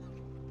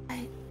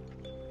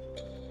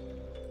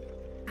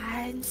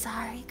 I'm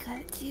sorry,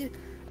 could you...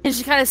 And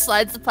she kind of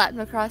slides the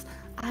platinum across.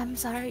 I'm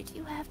sorry, do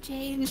you have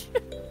change?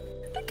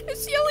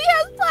 Because she only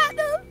has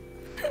platinum!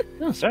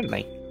 No,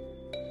 certainly.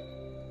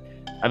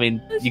 I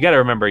mean, you gotta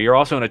remember, you're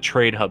also in a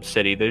trade hub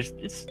city.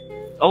 It's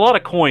a lot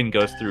of coin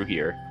goes through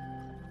here.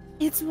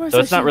 It's more So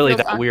it's she not really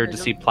feels that weird to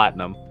awkward. see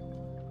platinum.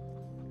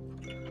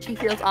 She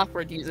feels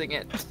awkward using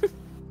it.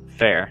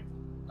 Fair.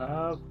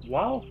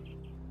 While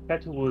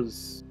Keta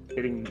was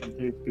getting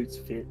new boots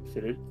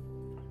fitted,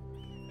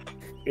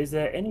 is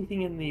there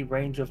anything in the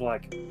range of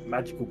like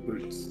magical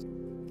boots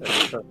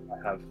that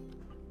I have?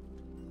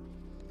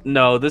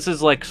 No, this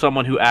is like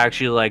someone who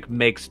actually like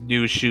makes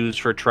new shoes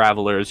for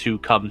travelers who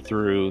come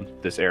through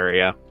this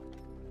area.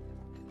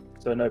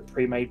 So no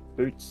pre-made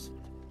boots?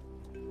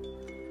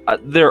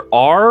 There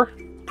are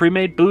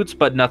pre-made boots,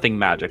 but nothing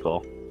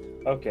magical.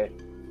 Okay.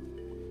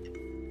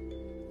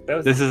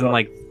 This isn't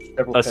like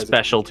a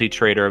specialty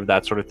trader of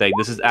that sort of thing.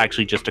 This is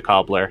actually just a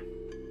cobbler.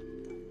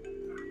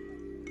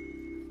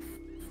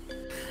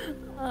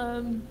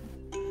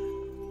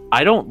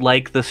 I don't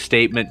like the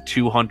statement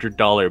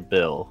 $200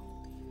 bill.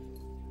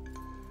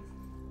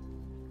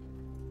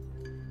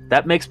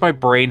 That makes my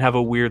brain have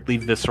a weirdly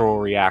visceral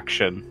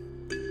reaction.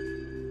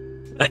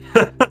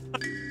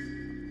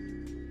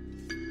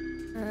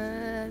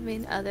 I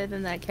mean, other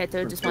than that,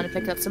 Keto just want to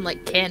pick up some,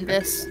 like,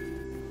 canvas.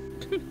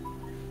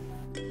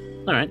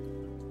 Alright.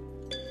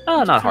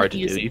 Oh, not hard to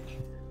do. You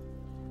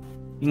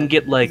can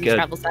get, like, a...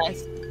 travel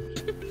size.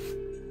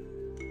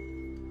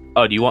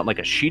 Oh, do you want, like,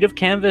 a sheet of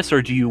canvas,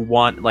 or do you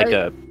want, like,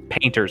 a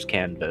painter's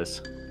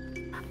canvas?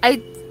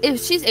 If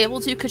she's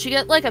able to, could she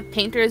get, like, a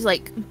painter's,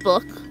 like,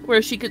 book,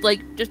 where she could,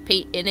 like, just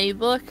paint in a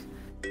book?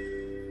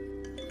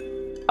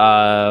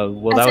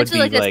 Well, that would be,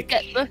 like...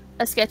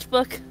 a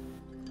sketchbook?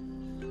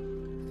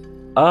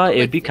 It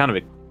would be kind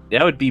of...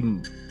 That would be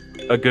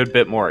a good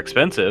bit more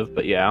expensive,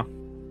 but yeah.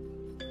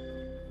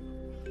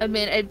 I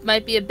mean, it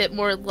might be a bit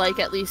more, like,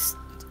 at least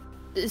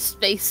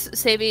space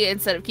saving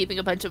instead of keeping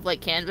a bunch of,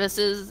 like,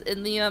 canvases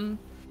in the,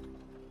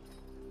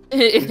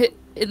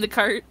 in the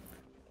cart.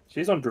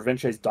 She's on Da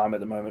Vinci's dime at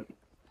the moment.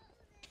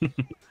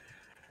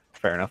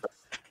 Fair enough.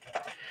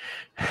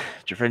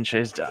 Da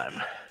Vinci's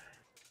dime.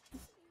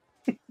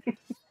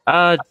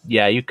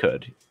 Yeah, you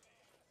could.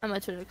 How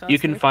much would it cost? You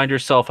can find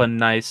yourself a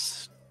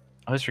nice...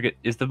 I always forget.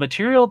 Is the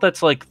material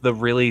that's like the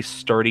really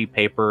sturdy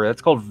paper?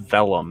 That's called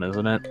vellum,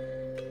 isn't it?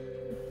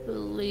 I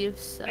believe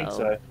so. I think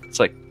so.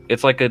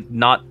 It's like a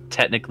not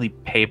technically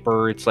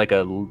paper. It's like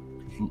a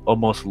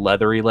almost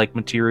leathery like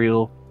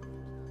material.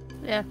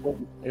 Yeah.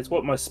 It's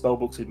what most spell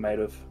books are made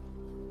of.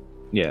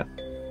 Yeah.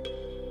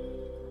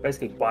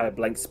 Basically, buy a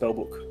blank spell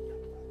book.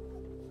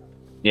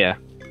 Yeah.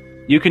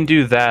 You can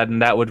do that,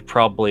 and that would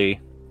probably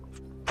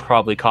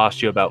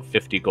cost you about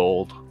 50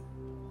 gold.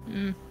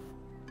 Mm.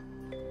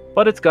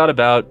 But it's got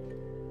about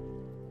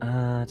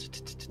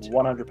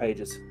 100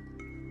 pages.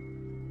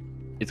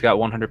 It's got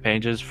 100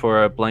 pages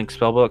for a blank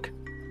spellbook.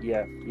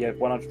 Yeah,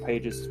 100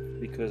 pages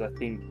because I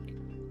think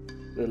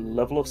the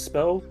level of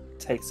spell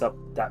takes up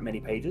that many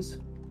pages.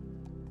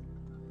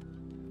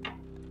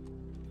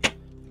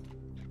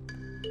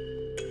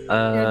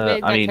 I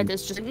mean,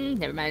 just,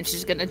 never mind.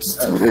 She's gonna just.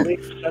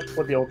 That's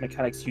what the old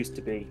mechanics used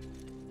to be.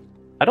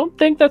 I don't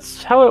think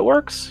that's how it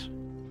works.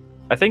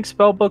 I think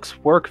spellbooks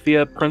work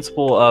via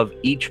principle of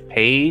each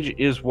page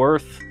is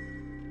worth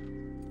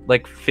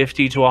like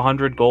 50 to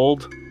 100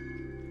 gold.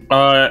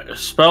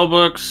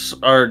 Spellbooks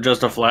are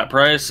just a flat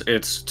price.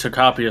 It's to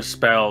copy a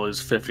spell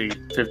is 50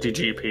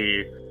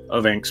 GP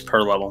of inks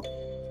per level.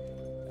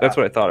 That's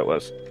what I thought it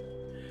was.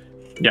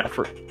 Yeah.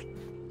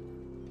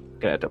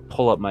 Gonna have to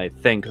pull up my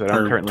thing because I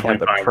don't currently have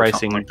the 25 or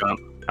pricing. something like that.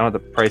 I don't have the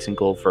pricing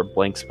gold for a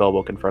blank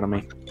spellbook in front of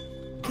me.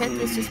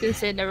 Kent is just gonna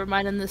say never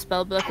mind in the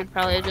spell book and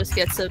probably just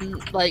get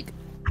some like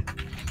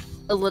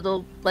a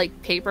little like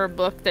paper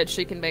book that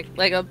she can make,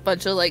 like a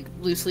bunch of like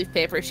loose leaf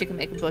paper she can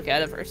make a book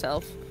out of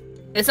herself.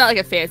 It's not like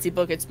a fancy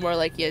book, it's more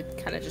like you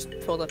kind of just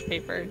pulled up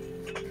paper and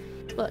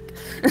book.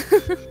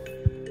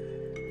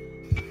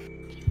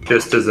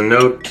 Just as a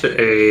note,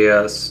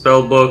 a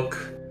spell book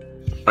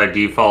by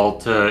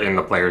default in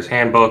the player's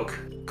handbook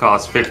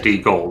costs 50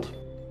 gold.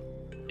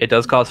 It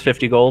does cost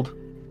 50 gold.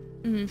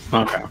 Mm-hmm.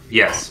 Okay.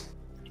 Yes.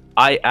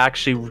 I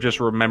actually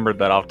just remembered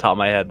that off the top of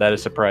my head. That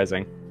is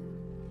surprising.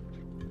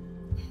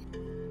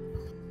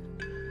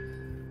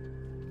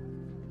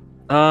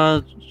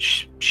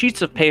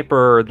 Sheets of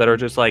paper that are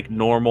just like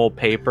normal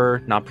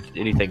paper, not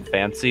anything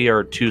fancy,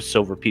 are 2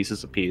 silver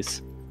pieces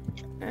apiece.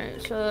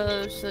 Alright,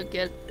 so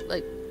get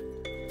like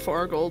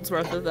 4 golds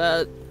worth of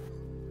that.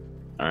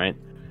 Alright.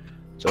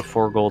 So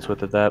 4 golds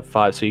worth of that,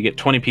 5. So you get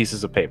 20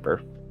 pieces of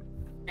paper.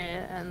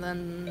 And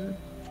then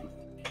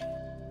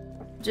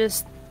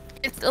just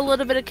get a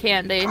little bit of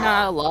candy,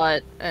 not a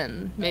lot,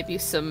 and maybe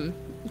some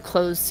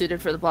clothes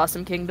suited for the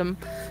Blossom Kingdom.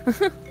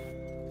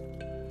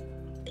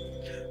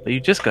 But you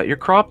just got your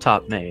crop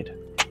top made.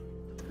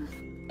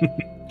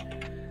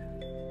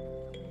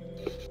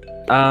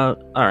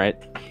 Alright.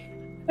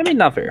 I mean,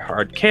 not very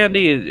hard.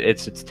 Candy,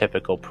 it's its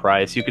typical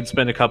price. You can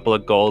spend a couple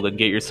of gold and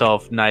get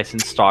yourself nice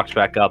and stocked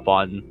back up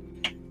on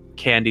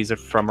candies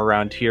from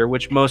around here,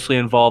 which mostly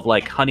involve,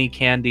 like, honey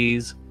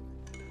candies.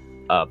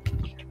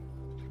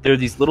 There are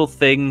these little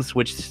things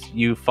which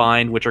you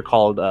find, which are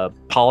called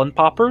pollen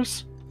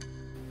poppers.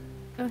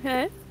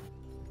 Okay.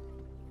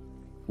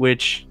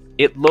 Which,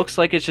 it looks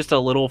like it's just a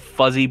little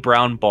fuzzy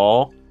brown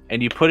ball,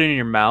 and you put it in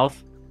your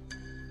mouth,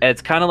 and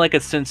it's kind of like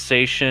a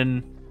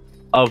sensation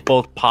of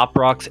both Pop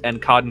Rocks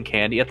and cotton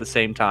candy at the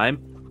same time.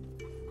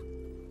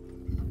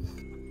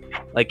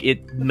 Like,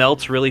 it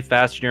melts really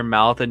fast in your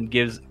mouth and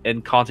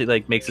constantly,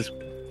 like, makes this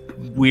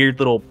weird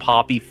little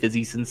poppy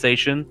fizzy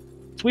sensation.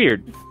 It's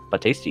weird,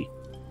 but tasty.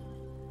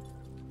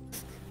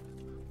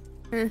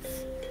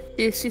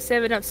 She's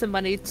saving up some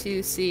money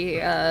to see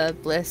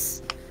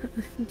Bliss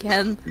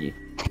again.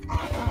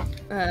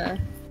 Yeah.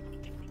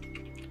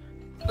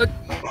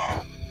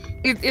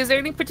 Is there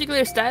any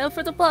particular style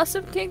for the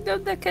Blossom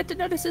Kingdom that Kenta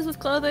notices with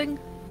clothing?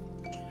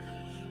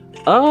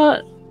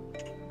 I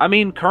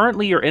mean,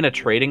 currently you're in a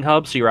trading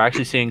hub, so you're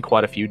actually seeing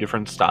quite a few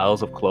different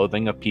styles of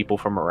clothing of people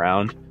from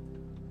around.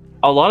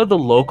 A lot of the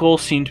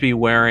locals seem to be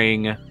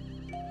wearing...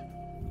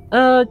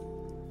 a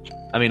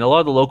lot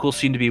of the locals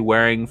seem to be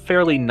wearing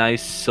fairly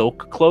nice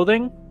silk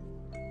clothing.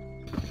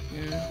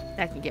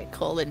 That can get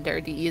cold and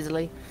dirty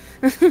easily.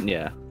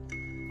 Yeah.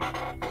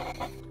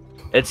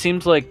 It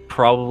seems like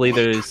probably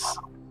there's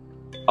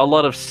a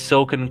lot of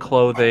silken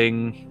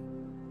clothing.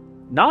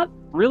 Not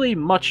really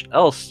much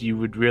else you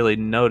would really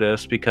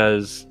notice,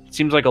 because it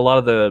seems like a lot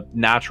of the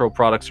natural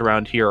products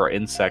around here are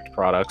insect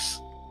products.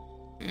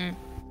 You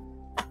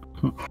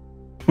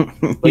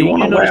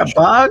want to wear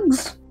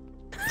bugs?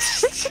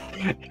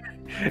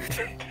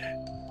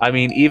 I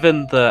mean,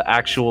 even the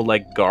actual,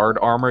 like, guard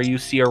armor you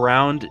see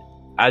around,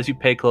 as you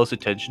pay close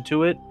attention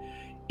to it,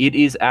 it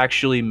is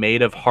actually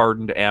made of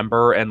hardened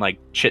amber and, like,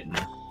 chitin.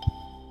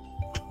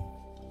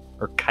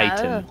 Or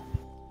chitin.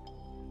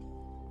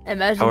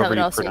 Imagine However that would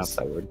you also... pronounce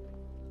that word.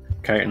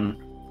 Chitin.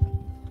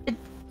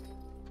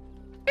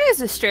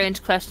 Here's a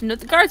strange question. The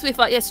guards we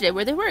fought yesterday,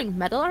 were they wearing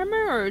metal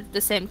armor or the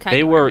same kind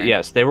They of were, armor?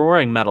 yes, they were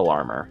wearing metal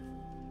armor.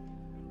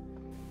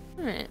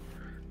 Alright.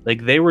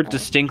 Like, they were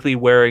distinctly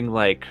wearing,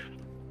 like,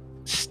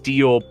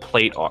 steel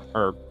plate,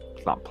 or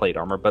not plate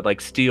armor, but,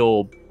 like,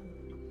 steel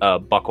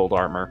buckled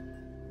armor.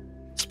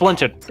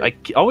 Splinted. I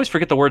always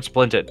forget the word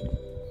splinted.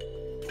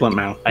 Splint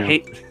mail. I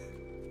hate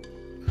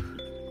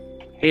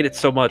it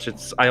so much.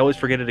 I always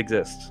forget it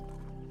exists.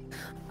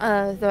 Though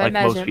I Like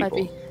imagine most it might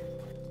be... people.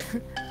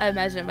 I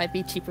imagine it might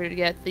be cheaper to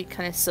get the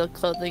kind of silk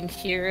clothing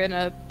here in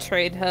a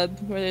trade hub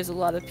where there's a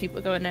lot of people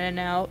going in and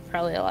out.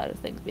 Probably a lot of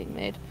things being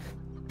made.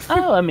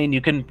 Oh, I mean,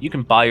 you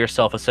can buy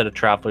yourself a set of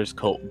traveler's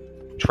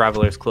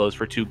clothes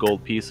for 2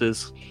 gold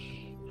pieces.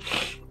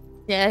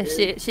 Yeah,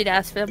 she'd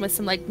ask for them with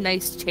some like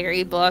nice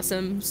cherry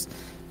blossoms,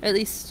 or at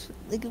least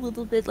like a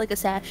little bit like a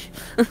sash.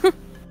 All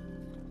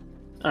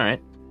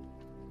right.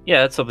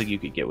 Yeah, that's something you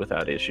could get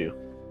without issue.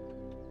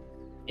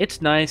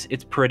 It's nice,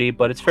 it's pretty,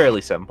 but it's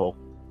fairly simple.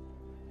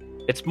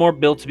 It's more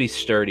built to be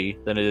sturdy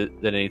than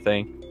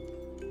anything.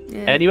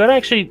 Yeah. And you would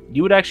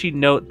actually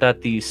note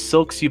that the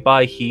silks you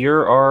buy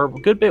here are a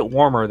good bit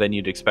warmer than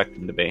you'd expect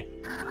them to be.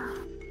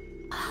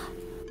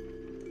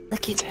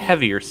 Look It's at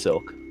heavier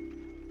silk.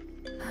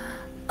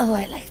 Oh,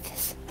 I like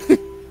this.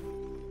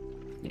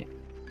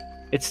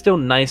 It's still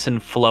nice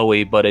and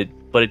flowy, but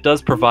it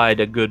does provide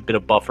a good bit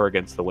of buffer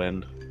against the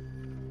wind.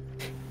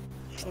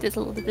 She does a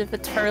little bit of a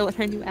twirl in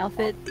her new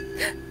outfit.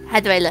 How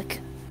do I look?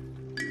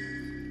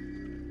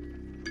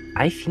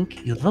 I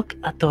think you look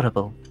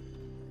adorable.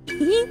 I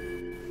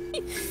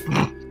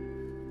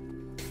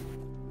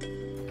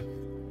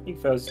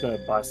think Fel's gonna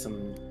buy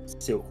some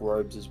silk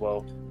robes as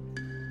well.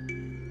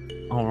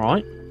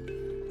 Alright.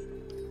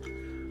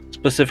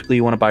 Specifically,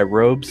 you want to buy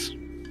robes?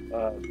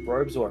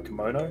 Robes or a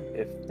kimono,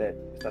 if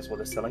that's what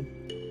they're selling.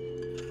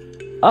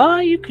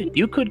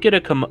 You could get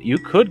a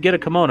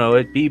kimono.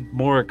 It'd be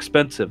more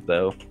expensive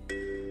though.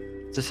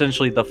 It's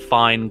essentially the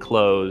fine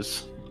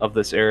clothes of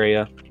this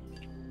area.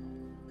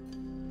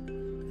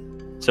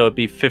 So it'd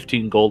be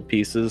 15 gold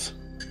pieces.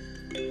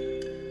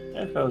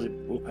 Yeah, Fel's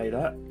will pay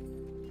that.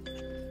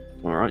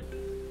 Alright.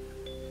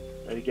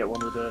 Maybe get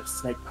one with a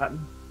snake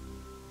pattern.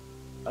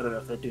 I don't know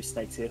if they do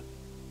snakes here.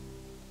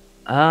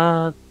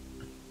 Let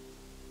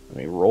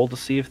me roll to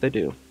see if they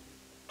do.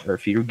 Or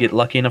if you get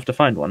lucky enough to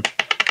find one.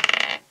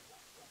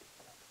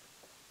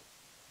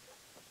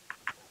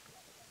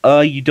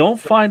 You don't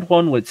find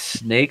one with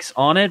snakes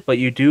on it, but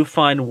you do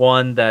find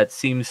one that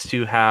seems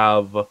to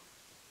have, what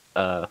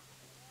am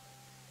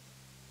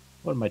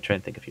I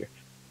trying to think of here?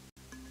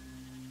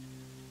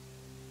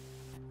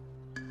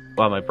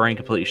 Wow, my brain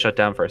completely shut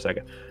down for a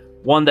second.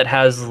 One that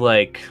has,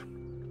 like,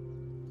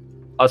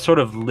 a sort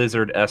of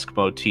lizard-esque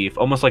motif,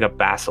 almost like a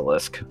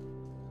basilisk.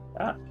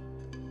 Ah.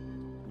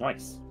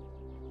 Nice.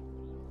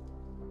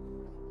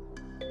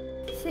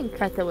 I think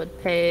Kata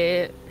would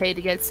pay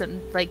to get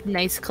some like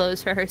nice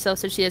clothes for herself,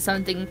 so she has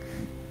something,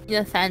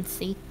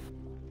 fancy.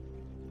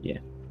 Yeah.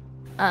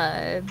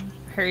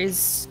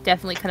 Hers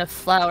definitely kind of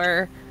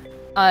flower.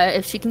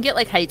 If she can get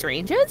like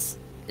hydrangeas,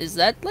 is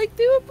that like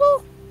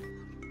doable?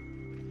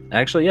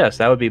 Actually, yes,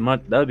 that would be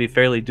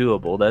fairly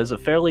doable. That is a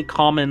fairly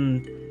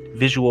common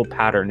visual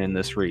pattern in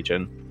this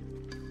region.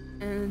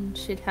 And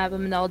she'd have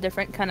them in all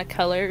different kind of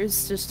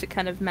colors, just to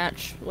kind of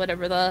match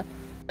whatever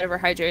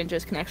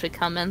hydrangeas can actually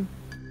come in.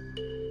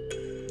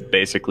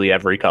 Basically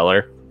every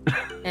color.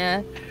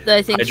 Yeah, so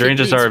I think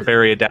hydrangeas are a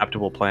very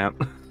adaptable plant.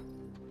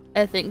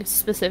 I think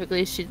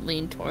specifically she'd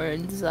lean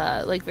towards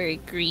like very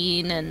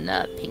green and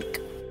pink.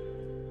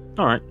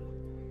 All right.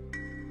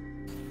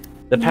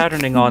 The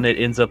patterning on it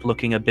ends up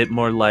looking a bit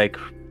more like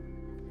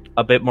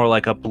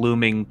a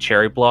blooming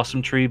cherry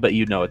blossom tree, but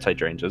you know it's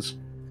hydrangeas.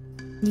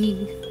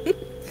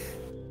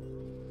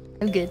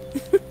 I'm good.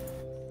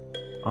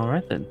 All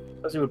right then. I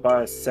suppose we would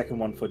buy a second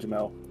one for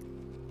Jamel.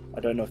 I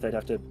don't know if they'd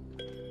have to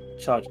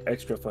charge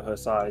extra for her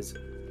size.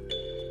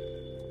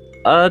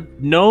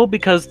 No,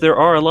 because there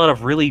are a lot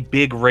of really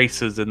big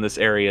races in this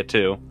area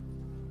too.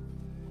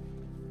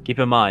 Keep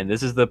in mind,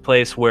 this is the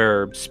place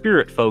where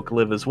spirit folk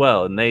live as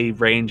well, and they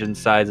range in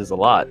sizes a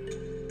lot.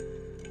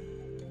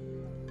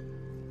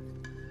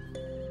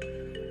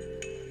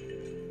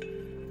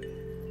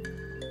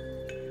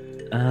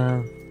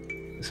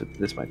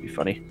 This might be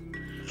funny.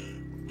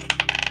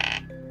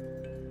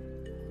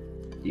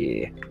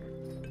 Yeah.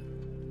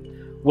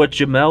 What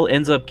Jamel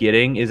ends up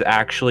getting is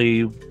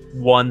actually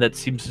one that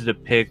seems to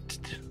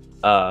depict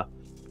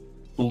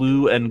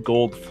blue and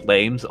gold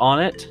flames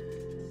on it.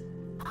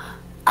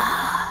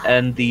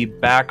 And the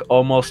back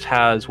almost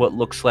has what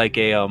looks like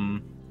a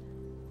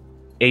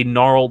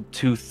gnarled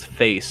tooth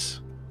face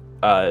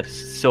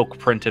silk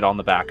printed on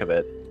the back of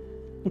it.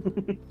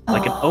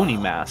 Like an Oni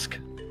mask.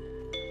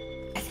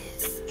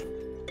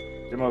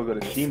 Jamel got a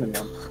demon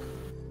one.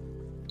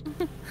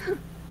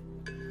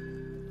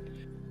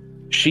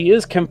 She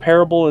is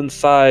comparable in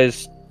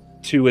size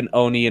to an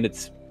Oni in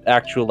its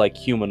actual, like,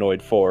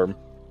 humanoid form.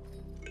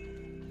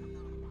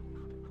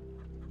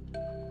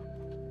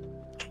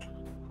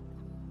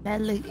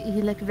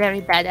 You look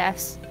very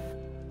badass.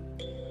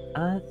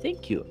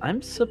 Thank you.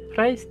 I'm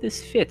surprised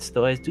this fits,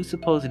 though I do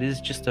suppose it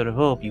is just a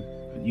robe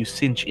you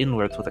cinch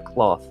inwards with a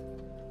cloth.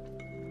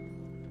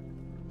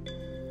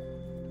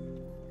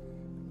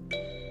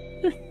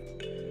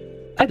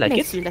 I like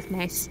Makes it. you look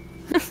nice.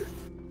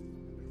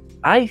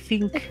 I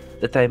think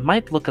that I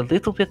might look a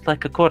little bit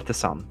like a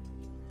courtesan.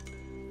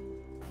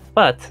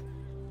 But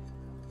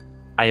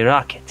I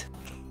rock it.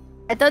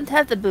 I don't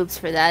have the boobs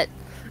for that.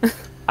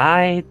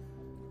 I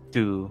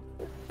do.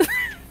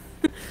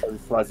 He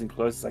flies in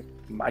close, it's like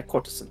my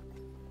courtesan.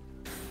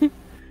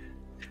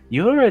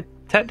 You're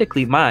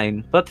technically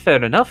mine, but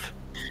fair enough.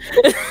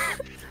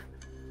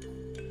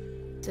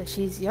 So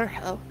she's your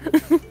hoe.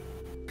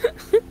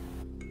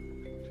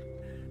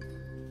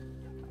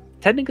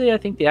 Technically, I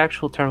think the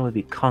actual term would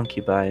be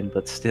concubine,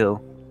 but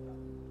still.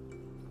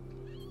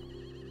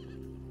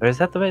 Or is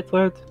that the right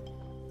word?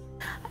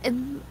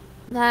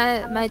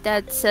 My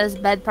dad says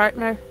bed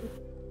partner.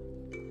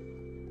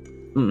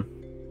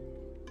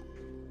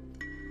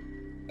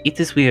 It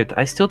is weird.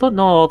 I still don't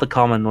know all the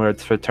common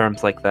words for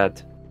terms like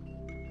that.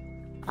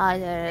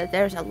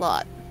 There's a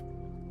lot.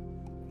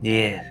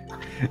 Yeah.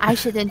 I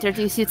should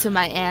introduce you to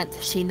my aunt.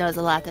 She knows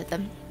a lot of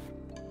them.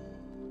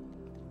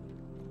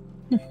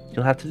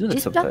 You'll have to do that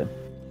She's sometime.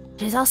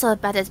 She's also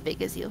about as big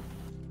as you.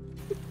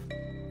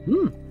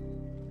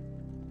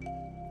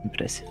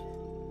 Impressive.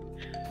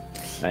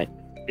 Right.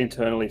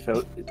 Internally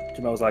felt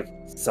Jamel was like,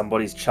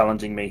 somebody's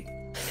challenging me.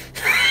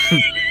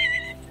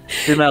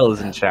 Jamel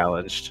isn't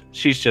challenged.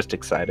 She's just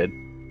excited.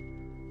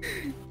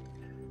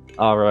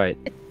 Alright.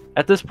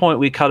 At this point,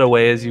 we cut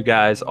away as you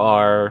guys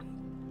are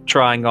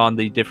trying on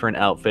the different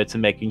outfits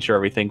and making sure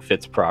everything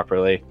fits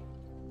properly.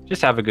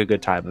 Just have a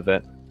good time of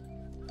it.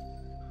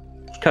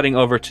 Cutting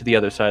over to the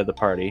other side of the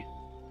party.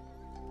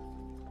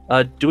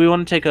 Do we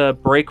want to take a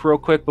break real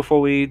quick before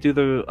we do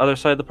the other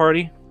side of the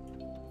party?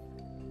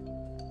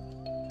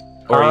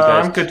 Or are you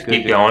guys I'm good to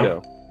keep going.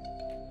 Go?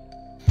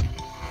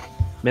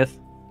 Myth?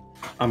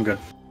 I'm good.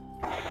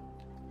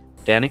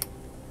 Danny?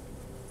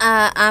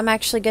 I'm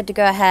actually good to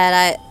go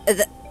ahead.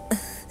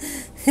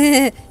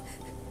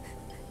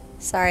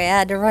 Sorry, I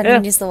had to run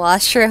and use the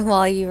washroom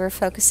while you were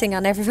focusing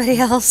on everybody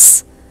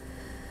else.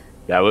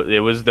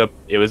 It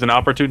was an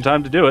opportune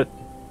time to do it.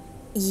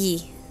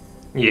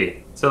 Yeah.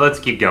 So let's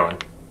keep going.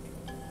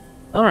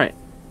 All right.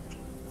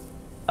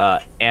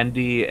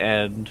 Andy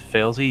and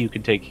Failsy, you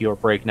can take your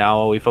break now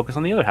while we focus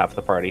on the other half of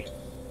the party.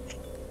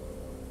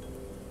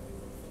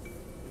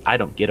 I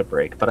don't get a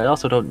break, but I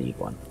also don't need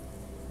one.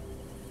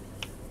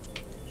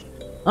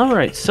 All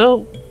right,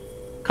 so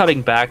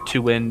cutting back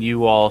to when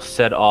you all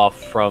set off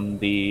from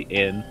the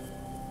inn.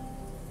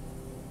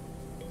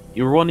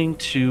 You were wanting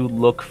to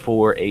look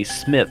for a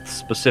smith,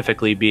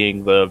 specifically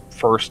being the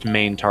first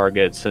main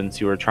target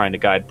since you were trying to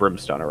guide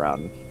Brimstone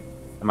around.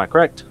 Am I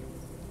correct?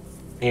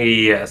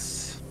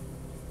 Yes.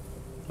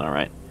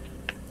 Alright.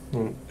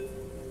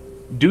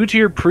 Due to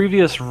your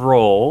previous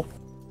role,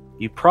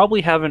 you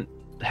probably haven't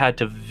had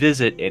to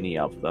visit any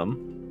of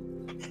them.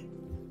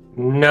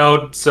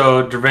 No,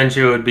 so Da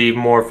Vinci would be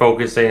more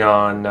focusing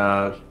on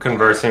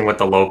conversing with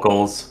the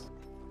locals.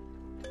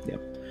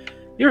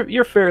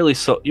 You're a fairly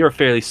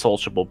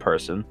sociable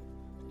person.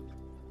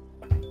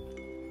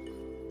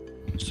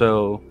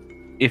 So,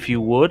 if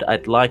you would,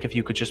 I'd like if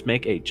you could just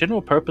make a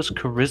general purpose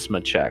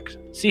charisma check.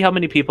 See how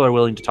many people are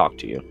willing to talk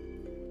to you.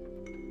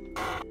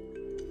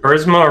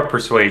 Charisma or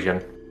persuasion?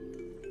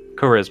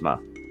 Charisma.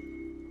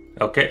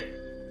 Okay.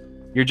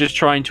 You're just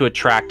trying to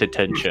attract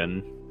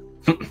attention.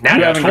 Now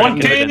You haven't gotten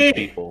to Convince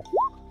people.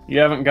 You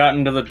haven't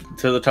gotten to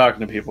the talking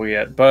to people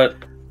yet, but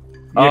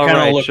you All kind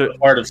of right, look sure. the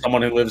part of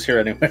someone who lives here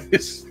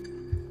anyways.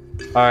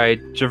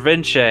 Alright, Da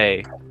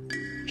Vinci.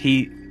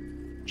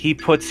 He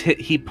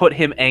put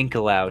him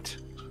ankle out.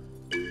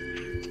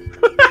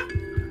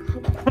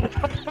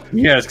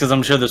 Yes, because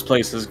I'm sure this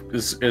place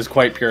is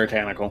quite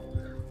puritanical.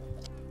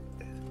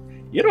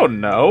 You don't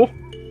know.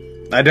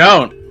 I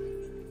don't.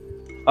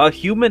 A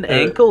human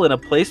ankle in a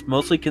place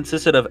mostly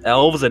consisted of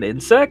elves and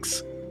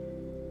insects?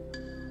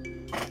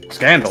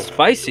 Scandal.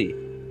 Spicy.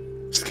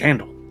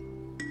 Scandal.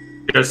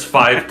 Just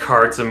 5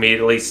 carts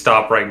immediately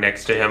stop right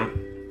next to him.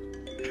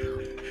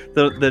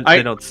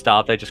 They don't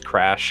stop, they just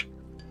crash.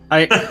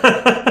 I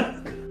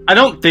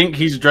don't think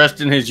he's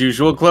dressed in his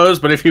usual clothes,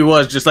 but if he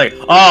was, just like,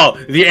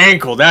 oh, the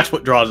ankle, that's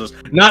what draws us.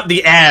 Not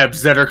the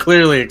abs that are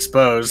clearly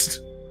exposed.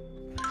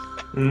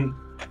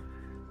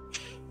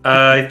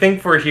 I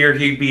think for here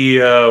he'd be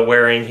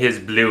wearing his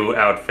blue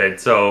outfit,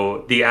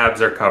 so the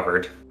abs are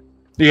covered.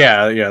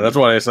 Yeah, that's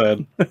what I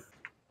said.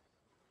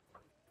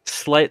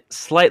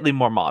 Slightly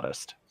more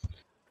modest.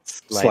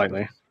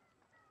 Slightly.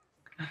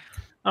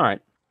 All right.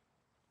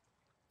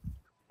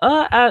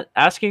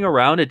 Asking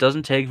around, it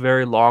doesn't take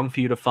very long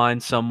for you to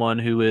find someone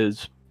who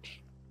is...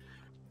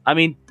 I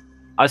mean,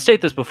 I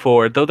state this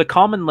before, though the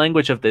common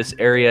language of this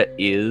area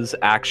is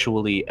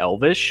actually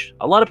Elvish,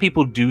 a lot of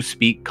people do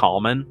speak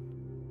Common,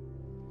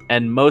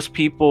 and most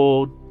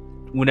people,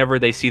 whenever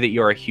they see that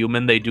you're a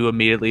human, they do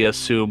immediately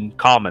assume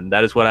Common.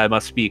 That is what I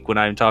must speak when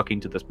I'm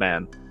talking to this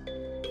man.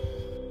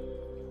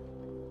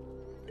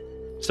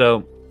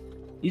 So...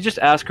 you just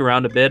ask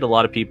around a bit. A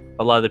lot of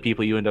the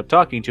people you end up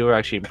talking to are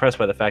actually impressed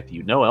by the fact that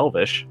you know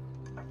Elvish.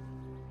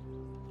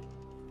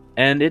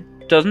 And it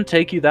doesn't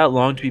take you that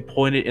long to be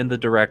pointed in the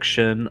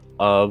direction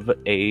of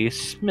a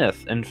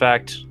smith. In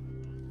fact,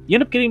 you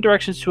end up getting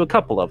directions to a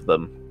couple of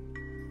them.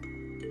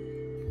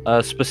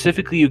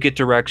 Specifically, you get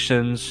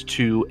directions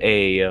to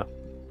an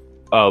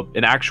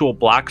actual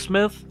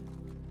blacksmith,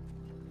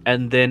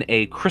 and then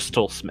a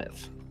crystal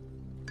smith.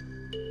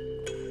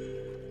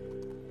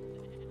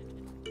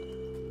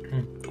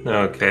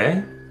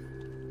 Okay.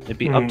 It'd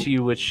be up to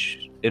you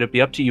it'd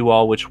be up to you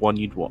all which one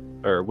you'd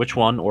want, or which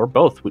one or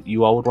both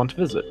you all would want to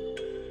visit.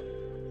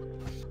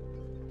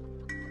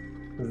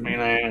 I mean,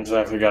 I ain't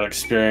exactly got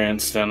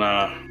experienced in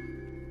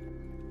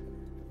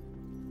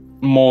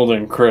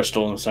molding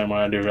crystal in the same way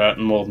I do that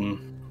in molding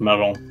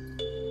metal.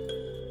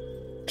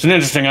 It's an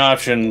interesting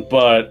option,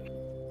 but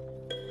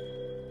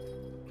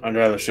I'd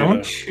rather see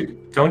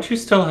Don't you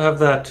still have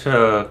that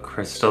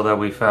crystal that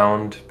we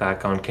found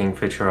back on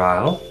Kingfisher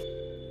Isle?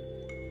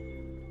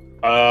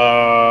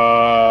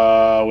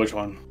 Which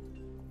one?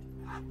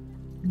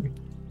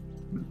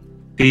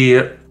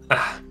 The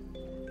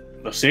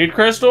seed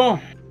crystal?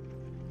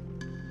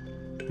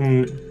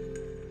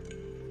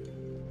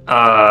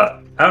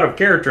 Out of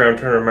character, I'm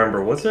trying to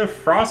remember. Was it a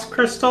frost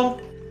crystal?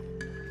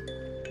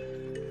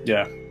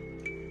 Yeah.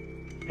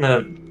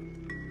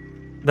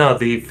 No,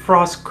 the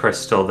frost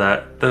crystal,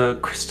 the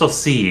crystal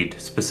seed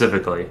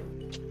specifically.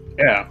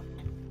 Yeah.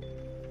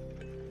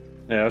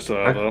 Yeah, that's what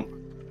I thought.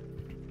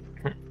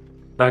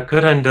 That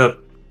could end up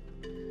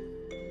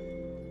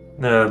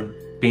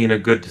being a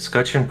good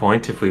discussion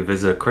point if we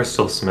visit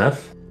Crystal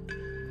Smith.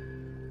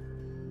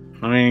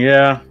 I mean,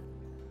 yeah.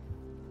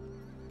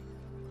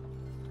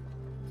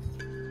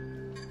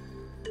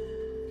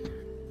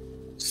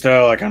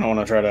 Still, I kind of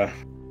want to try to...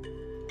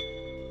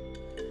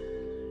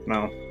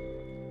 No.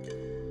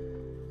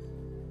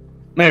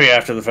 Maybe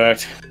after the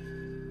fact.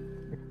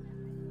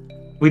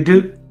 We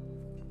do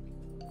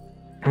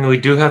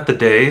have the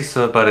days,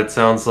 but it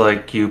sounds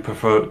like you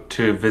prefer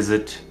to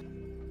visit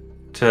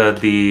to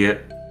the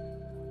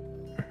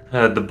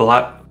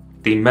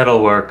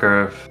metal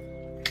worker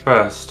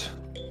first.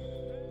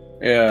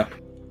 Yeah.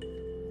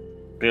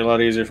 Be a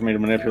lot easier for me to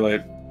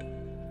manipulate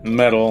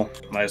metal,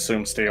 I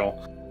assume steel,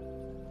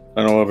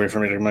 than it will be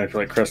for me to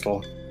manipulate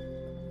crystal.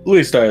 At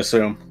least I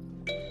assume.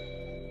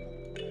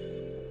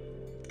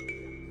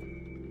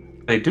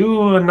 They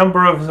do a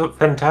number of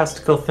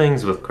fantastical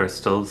things with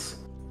crystals,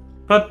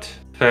 but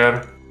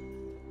fair.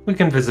 We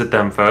can visit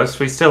them first.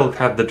 We still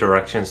have the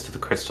directions to the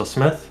Crystal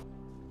Smith.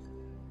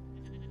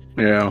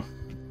 Yeah.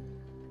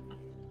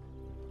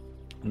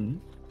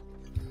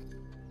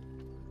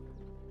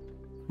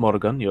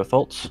 Morrigan, your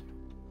thoughts?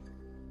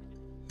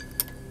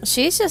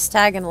 She's just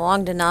tagging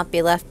along to not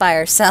be left by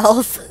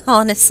herself,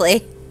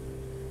 honestly.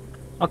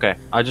 Okay,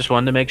 I just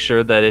wanted to make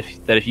sure that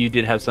if you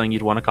did have something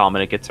you'd want to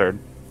comment, it gets heard.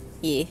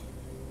 Yeah.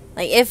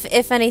 Like,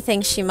 if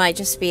anything, she might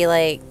just be,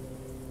 like,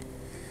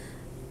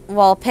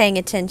 while paying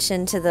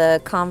attention to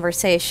the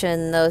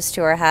conversation those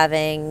two are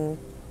having,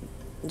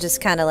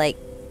 just kind of, like,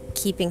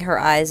 keeping her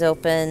eyes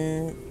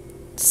open,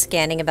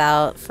 scanning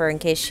about for in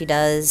case she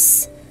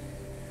does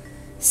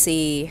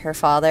see her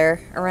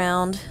father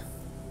around.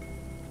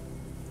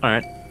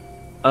 Alright.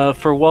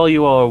 For while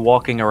you all are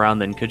walking around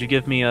then, could you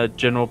give me a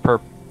general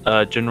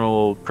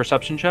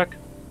perception check?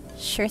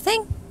 Sure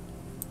thing.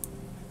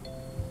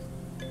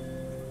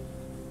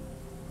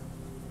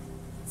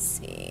 Let's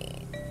see.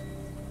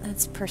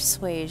 That's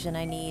persuasion.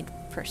 I need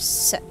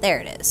there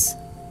it is.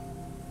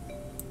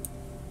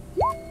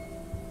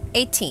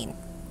 18.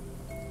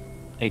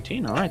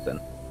 18, alright then.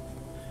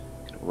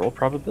 Gonna roll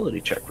probability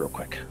check real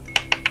quick.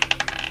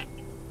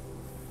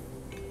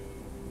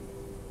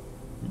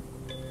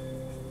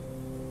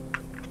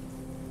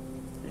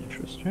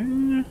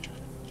 Interesting.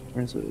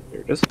 Where is it?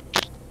 There it is.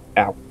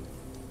 Ow.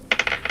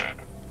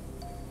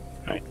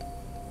 Alright.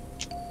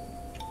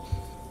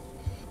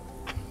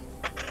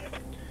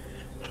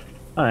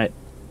 Alright.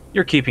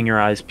 You're keeping your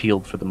eyes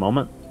peeled for the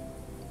moment.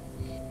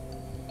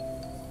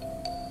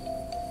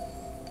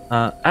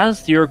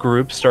 As your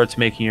group starts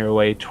making your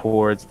way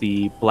towards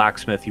the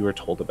blacksmith you were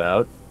told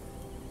about,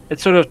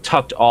 it's sort of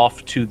tucked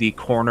off to the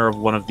corner of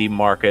one of the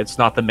markets,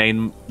 not the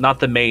main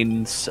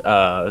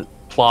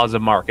plaza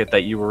market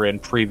that you were in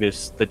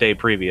the day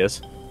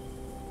previous,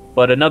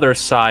 but another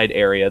side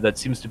area that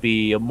seems to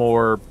be a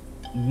more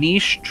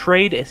niche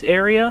trade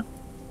area,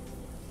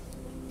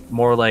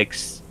 more like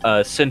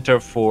a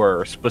center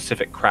for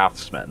specific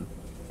craftsmen.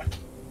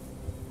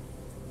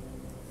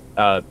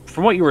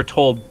 From what you were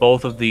told,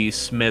 both of the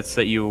smiths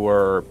that you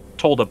were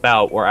told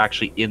about were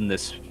actually in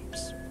this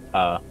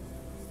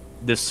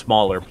this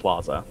smaller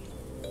plaza.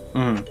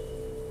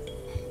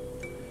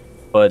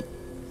 But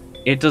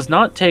it does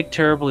not take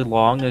terribly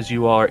long as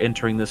you are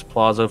entering this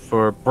plaza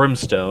for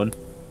Brimstone,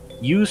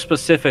 you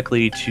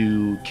specifically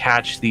to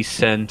catch the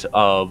scent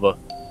of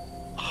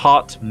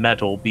hot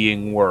metal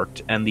being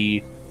worked and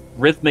the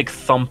rhythmic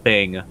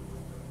thumping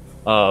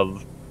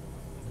of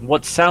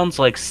what sounds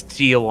like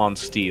steel on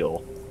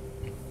steel,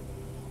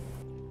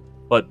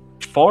 but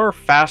far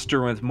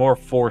faster and with more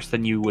force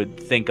than you would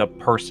think a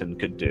person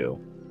could do.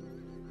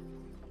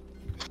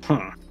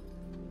 Alright,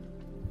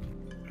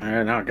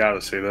 now I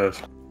gotta see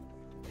this.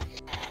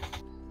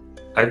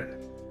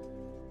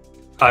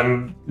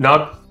 I'm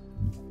not...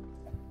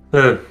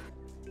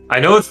 I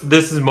know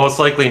this is most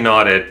likely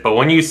not it, but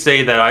when you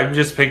say that, I'm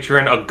just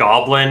picturing a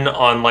goblin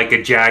on, like, a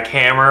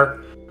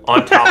jackhammer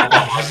on top of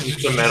a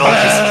piece of metal.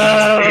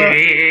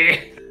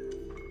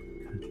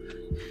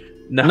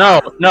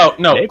 No,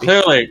 Maybe.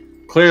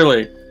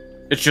 Clearly.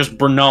 It's just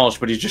Bernalis,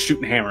 but he's just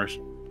shooting hammers.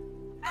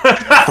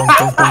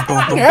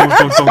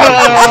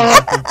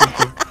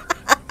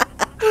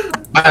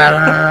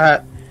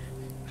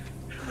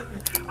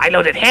 I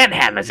loaded hand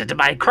hammers into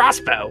my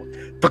crossbow.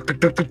 What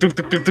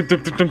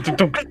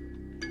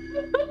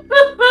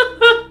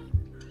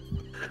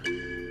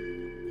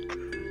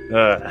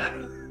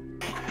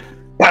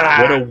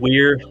a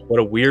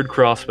weird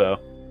crossbow.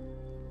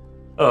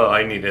 Oh,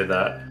 I needed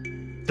that.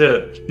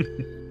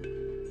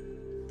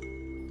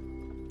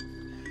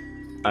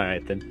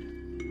 Alright then.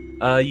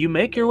 You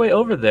make your way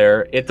over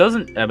there. It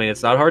doesn't... I mean,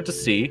 it's not hard to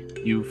see.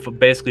 You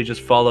basically just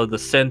follow the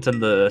scent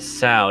and the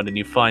sound, and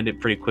you find it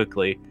pretty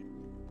quickly.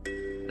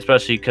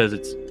 Especially because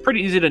it's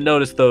pretty easy to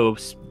notice, though,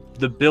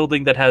 the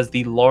building that has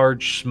the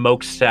large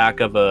smokestack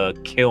of a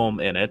kiln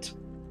in it.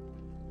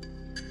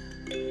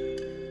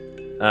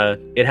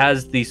 It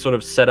has the sort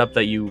of setup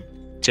that you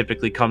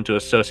typically come to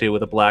associate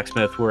with a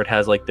blacksmith, where it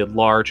has like the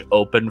large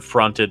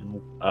open-fronted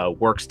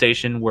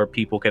workstation where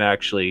people can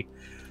actually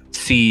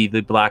see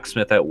the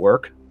blacksmith at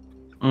work.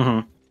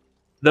 Mm-hmm.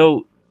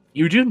 Though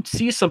you do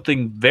see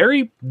something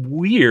very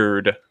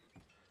weird.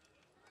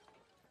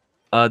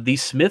 The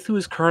smith who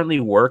is currently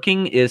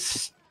working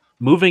is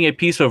moving a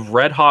piece of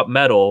red-hot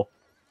metal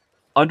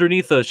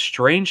underneath a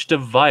strange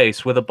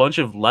device with a bunch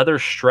of leather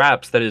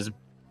straps that is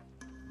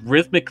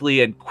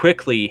rhythmically and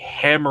quickly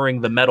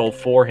hammering the metal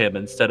for him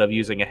instead of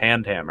using a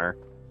hand hammer.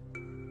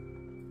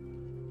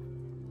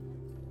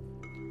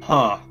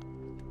 Huh.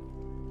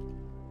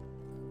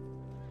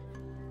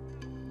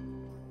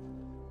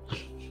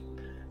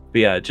 But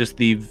yeah, just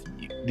the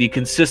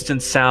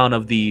consistent sound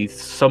of the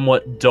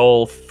somewhat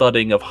dull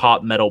thudding of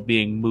hot metal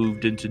being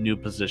moved into new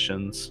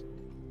positions.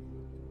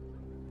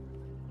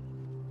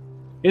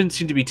 He doesn't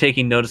seem to be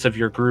taking notice of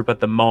your group at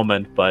the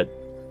moment, but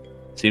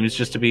seems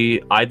just to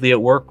be idly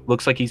at work.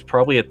 Looks like he's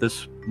probably at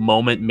this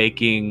moment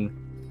making...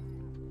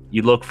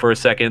 You look for a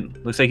second.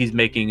 Looks like he's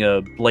making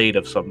a blade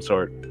of some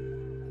sort.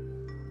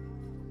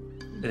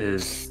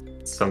 Is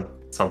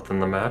something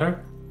the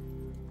matter?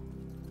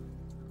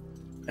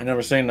 I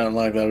never seen nothing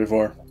like that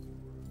before.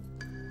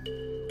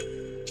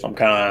 Some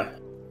kind of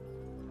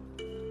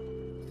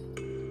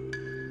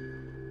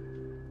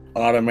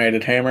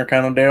automated hammer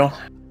kind of deal.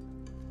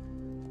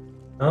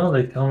 Oh,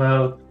 they come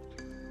out.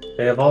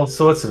 They have all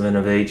sorts of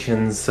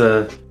innovations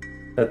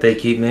that they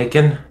keep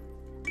making.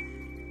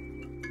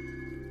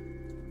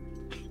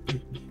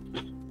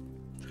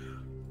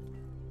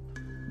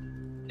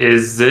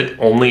 Is it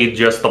only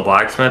just the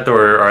blacksmith,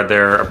 or are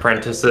there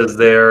apprentices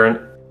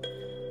there?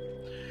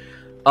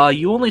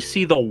 You only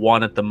see the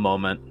one at the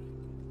moment.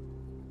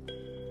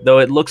 Though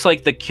it looks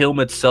like the kiln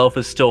itself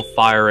is still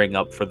firing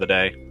up for the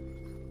day.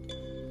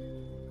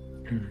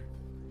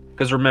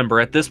 Because remember,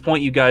 at this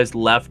point you guys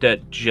left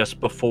at just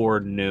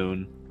before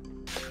noon.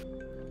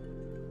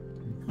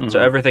 Mm-hmm. So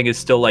everything is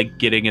still like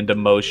getting into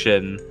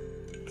motion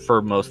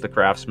for most of the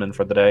craftsmen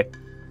for the day.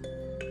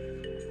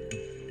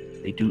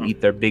 They do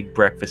eat their big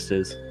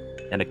breakfasts,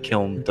 and a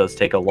kiln does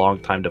take a long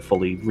time to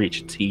fully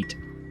reach its heat.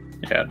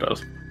 Yeah, it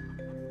does.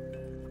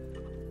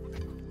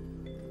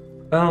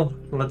 Well,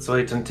 let's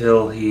wait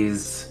until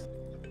he's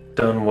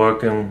done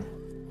working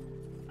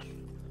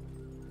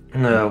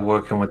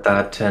with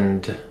that,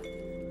 and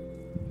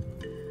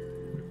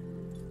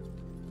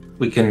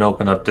we can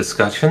open up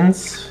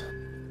discussions.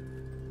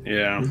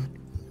 Yeah.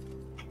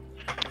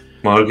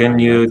 Morgan,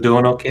 you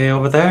doing okay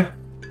over there?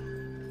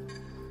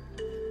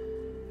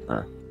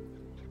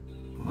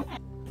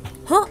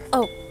 Huh?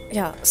 Oh,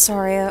 yeah,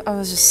 sorry, I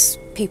was just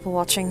people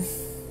watching.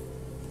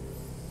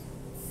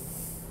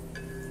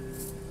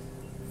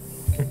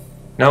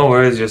 No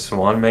worries, just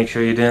want to make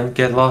sure you didn't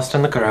get lost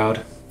in the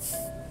crowd.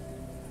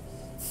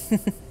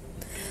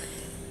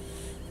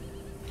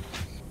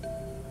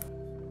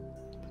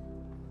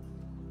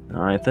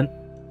 Alright then.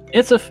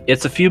 It's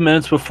a few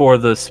minutes before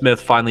the smith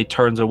finally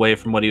turns away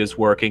from what he was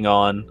working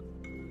on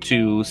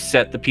to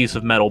set the piece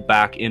of metal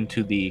back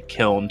into the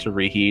kiln to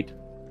reheat.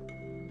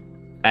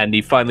 And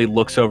he finally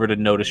looks over to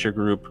notice your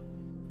group.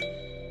 Do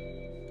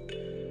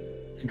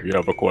you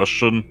have a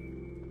question?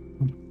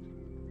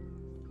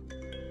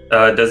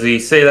 Does he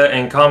say that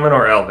in common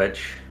or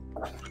Elvish?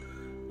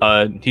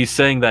 He's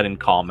saying that in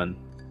common.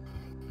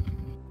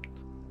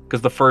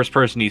 Because the first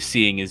person he's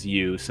seeing is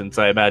you, since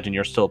I imagine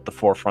you're still at the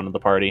forefront of the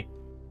party.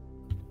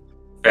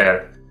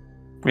 Fair.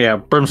 Yeah,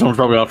 Brimstone's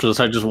probably off to the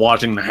side just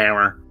watching the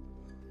hammer.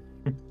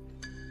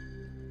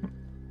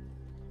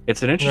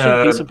 It's an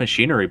interesting piece of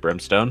machinery,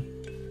 Brimstone.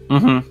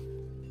 Mm-hmm.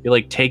 You're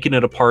like taking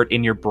it apart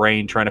in your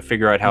brain, trying to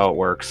figure out how it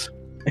works.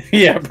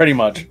 Yeah, pretty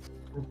much.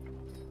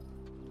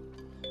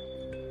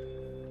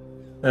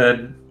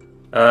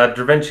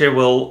 Dravinci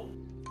will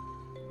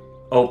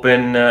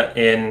open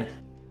in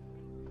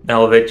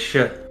Elvish.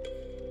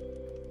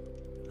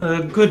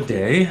 Good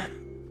day.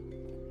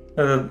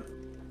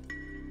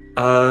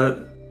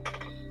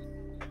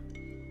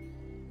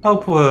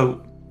 Hope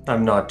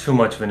I'm not too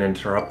much of an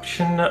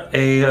interruption.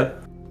 A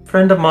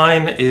friend of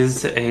mine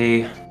is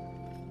a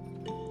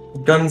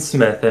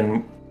gunsmith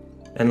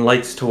and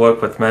likes to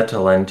work with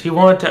metal, and he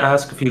wanted to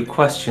ask a few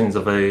questions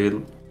of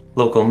a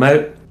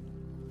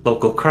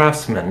local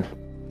craftsman.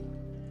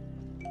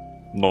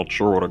 Not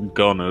sure what a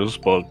gun is,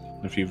 but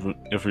if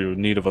you're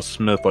in need of a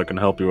smith, I can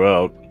help you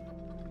out.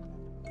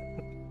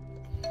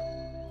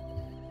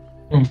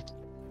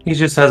 He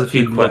just has a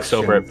few questions. Looks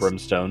over at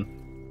Brimstone.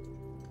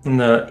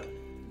 No,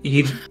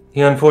 he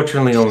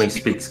unfortunately only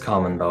speaks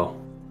common, though.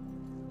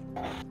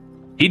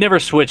 He never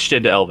switched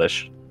into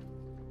Elvish.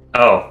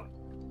 Oh.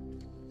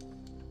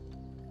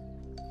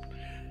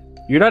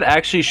 You're not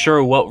actually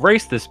sure what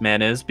race this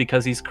man is,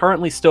 because he's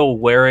currently still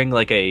wearing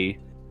like a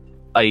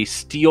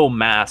steel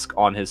mask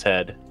on his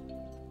head.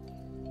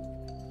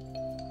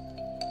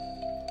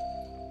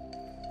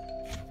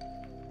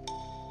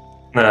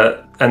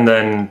 And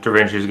then Da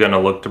Vinci's gonna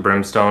look to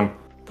Brimstone.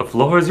 The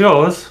floor is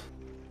yours.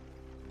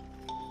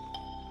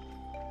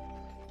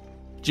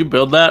 Did you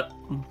build that?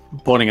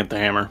 pointing at the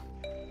hammer.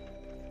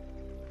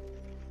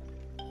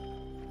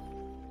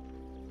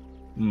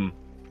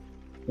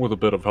 With a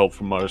bit of help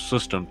from my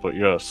assistant, but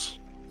yes.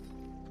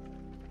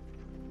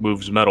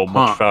 Moves metal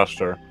much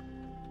faster.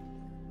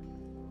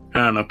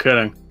 Yeah, no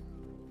kidding.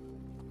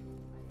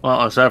 A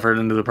lot less effort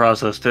into the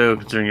process, too,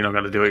 considering you don't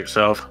got to do it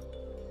yourself.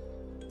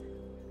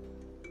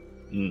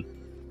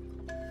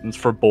 It's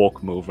for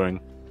bulk moving.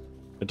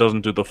 It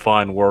doesn't do the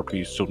fine work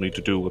you still need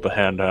to do with a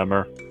hand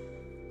hammer.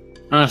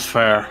 That's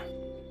fair.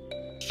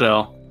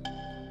 Still.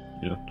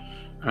 Yeah.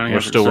 We're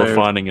still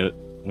refining it.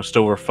 We're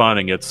still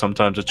refining it.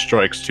 Sometimes it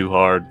strikes too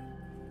hard.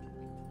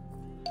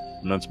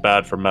 And that's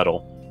bad for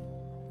metal.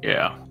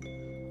 Yeah.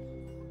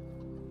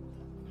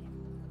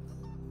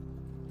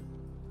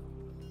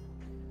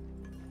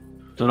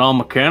 Is it all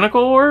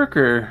mechanical work,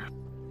 or...?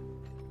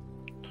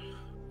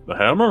 The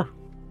hammer?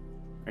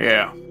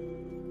 Yeah.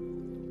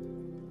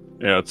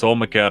 Yeah, it's all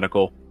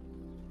mechanical.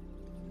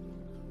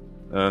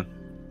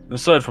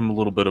 Aside from a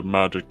little bit of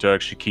magic to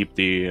actually keep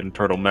the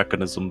internal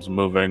mechanisms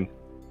moving,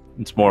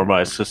 it's more of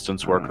my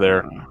assistant's work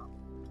there.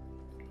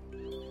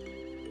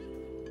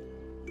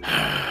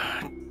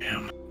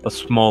 Damn. A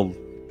small...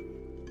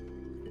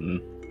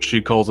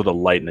 She calls it a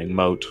lightning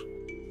mote.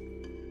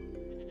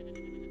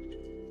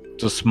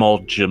 It's a small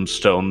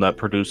gemstone that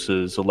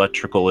produces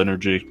electrical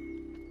energy.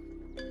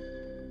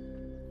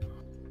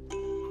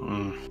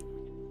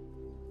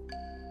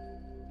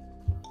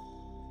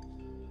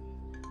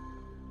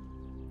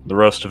 The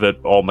rest of it,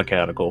 all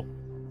mechanical.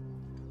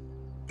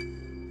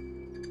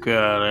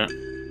 Got it.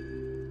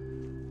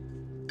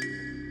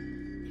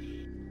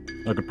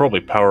 I could probably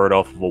power it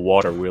off of a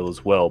water wheel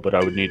as well, but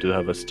I would need to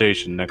have a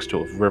station next to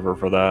a river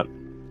for that.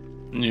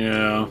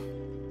 Yeah.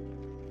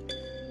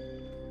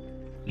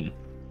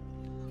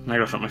 I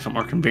guess that makes it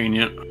more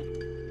convenient.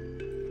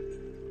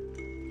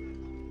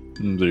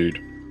 Indeed.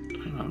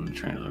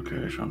 Change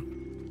location.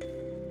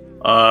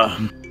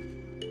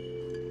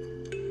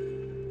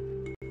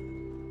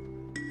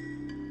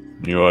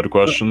 You had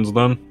questions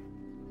then?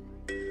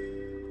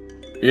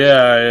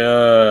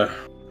 Yeah,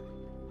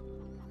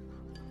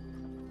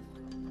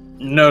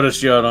 I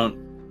noticed y'all don't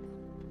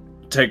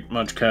take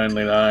much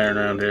kindly to iron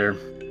around here.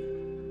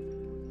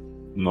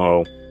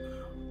 No.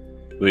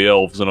 The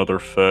elves and other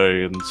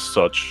fae and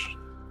such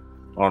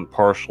aren't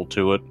partial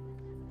to it.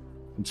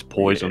 It's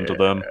poison to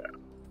them.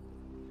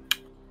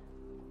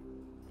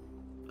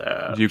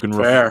 That's If you can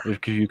fair.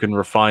 if you can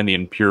refine the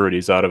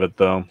impurities out of it,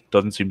 though,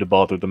 doesn't seem to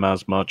bother them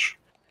as much.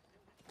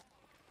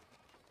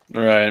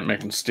 Right,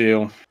 making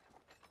steel.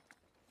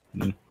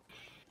 I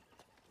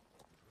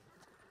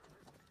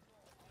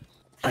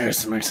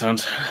guess that makes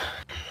sense.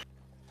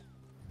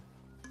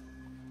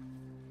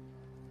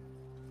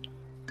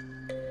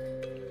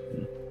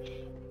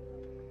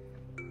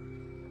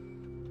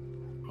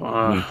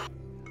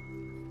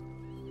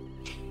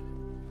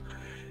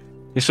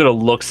 He sort of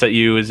looks at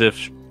you as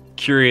if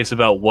curious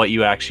about what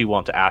you actually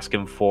want to ask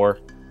him for.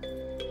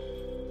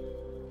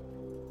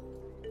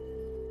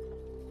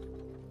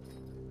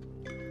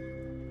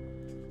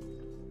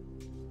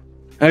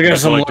 I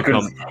guess I'm I'd like to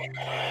looking.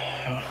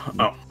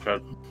 Oh,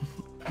 good.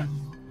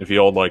 If you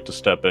all like to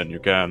step in, you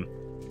can.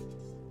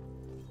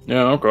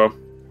 Yeah, okay.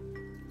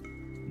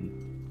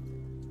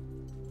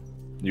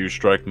 You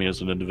strike me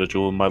as an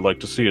individual who might like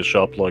to see a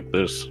shop like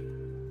this.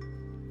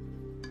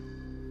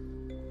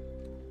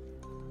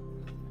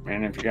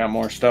 Man, if you got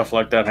more stuff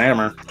like that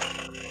hammer.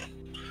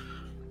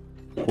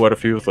 Quite a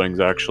few things,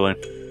 actually.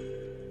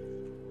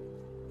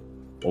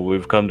 Well,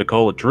 we've come to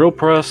call a drill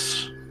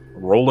press, a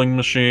rolling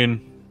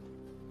machine.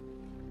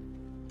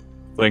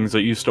 Things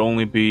that used to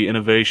only be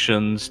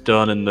innovations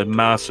done in the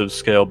massive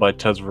scale by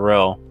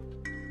Tezverel.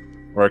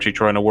 We're actually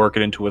trying to work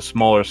it into a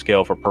smaller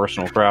scale for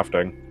personal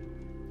crafting.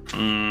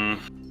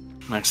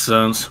 Makes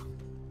sense.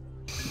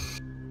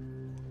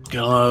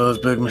 Got a lot of those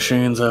big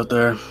machines out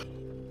there.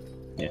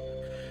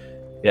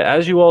 Yeah,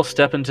 as you all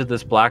step into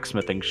this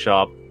blacksmithing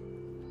shop,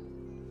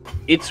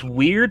 it's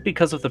weird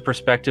because of the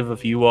perspective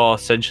of you all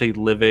essentially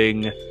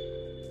living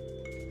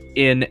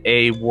in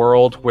a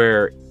world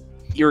where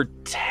you're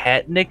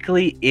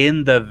technically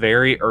in the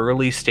very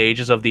early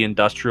stages of the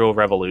Industrial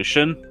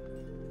Revolution,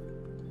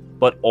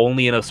 but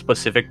only in a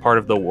specific part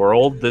of the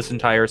world. This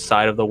entire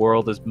side of the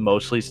world is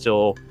mostly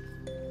still,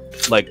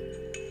 like,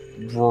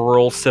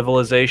 rural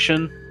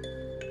civilization,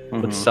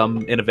 with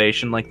some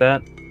innovation like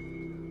that.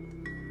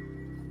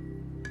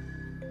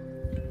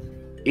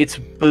 It's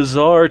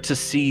bizarre to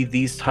see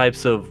these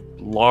types of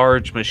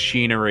large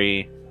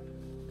machinery,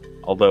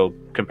 although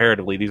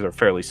comparatively these are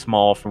fairly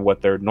small from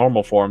what their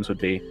normal forms would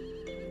be,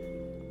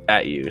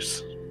 at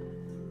use.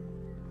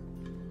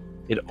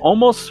 It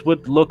almost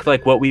would look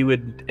like what we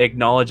would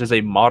acknowledge as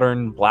a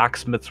modern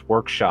blacksmith's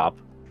workshop.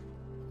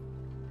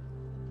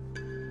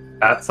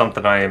 That's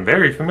something I am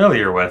very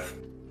familiar with.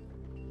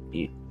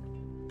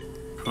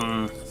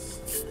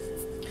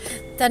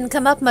 Doesn't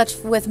come up much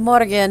with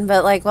Morgan,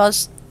 but like, well,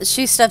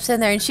 she steps in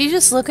there and she's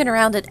just looking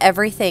around at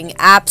everything,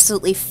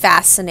 absolutely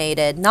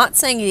fascinated. Not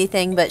saying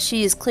anything, but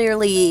she is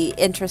clearly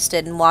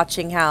interested in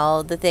watching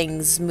how the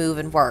things move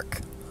and work.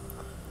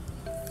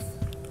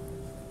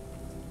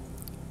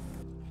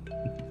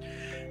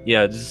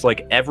 Yeah, just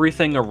like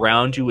everything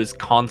around you is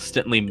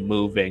constantly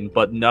moving,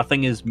 but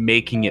nothing is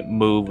making it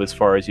move as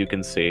far as you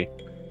can see.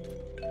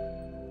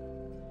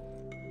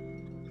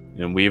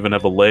 And we even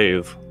have a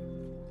lathe.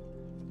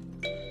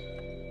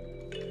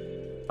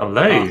 A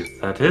lathe?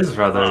 That is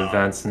rather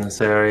advanced in this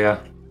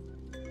area.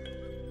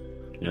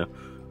 Yeah.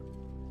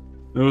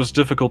 It was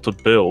difficult to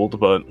build,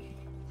 but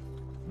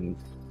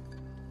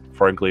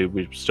frankly,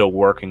 we're still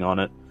working on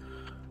it.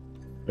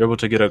 We're able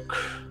to get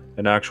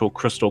an actual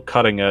crystal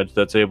cutting edge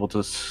that's able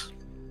to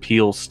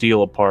peel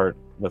steel apart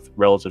with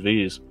relative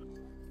ease.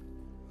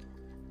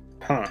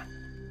 Huh.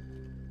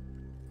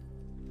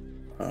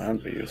 Oh,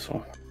 that'd be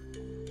useful.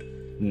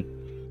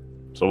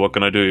 So what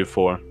can I do you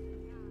for?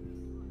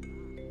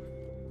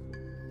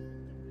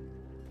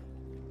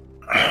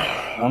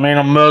 I mean,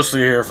 I'm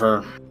mostly here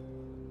for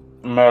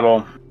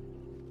metal.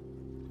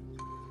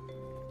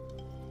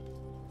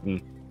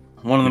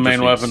 One of the You just main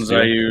need weapons steel?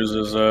 I use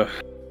is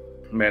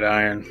made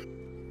iron.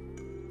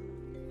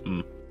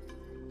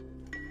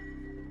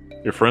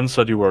 Your friend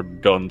said you were a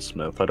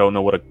gunsmith. I don't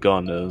know what a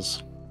gun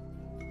is.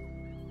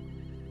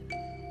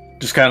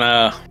 Just kind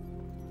of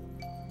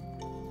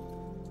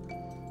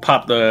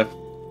pop the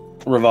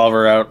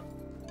revolver out.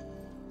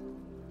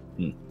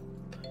 Do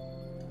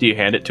you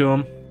hand it to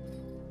him?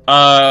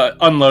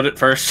 Unload it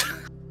first.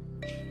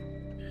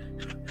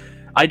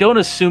 I don't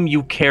assume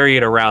you carry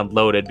it around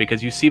loaded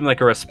because you seem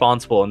like a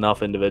responsible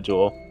enough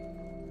individual.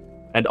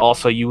 And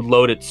also, you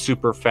load it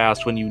super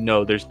fast when you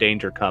know there's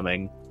danger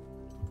coming.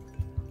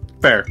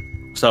 Fair.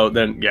 So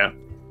then, yeah.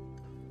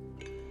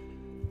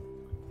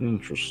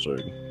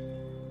 Interesting.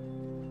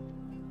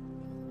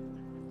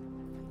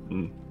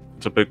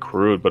 It's a bit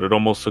crude, but it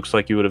almost looks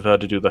like you would have had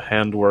to do the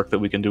handwork that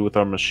we can do with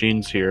our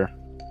machines here.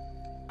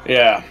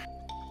 Yeah.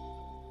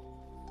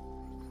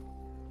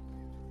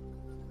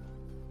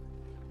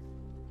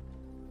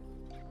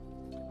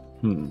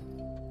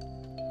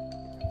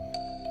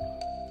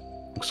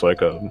 Looks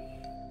like a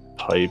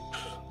pipe.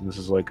 This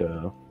is like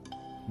a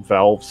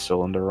valve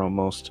cylinder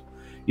almost.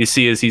 You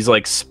see as he's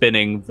like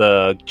spinning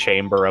the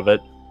chamber of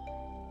it.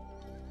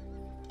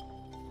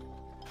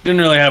 Didn't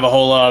really have a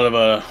whole lot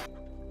of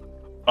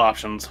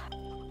options.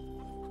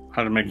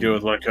 How to make do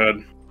with what I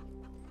could.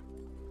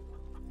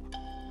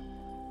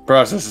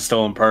 Process is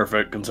still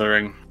imperfect,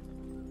 considering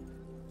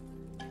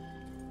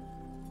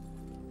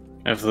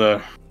if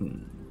the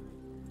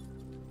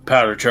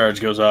powder charge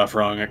goes off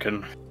wrong, it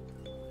can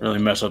really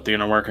mess up the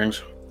inner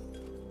workings.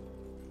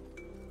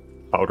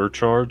 Powder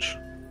charge?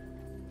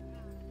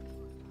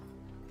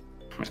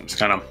 It's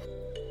kind of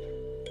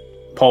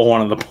pull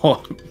one of the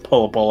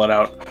pull it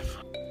out.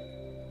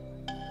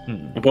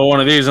 You put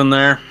one of these in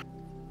there,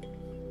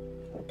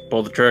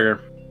 pull the trigger.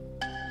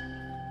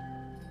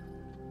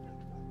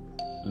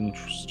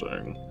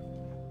 Interesting.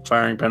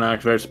 Firing pin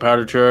activates the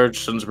powder charge,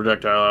 sends the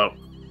projectile out.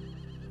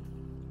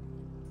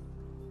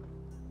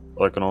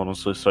 I can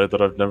honestly say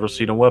that I've never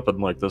seen a weapon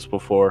like this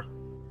before.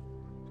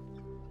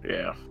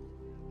 Yeah.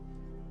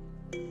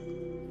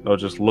 No,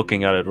 just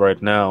looking at it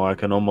right now, I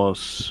can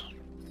almost...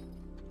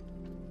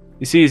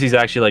 You see as he's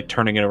actually like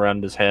turning it around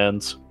in his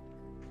hands.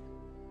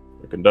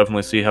 I can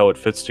definitely see how it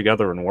fits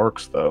together and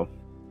works, though.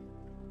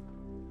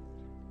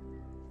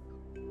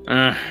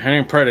 It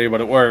ain't pretty,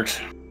 but it works.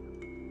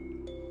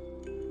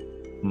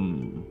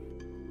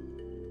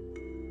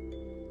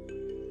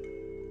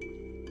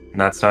 And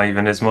that's not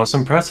even his most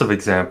impressive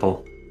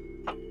example.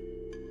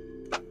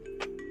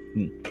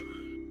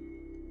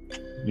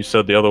 You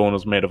said the other one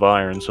was made of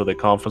iron, so they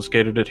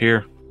confiscated it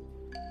here?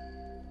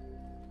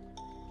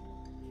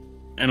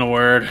 In a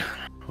word,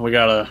 we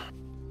got a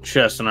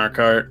chest in our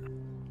cart.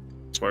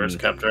 That's where it's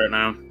kept right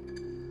now.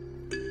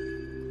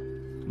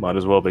 Might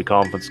as well be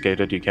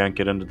confiscated. You can't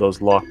get into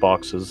those lock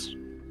boxes.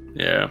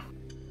 Yeah.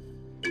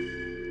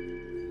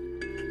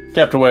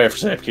 Kept away for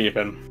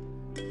safekeeping.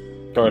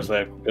 Of course,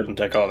 they didn't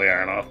take all the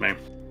iron off me.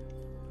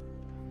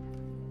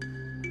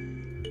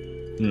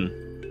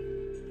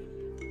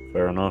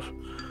 Fair enough.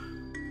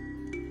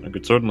 I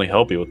could certainly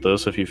help you with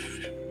this if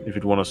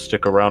you'd want to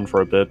stick around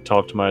for a bit.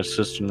 Talk to my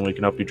assistant, and we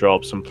can help you draw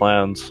up some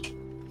plans.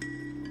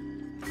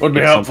 Would be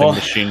Get helpful. something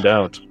machined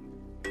out.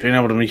 Being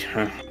able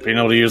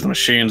to use the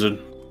machines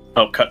would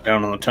help cut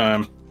down on the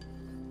time.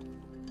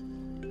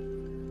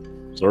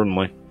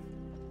 Certainly.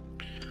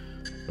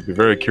 I'd be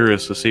very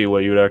curious to see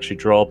what you'd actually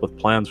draw up with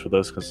plans for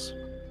this, because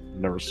I've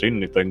never seen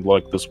anything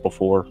like this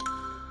before.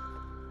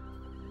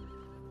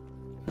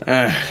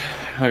 I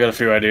got a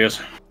few ideas.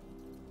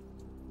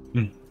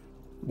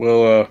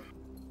 We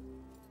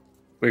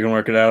can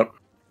work it out.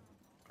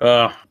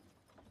 You're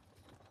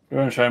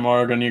gonna try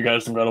more, then you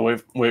guys don't gotta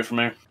wait for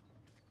me.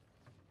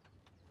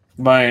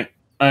 I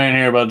ain't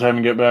here by the time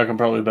you get back. I'm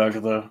probably back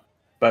at the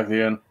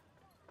inn.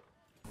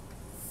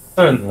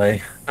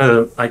 Certainly.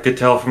 I could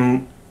tell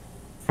from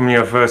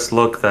your first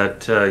look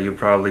that you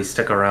probably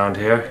stick around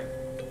here.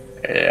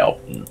 Yeah.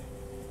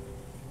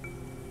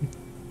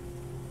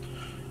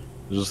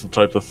 Is this the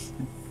type of...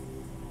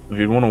 If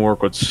you'd want to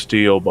work with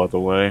steel, by the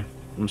way,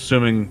 I'm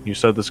assuming you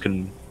said this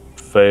can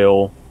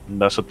fail,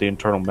 mess up the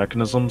internal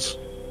mechanisms?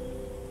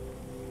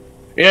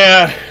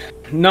 Yeah,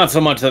 not so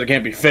much that it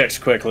can't be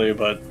fixed quickly,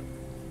 but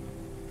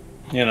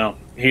you know,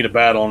 heat of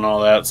battle and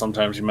all that.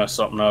 Sometimes you mess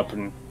something up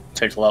and it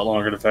takes a lot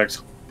longer to fix.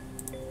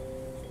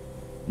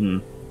 Hmm.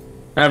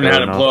 I haven't Fair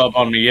had enough. it blow up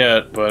on me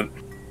yet, but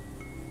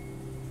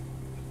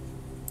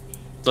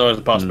it's always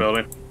a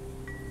possibility.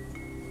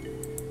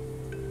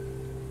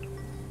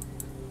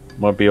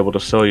 Might be able to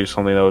sell you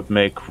something that would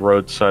make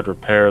roadside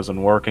repairs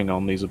and working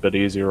on these a bit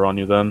easier on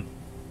you then.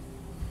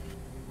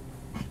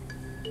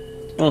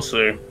 We'll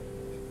see.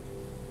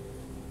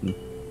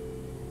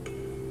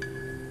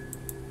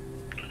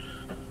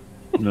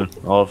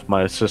 I'll have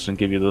my assistant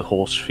give you the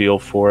whole spiel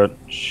for it.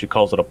 She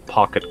calls it a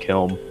pocket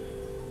kiln.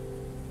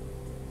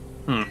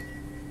 Hmm.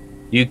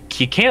 You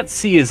can't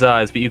see his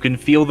eyes, but you can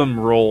feel them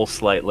roll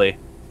slightly.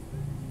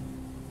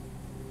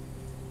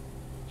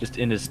 Just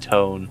in his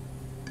tone.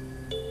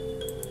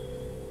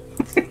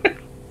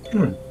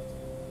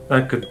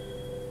 That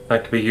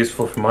could be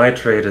useful for my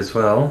trade as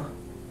well.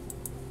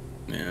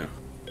 Yeah.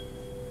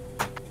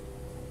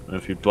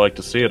 If you'd like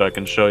to see it, I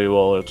can show you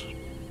all it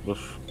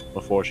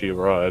before she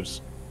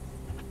arrives.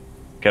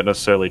 Can't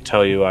necessarily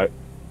tell you I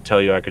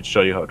could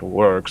show you how it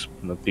works.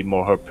 That'd be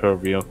more her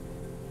purview.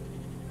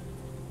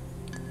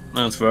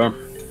 That's fair.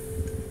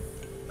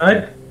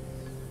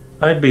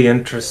 I'd be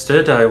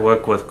interested. I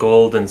work with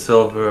gold and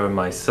silver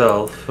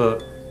myself.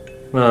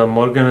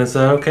 Morgan, is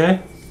that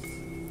okay?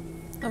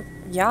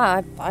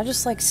 Yeah, I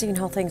just like seeing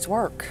how things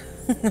work.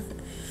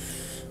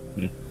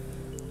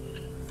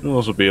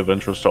 Those would be of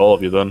interest to all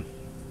of you then.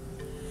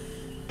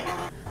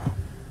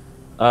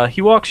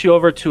 He walks you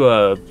over to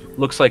a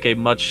looks like a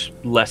much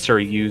lesser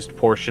used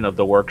portion of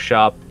the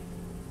workshop.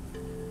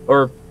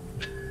 Or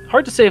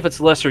hard to say if it's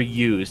lesser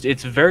used.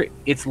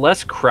 It's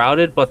less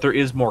crowded, but there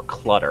is more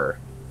clutter.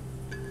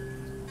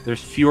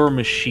 There's fewer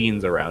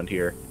machines around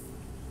here.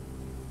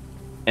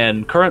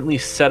 And currently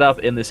set up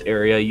in this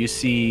area, you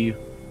see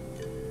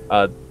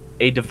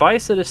a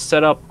device that is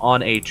set up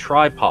on a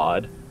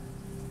tripod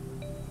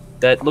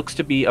that looks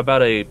to be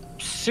about a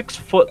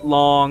 6-foot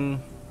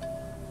long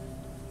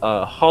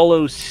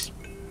hollow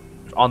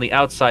on the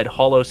outside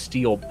hollow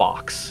steel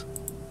box.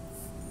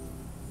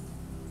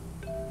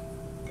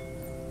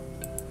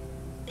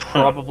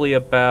 Probably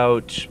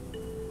about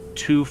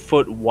 2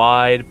 foot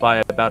wide by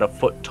about a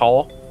foot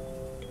tall.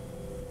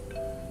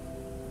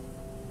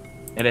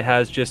 And it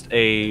has just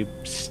a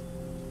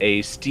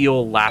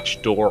steel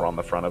latch door on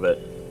the front of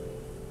it.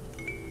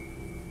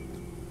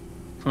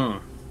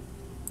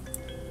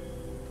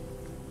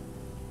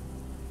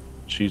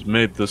 She's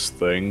made this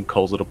thing,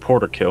 calls it a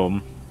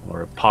portakiln,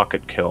 or a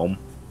pocket kiln.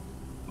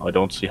 I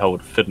don't see how it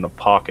would fit in a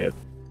pocket.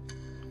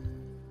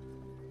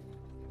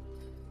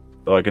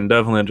 Though I can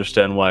definitely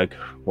understand why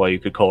you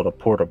could call it a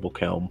portable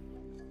kiln.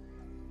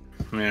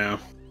 Yeah.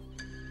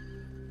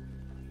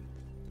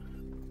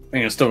 I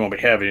mean, it's still gonna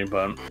be heavy,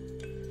 but...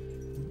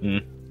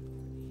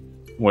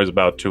 Weighs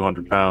about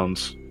 200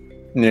 pounds.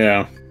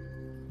 Yeah.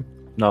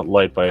 Not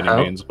light by any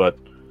How? means, but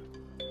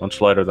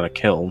much lighter than a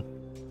kiln.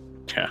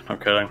 Yeah, no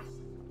kidding.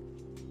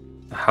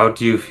 How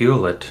do you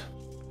fuel it?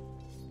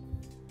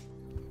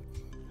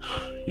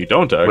 You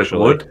don't actually. With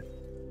wood?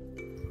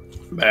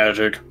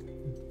 Magic.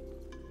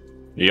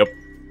 Yep.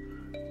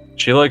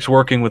 She likes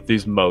working with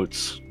these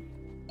moats.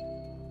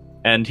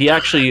 And he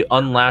actually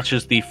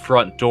unlatches the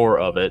front door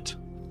of it.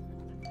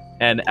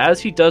 And as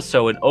he does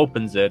so and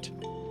opens it,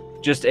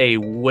 just a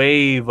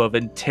wave of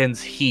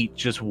intense heat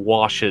just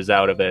washes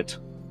out of it.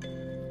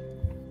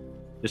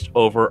 Just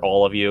over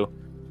all of you.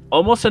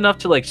 Almost enough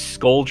to like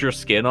scald your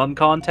skin on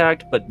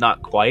contact, but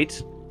not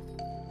quite.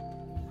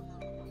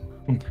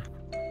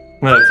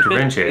 No, it's It's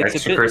Travinci, a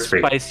extra bit crispy.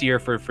 spicier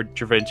for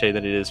Travinci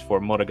than it is for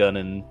Morrigan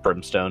and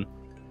Brimstone.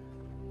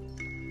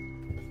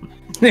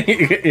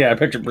 Yeah, I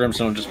picture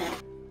Brimstone just...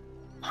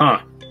 Huh.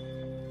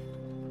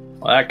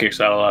 Well, that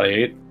kicks out a lot of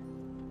heat.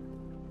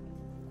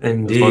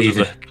 Indeed.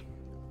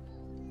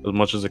 As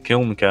much as a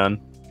kiln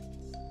can.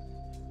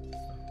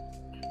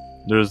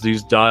 There's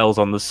these dials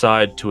on the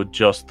side to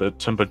adjust the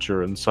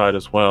temperature inside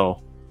as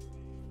well.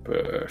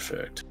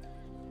 Perfect.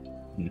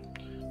 I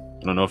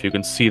don't know if you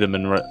can see them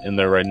in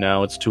there right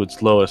now. It's to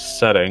its lowest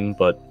setting,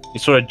 but he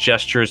sort of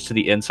gestures to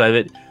the inside of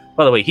it.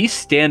 By the way, he's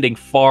standing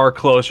far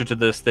closer to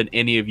this than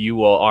any of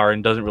you all are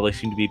and doesn't really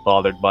seem to be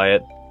bothered by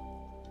it.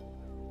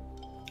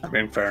 I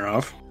mean, fair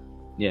enough.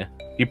 Yeah.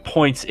 He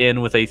points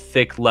in with a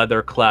thick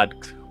leather-clad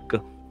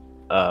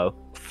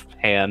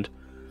hand.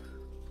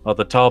 At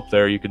the top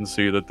there, you can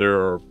see that there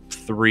are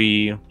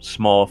 3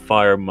 small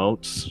fire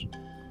motes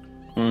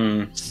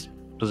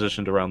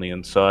positioned around the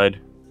inside.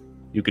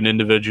 You can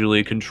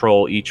individually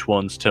control each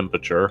one's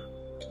temperature.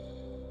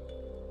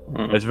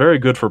 It's very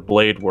good for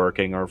blade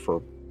working or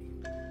for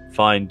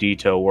fine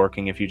detail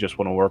working if you just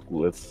want to work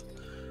with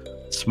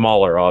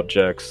smaller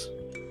objects.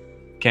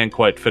 Can't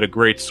quite fit a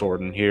great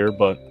sword in here,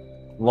 but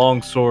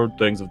long sword,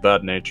 things of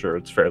that nature,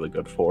 it's fairly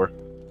good for.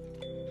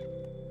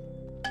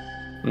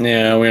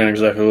 Yeah, we aren't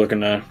exactly looking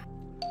to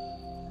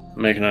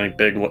making any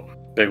big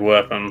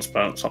weapons,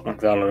 but something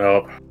like that would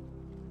help.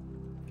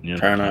 Yeah.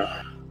 Trying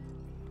to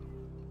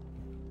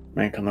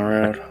make on the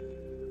road.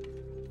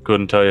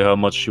 Couldn't tell you how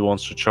much she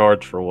wants to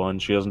charge for one.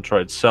 She hasn't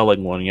tried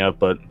selling one yet,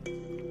 but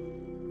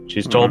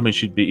she's told me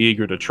she'd be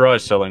eager to try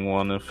selling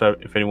one if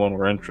anyone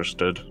were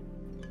interested.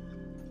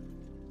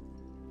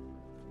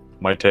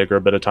 Might take her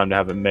a bit of time to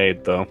have it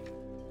made, though.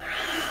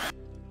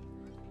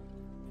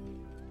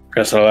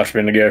 Guess I'll have to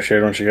be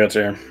negotiated when she gets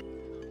here.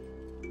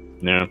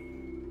 Yeah.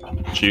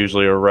 She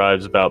usually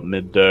arrives about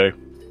midday.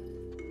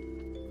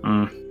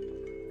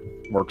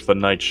 Works the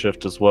night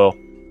shift as well.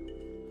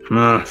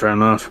 Fair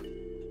enough.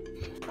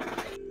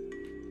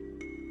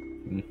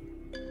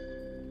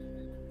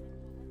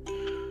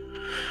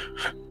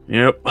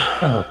 Yep.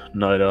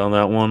 Night on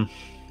that one.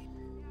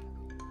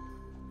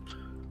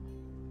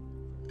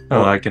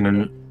 Well, I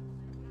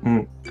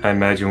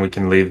imagine we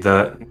can leave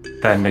that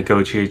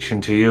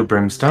negotiation to you,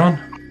 Brimstone.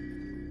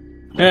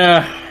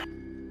 Yeah.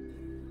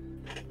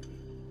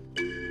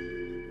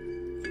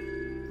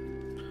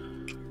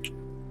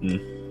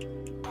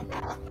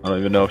 I don't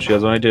even know if she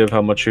has an idea of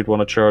how much she'd want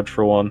to charge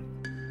for one.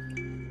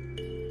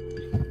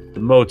 The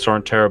moats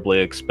aren't terribly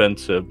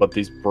expensive, but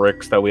these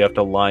bricks that we have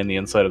to line the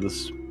inside of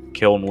this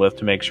kiln with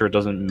to make sure it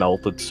doesn't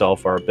melt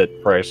itself are a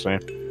bit pricey.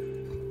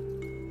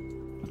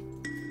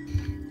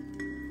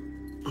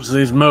 So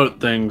these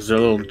moat things are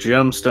little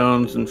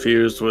gemstones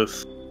infused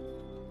with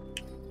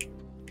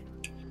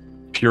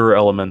Pure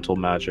elemental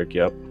magic,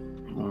 yep.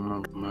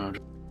 elemental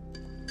magic.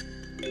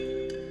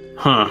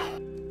 Huh.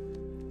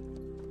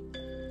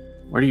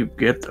 Where do you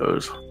get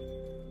those?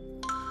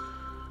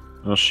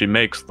 Well, she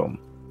makes them.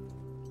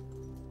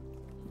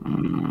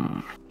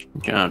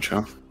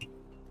 Gotcha.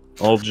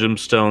 All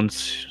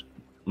gemstones,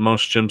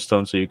 most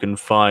gemstones that you can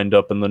find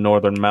up in the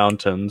northern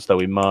mountains that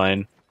we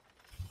mine,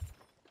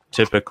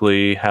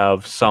 typically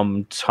have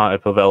some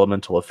type of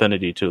elemental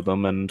affinity to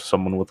them, and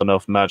someone with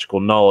enough magical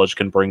knowledge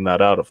can bring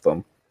that out of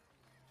them.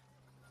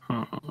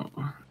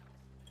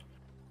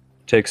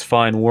 Takes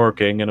fine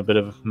working and a bit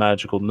of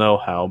magical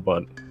know-how,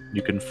 but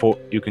you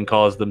can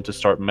cause them to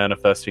start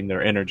manifesting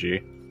their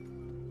energy.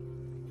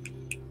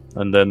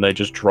 And then they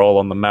just draw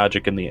on the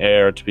magic in the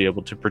air to be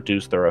able to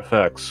produce their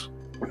effects.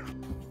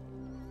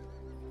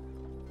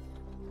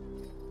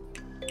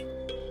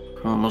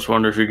 I almost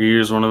wonder if you could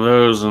use one of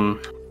those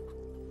and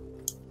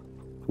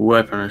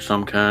weapon or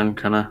some kind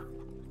of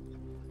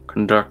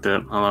conduct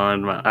it.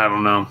 Although I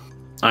don't know.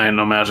 I ain't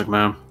no magic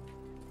man.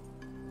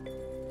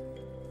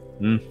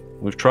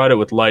 We've tried it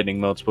with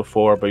lightning motes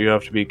before, but you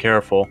have to be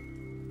careful.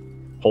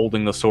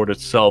 Holding the sword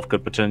itself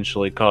could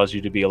potentially cause you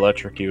to be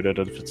electrocuted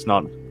if it's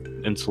not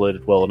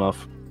insulated well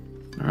enough.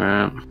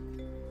 Alright.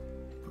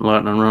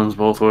 Lightning runs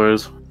both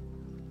ways.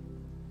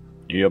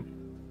 Yep.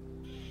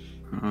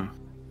 I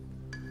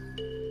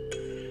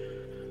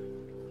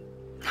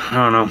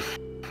don't know.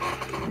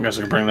 I guess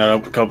I could bring that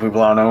up. A couple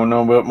people I know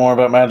a bit more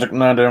about magic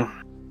than I do.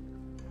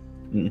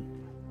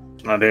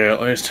 I do,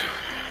 at least.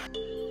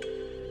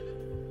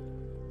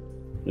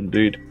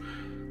 Indeed.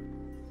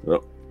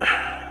 Well,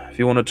 if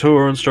you want a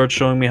tour and start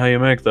showing me how you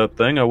make that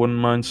thing, I wouldn't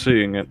mind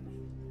seeing it.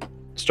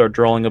 Start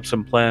drawing up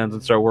some plans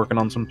and start working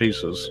on some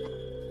pieces.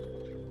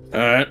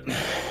 Alright.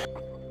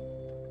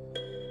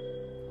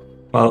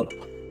 Well,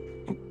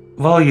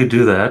 while you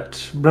do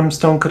that,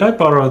 Brimstone, could I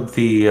borrow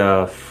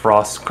the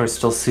frost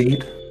crystal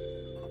seed?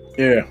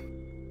 Yeah.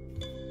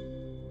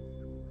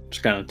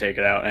 Just gonna take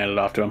it out and hand it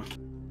off to him.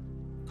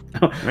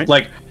 Right.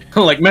 like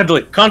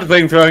mentally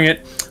contemplating throwing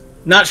it.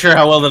 Not sure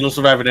how well that'll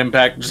survive an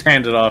impact. Just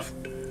hand it off.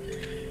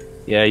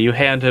 Yeah, you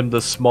hand him the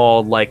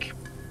small, like,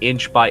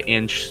 inch by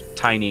inch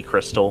tiny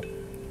crystal.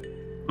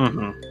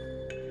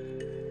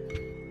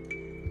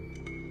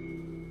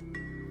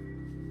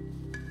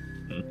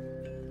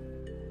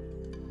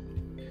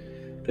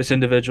 This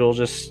individual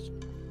just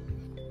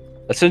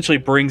essentially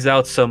brings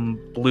out some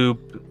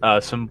blueprint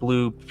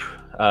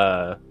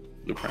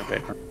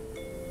paper.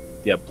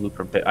 Yeah,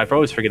 blueprint paper. I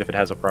always forget if it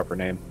has a proper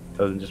name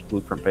other than just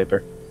blueprint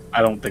paper.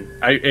 I don't think...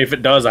 if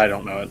it does, I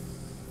don't know it.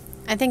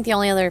 I think the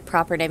only other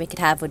proper name it could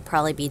have would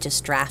probably be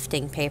just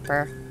drafting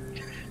paper.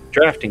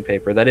 Drafting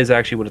paper, that is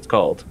actually what it's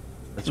called.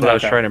 That's what I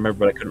was Okay. trying to remember,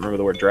 but I couldn't remember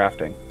the word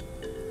drafting.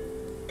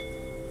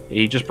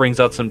 He just brings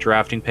out some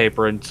drafting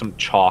paper and some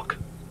chalk,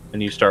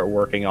 and you start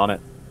working on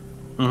it.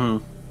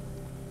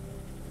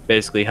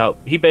 Basically,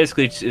 he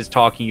basically is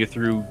talking you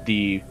through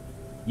the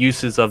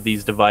uses of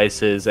these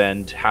devices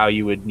and how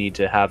you would need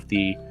to have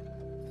the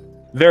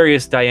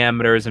various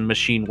diameters and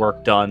machine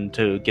work done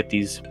to get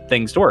these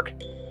things to work.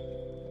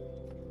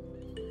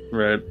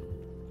 Right.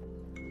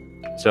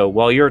 So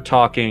while you're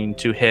talking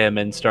to him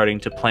and starting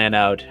to plan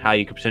out how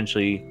you could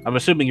potentially... I'm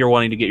assuming you're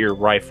wanting to get your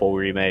rifle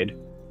remade.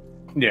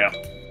 Yeah.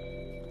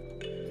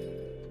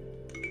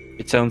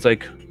 It sounds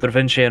like Da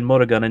Vinci and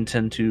Motogun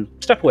intend to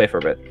step away for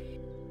a bit.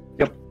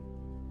 Yeah.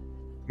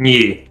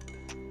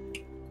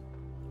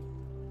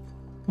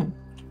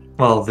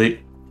 Well,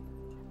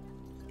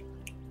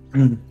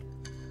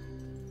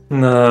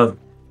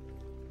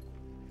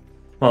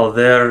 while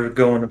they're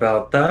going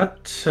about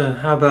that,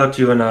 how about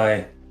you and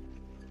I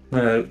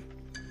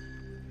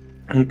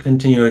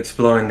continue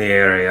exploring the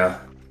area?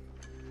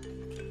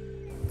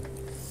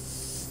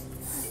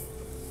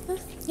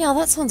 Yeah,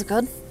 that sounds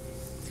good.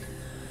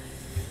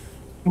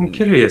 I'm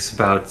curious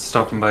about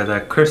stopping by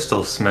that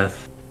crystal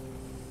smith,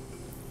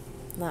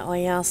 That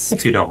way asked.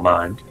 if you don't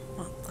mind.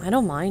 I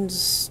don't mind.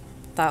 Just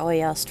that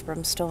way asked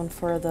Brimstone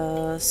for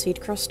the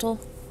seed crystal.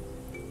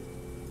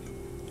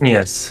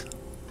 Yes.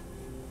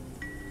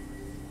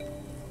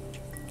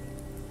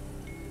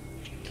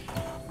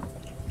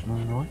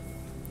 Alright.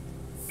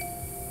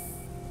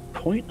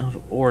 Point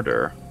of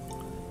order.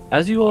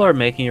 As you all are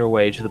making your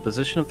way to the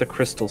position of the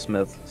crystal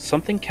smith,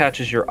 something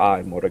catches your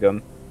eye,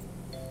 Morrigan.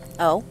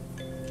 Oh.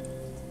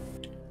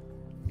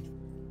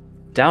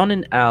 Down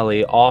an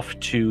alley off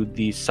to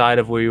the side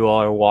of where you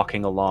all are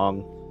walking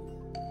along,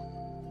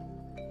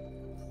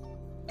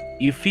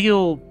 you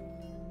feel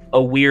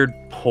a weird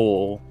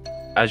pull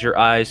as your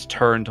eyes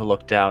turn to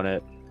look down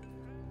it.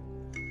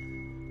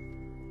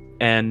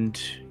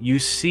 And you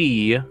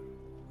see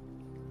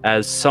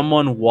as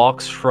someone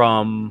walks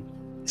from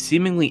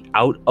seemingly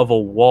out of a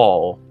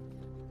wall,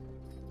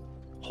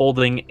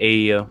 holding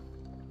a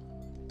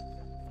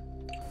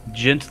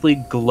gently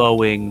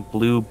glowing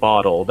blue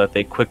bottle that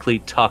they quickly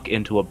tuck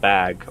into a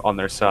bag on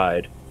their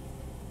side.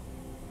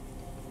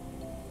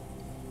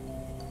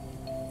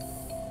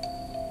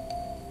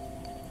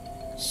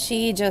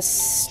 She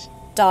just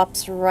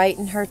stops right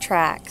in her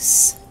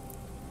tracks.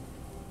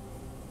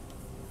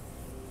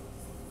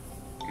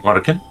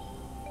 Morrigan?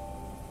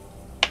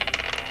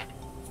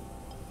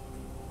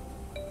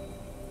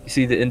 You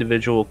see the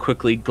individual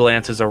quickly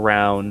glances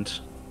around,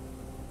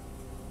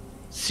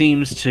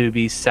 seems to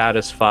be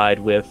satisfied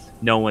with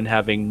no one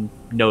having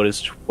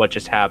noticed what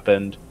just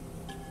happened,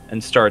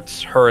 and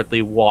starts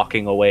hurriedly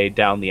walking away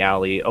down the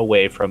alley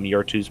away from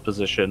your two's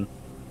position.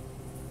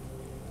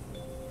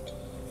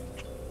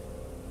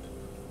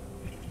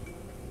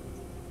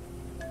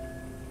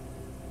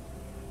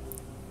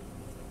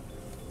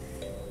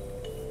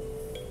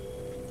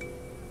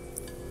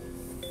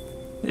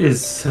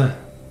 Is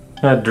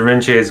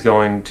Dorinche is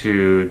going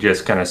to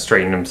just kind of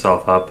straighten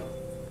himself up.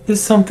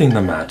 Is something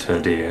the matter,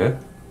 dear?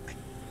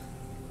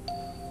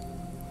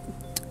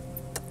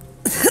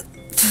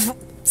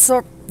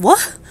 So,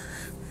 what?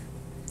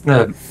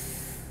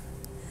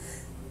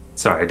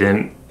 Sorry, I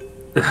didn't.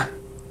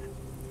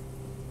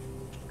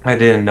 I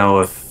didn't know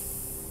if.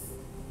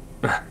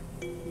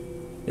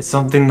 Is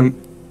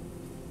something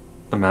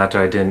the matter?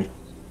 I didn't.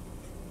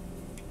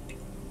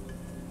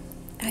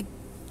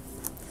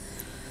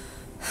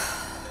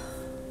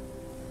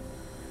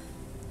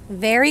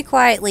 Very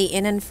quietly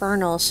in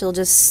Infernal, she'll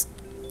just,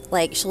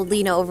 she'll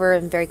lean over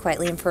and very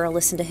quietly in Infernal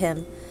listen to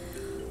him.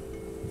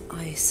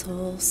 I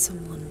saw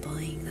someone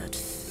buying that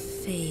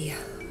fey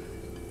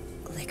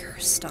liquor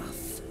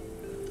stuff.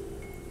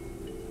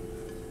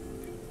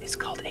 It's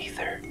called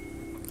Aether.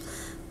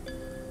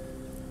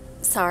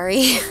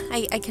 Sorry,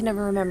 I can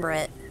never remember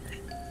it.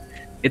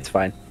 It's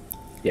fine.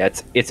 Yeah,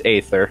 it's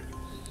Aether.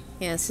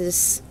 Yeah, it's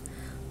just,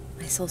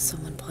 I saw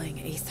someone buying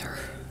Aether.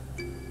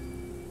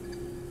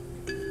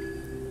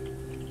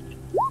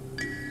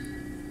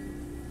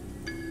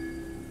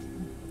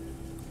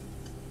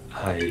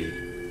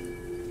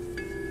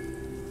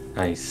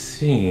 I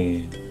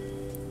see.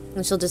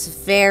 And she'll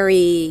just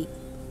the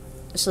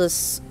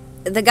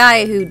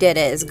guy who did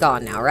it is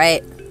gone now,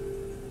 right?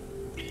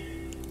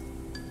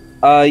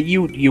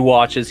 You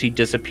watch as he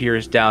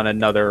disappears down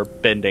another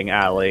bending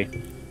alley.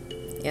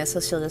 Yeah, so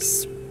she'll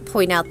just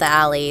point out the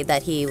alley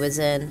that he was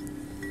in.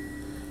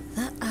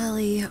 That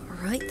alley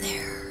right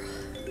there.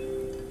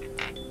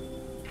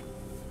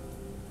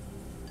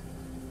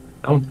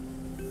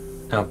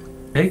 Now,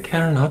 take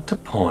care not to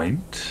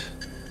point.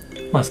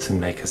 Mustn't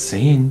make a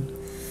scene.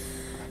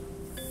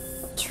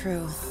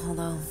 True,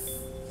 although,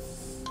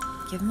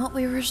 given what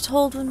we were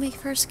told when we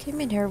first came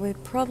in here, we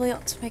probably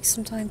ought to make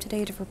some time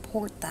today to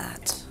report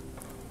that.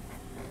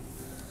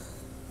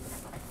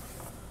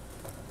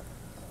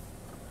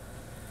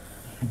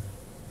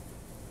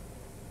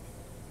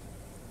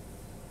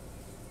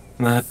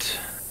 That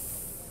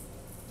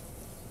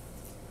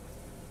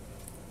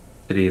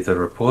could either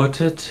report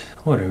it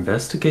or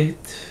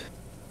investigate.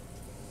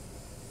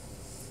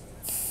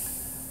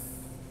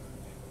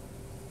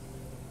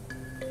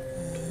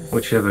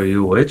 Whichever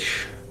you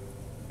wish.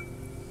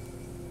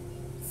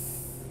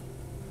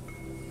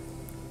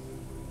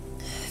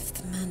 If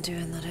the man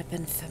doing that had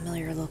been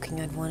familiar looking,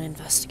 I'd want to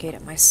investigate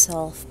it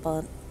myself,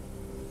 but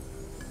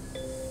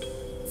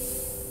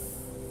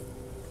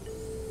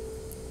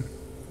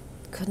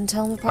couldn't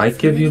tell him apart. Might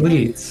give you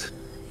leads.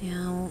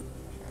 Yeah, well,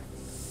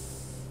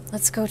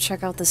 let's go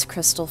check out this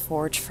crystal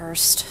forge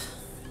first.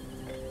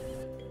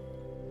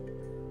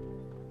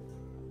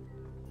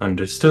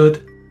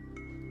 Understood.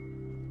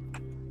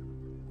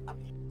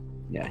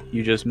 Yeah,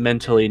 you just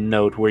mentally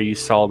note where you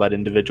saw that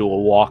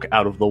individual walk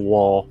out of the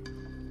wall.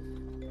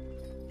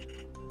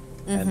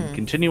 And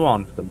continue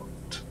on for the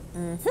moment.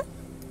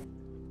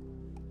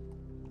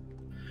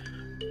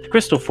 The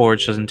Crystal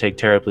Forge doesn't take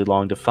terribly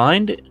long to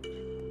find.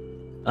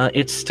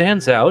 It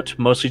stands out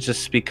mostly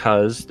just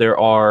because there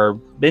are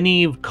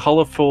many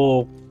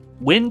colorful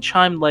wind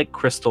chime-like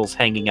crystals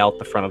hanging out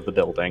the front of the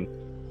building.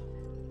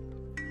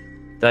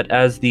 That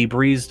as the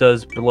breeze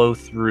does blow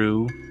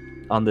through,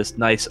 on this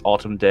nice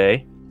autumn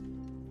day,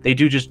 they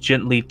do just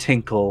gently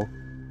tinkle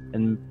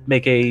and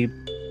make a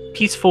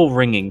peaceful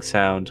ringing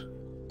sound.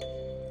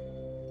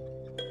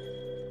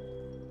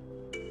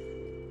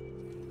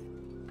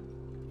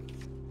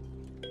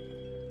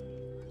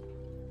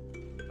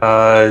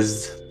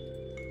 Is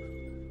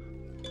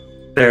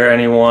there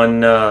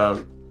anyone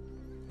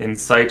in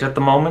sight at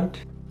the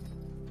moment?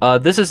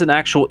 This is an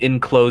actual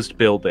enclosed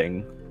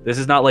building. This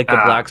is not like the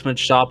blacksmith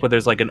shop where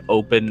there's like an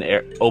open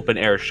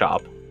air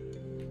shop.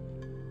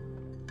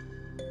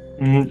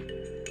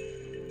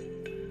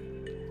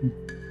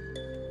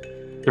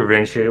 Da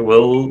Vinci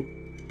will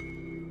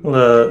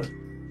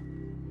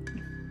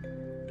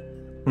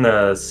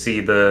see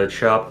the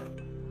shop.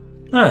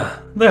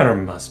 There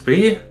must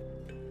be.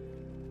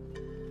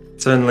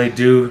 Certainly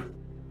do.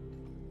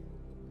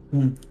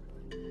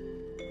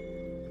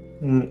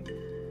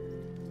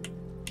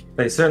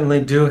 They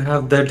certainly do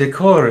have their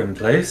decor in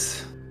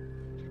place.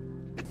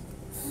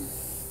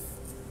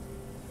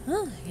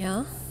 Oh,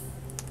 yeah.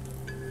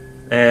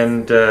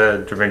 And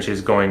Da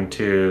Vinci's going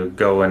to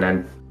go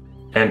and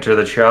enter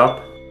the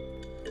shop.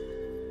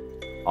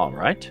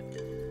 Alright.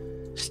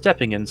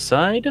 Stepping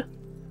inside.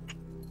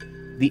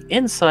 The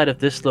inside of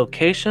this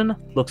location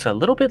looks a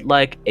little bit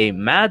like a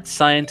mad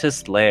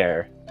scientist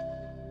lair.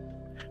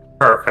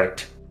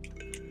 Perfect.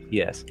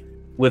 Yes.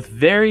 With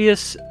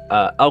various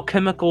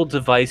alchemical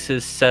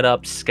devices set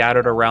up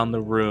scattered around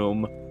the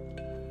room.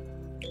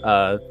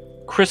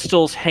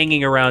 Crystals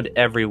hanging around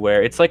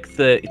everywhere. It's like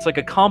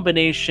a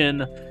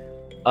combination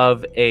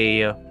of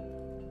a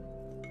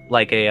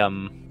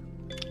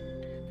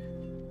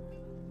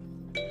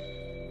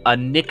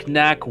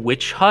knick-knack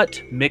witch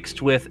hut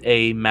mixed with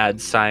a mad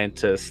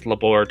scientist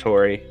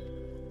laboratory.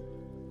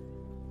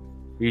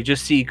 You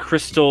just see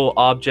crystal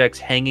objects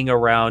hanging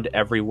around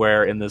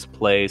everywhere in this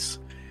place,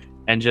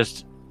 and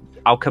just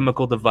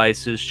alchemical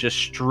devices just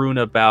strewn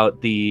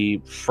about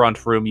the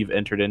front room you've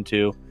entered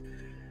into.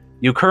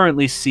 You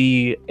currently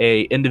see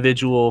a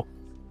individual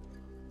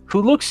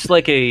who looks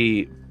like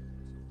a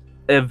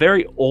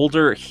very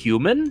older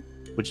human,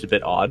 which is a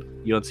bit odd.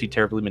 You don't see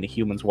terribly many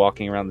humans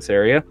walking around this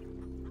area.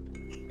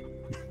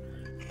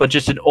 But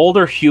just an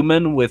older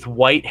human with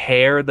white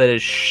hair that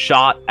is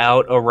shot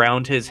out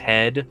around his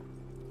head.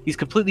 He's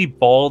completely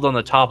bald on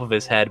the top of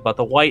his head, but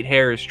the white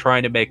hair is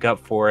trying to make up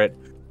for it,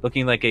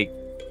 looking like a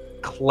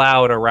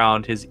cloud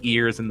around his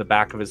ears and the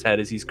back of his head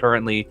as he's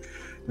currently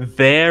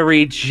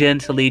very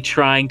gently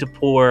trying to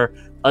pour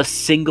a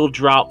single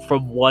drop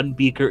from one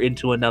beaker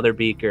into another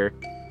beaker.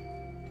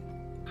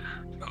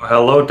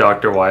 Hello,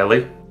 Dr.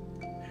 Wiley.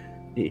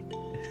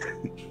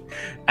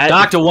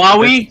 Dr.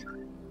 Wowie?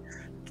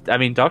 I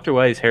mean, Dr.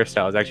 Wiley's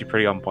hairstyle is actually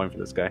pretty on point for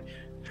this guy.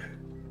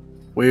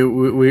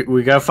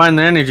 We gotta find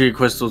the energy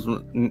crystals,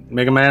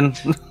 Mega Man.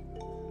 I'm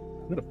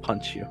gonna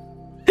punch you.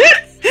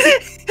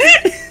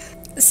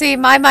 See,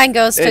 my mind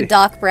goes to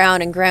Doc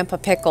Brown and Grandpa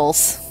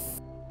Pickles.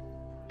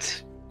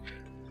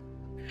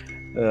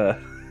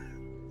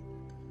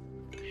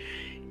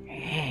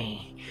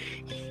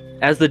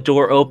 As the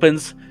door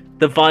opens,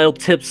 the vial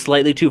tips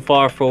slightly too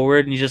far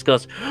forward, and he just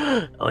goes,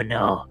 "Oh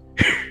no."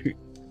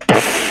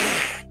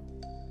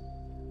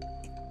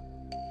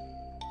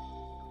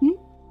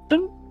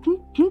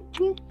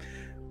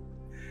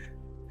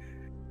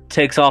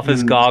 Takes off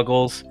his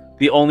goggles.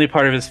 The only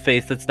part of his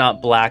face that's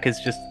not black is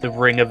just the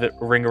ring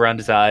around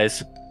his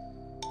eyes.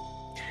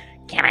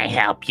 Can I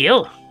help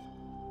you?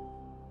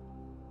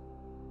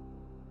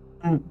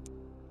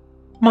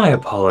 My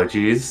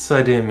apologies.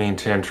 I didn't mean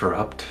to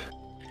interrupt.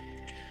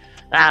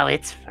 Oh,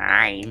 it's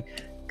fine.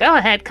 Go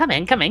ahead, come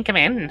in.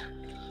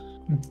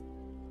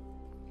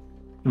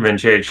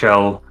 Vinci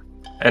shall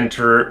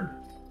enter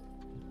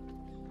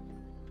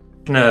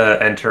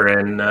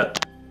in.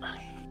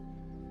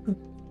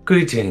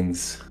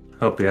 Greetings.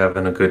 Hope you're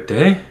having a good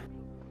day.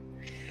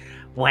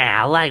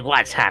 Well, I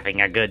was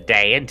having a good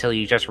day until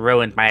you just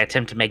ruined my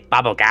attempt to make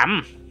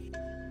bubblegum.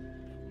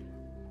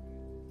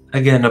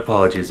 Again,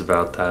 apologies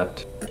about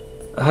that.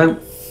 I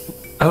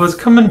was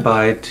coming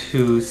by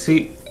to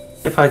see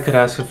if I could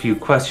ask a few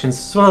questions,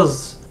 as well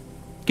as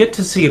get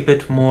to see a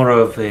bit more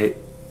of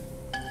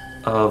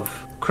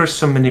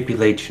crystal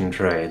manipulation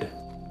trade.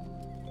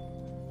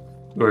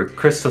 Or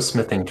crystal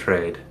smithing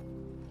trade.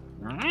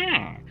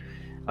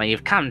 Well,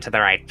 you've come to the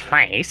right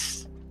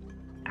place.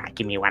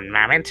 Give me one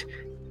moment.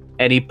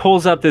 And he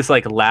pulls up this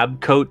like lab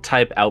coat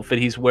type outfit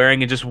he's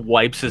wearing and just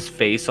wipes his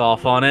face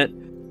off on it.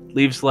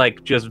 Leaves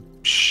like just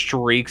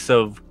streaks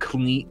of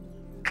clean,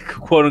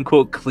 quote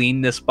unquote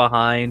cleanness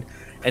behind,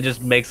 and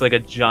just makes like a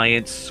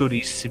giant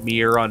sooty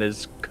smear on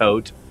his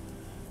coat,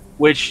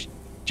 which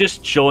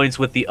just joins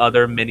with the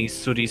other many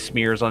sooty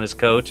smears on his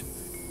coat.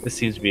 This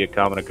seems to be a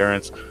common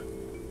occurrence.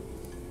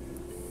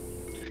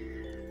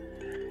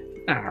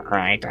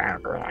 Alright.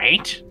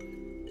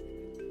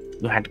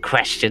 You had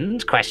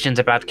questions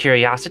about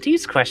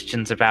curiosities,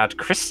 questions about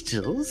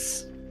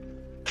crystals.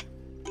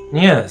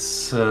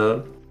 Yes,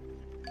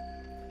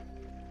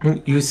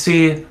 you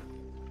see,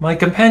 my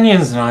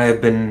companions and I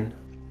have been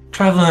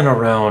traveling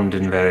around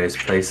in various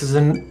places,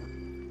 and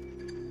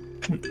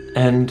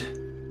And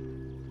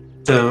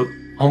so,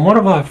 on one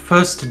of our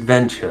first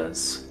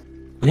adventures,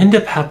 we end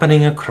up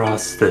happening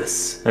across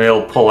this. And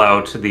he'll pull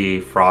out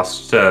the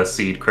frost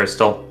seed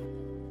crystal.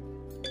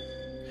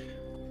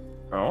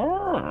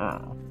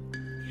 Oh.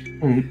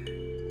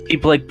 He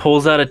like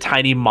pulls out a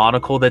tiny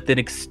monocle that then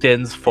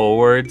extends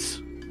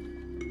forwards,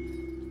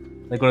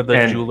 like one of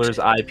the jeweler's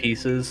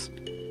eyepieces.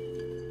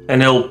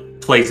 And he'll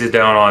place it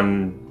down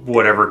on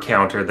whatever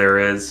counter there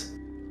is.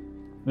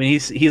 I mean,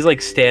 he's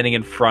like standing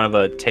in front of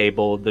a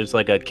table. There's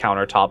like a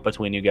countertop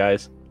between you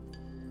guys.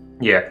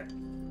 Yeah.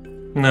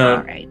 No.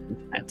 All right,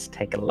 let's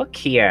take a look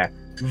here.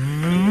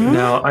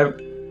 Now,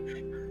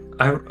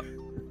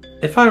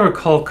 if I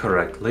recall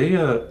correctly,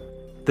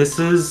 this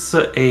is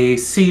a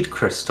seed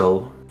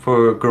crystal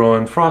for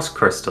growing frost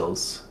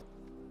crystals.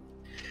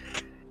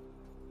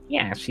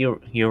 Yes,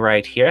 you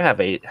right here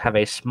have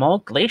a small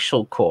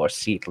glacial core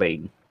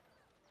seedling.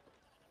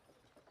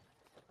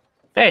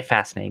 Very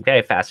fascinating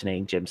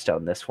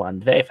gemstone, this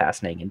one. Very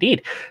fascinating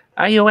indeed.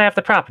 Are you aware of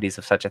the properties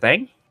of such a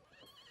thing?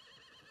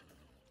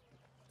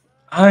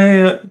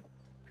 I,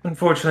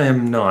 unfortunately,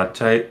 am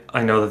not. I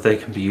know that they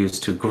can be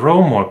used to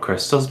grow more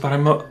crystals, but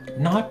I'm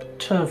not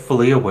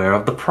fully aware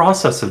of the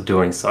process of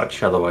doing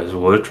such. Otherwise,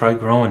 we'll try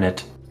growing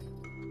it.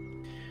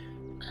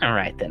 All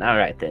right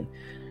then.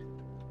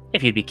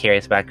 If you'd be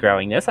curious about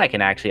growing this, I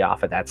can actually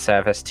offer that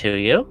service to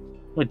you.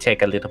 It would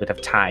take a little bit of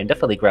time to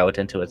fully grow it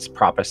into its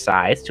proper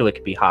size, so it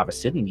could be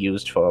harvested and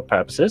used for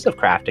purposes of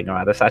crafting or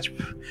other such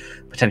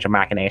potential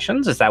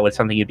machinations. Is that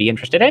something you'd be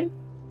interested in?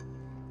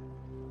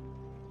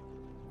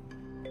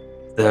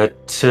 That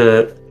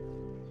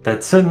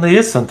certainly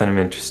is something I'm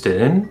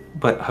interested in,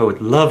 but I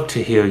would love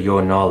to hear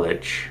your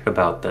knowledge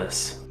about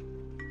this.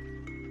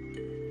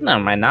 No,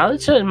 my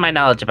knowledge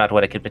about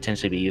what it could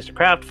potentially be used to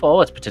craft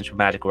for, its potential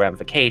magical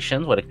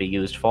ramifications, what it could be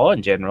used for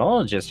in general,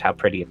 and just how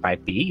pretty it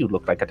might be. You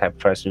look like a type of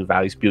person who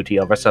values beauty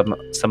over some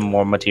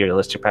more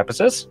materialistic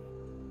purposes.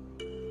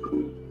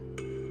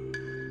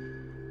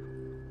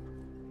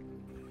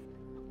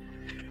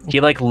 He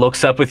like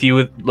looks up at you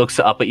with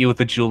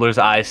the jeweler's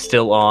eyes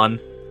still on.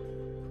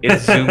 It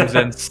zooms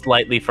in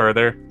slightly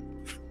further.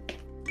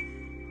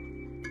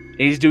 And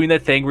he's doing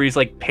that thing where he's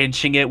like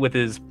pinching it with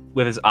his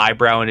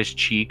eyebrow and his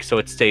cheek so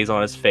it stays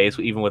on his face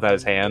even without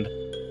his hand.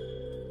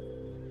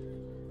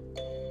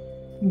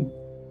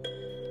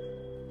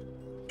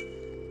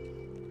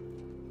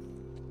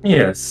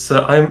 Yes,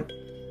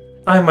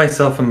 I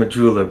myself am a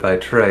jeweler by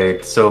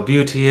trade, so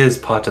beauty is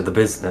part of the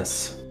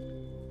business.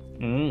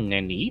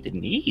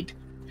 Indeed.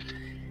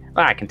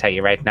 Well, I can tell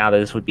you right now that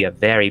this would be a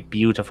very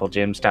beautiful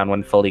gemstone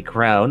when fully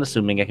grown,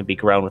 assuming it can be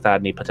grown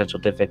without any potential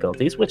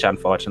difficulties, which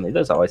unfortunately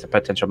there's always a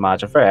potential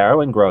margin for error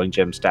when growing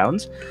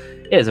gemstones.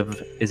 It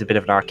is a bit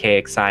of an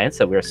archaic science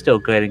that we're still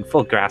getting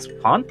full grasp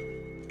upon.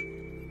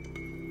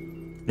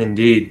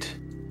 Indeed.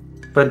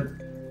 But,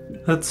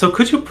 so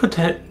could you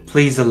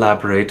please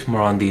elaborate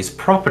more on these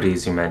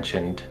properties you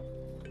mentioned?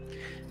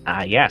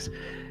 Yes.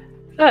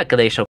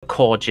 Glacial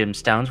core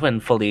gemstones, when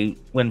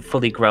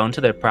fully grown to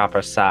their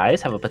proper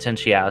size, have a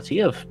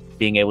potentiality of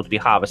being able to be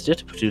harvested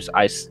to produce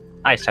ice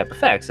type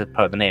effects, as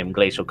per the name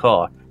glacial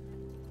core.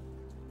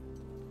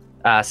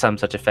 Some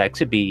such effects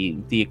would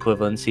be the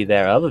equivalency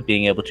thereof of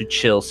being able to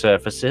chill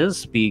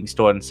surfaces. Being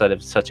stored inside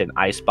of such an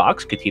ice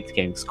box could keep the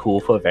things cool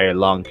for a very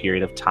long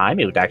period of time.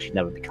 It would actually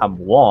never become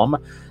warm,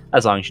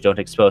 as long as you don't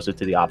expose it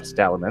to the opposite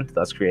element,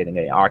 thus creating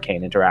an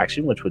arcane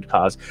interaction, which would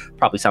cause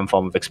probably some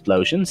form of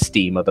explosion,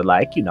 steam, or the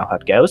like. You know how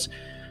it goes.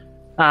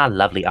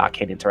 Lovely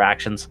arcane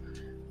interactions.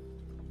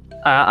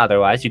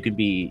 Otherwise, you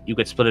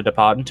could split it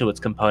apart into its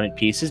component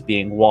pieces,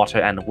 being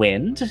water and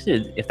wind,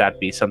 if that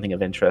be something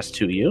of interest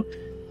to you.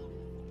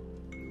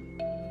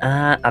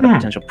 Other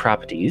potential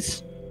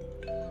properties.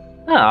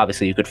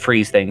 Obviously, you could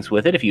freeze things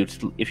with it if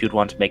you'd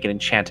want to make an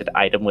enchanted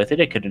item with it.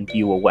 It could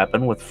imbue a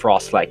weapon with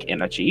frost-like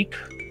energy,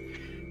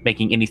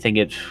 making anything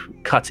it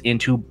cuts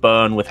into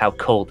burn with how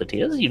cold it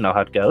is. You know how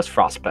it goes.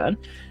 Frostburn.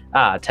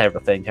 Terrible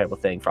thing,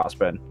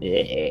 frostburn.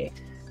 Yeah.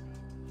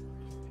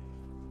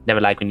 Never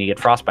like when you get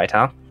frostbite,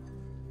 huh?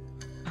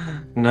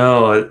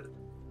 No,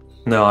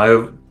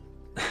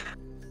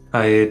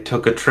 I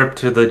took a trip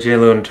to the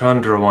Jaloon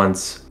Tundra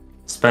once.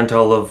 Spent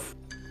all of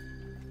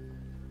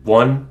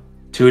 1-2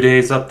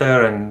 days up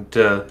there and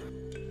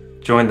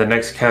joined the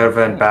next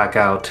caravan back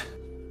out.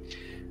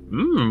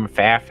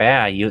 Fair.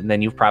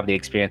 Then you've probably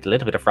experienced a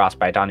little bit of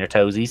frostbite on your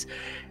toesies.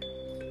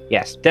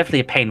 Yes, definitely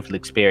a painful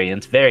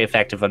experience. Very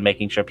effective on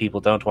making sure people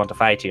don't want to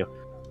fight you.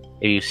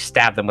 If you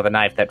stab them with a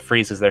knife that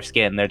freezes their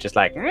skin, they're just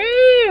like,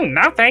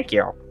 no thank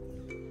you.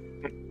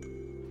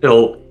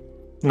 He'll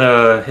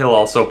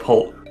also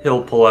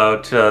pull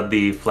out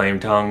the flame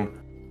tongue.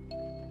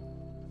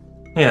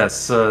 Yes,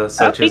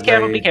 such be as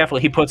careful, be careful.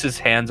 He puts his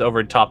hands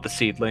over top the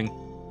seedling.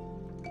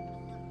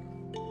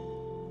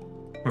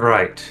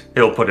 Right,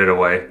 he'll put it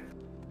away.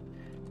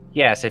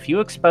 Yes, if you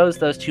expose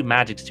those two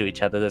magics to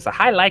each other, there's a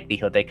high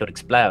likelihood they could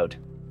explode.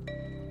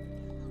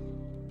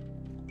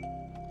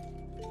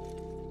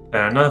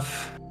 Fair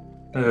enough.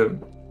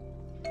 Good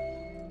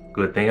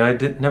thing I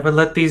never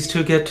let these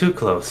two get too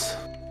close.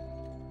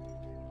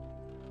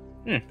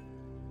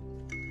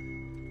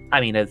 I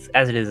mean, as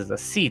it is as a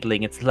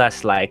seedling, it's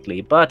less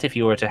likely, but if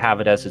you were to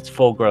have it as its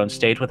full-grown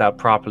state without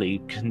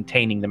properly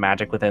containing the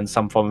magic within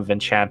some form of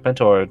enchantment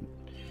or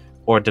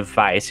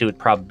device, it would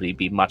probably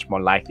be much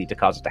more likely to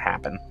cause it to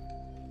happen.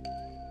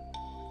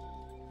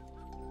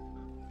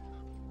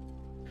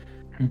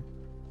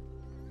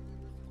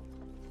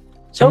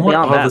 So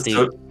beyond that,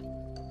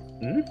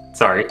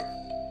 Sorry.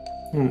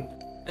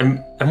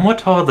 And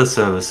what are the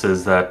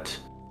services that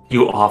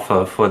you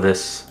offer for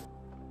this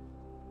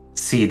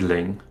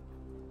seedling?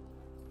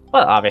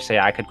 Well, obviously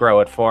I could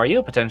grow it for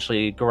you,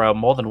 potentially grow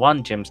more than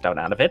one gemstone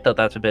out of it, though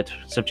that's a bit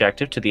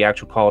subjective to the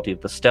actual quality of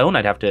the stone.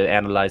 I'd have to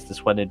analyze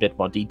this one in a bit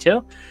more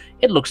detail.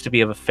 It looks to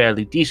be of a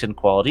fairly decent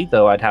quality,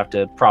 though I'd have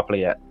to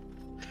properly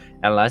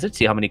analyze it,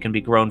 see how many can be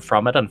grown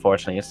from it.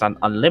 Unfortunately, it's not an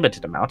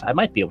unlimited amount. I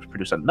might be able to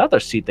produce another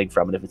seedling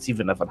from it if it's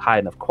even of a high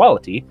enough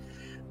quality,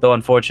 though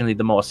unfortunately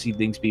the more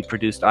seedlings be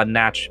produced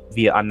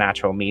via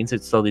unnatural means,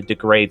 it slowly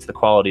degrades the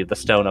quality of the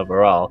stone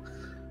overall.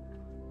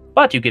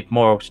 But you get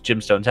more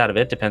gemstones out of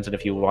it. Depends on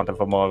if you want them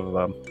for more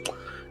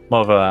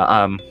of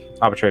a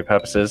arbitrary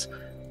purposes.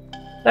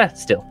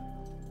 Still,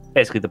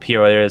 basically, the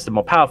purer it is, the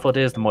more powerful it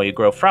is. The more you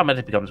grow from it,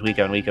 it becomes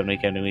weaker and weaker and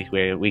weaker and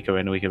weaker and weaker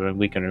and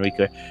weaker and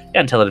weaker,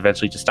 until it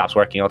eventually just stops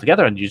working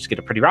altogether, and you just get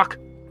a pretty rock.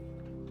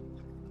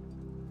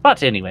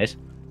 But anyways,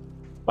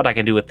 what I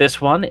can do with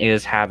this one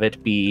is have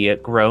it be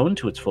grown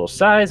to its full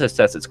size,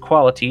 assess its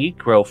quality,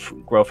 grow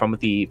from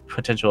the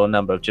potential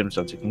number of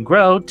gemstones it can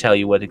grow, tell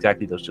you what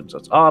exactly those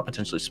gemstones are,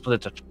 potentially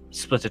split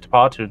it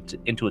apart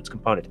into its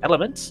component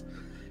elements,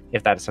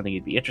 if that is something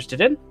you'd be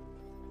interested in,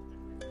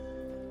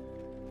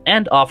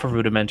 and offer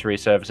rudimentary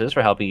services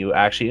for helping you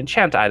actually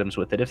enchant items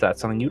with it, if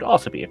that's something you'd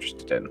also be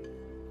interested in.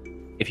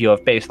 If you have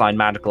baseline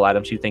magical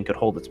items you think could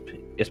hold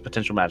its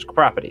potential magical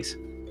properties.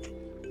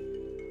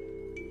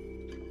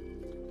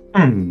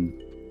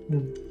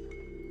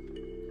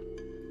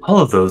 All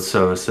of those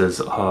services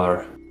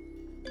are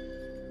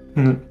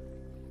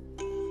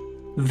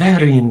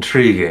very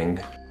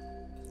intriguing.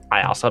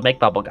 I also make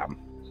bubblegum.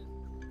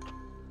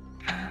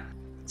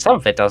 Some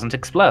of it doesn't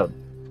explode.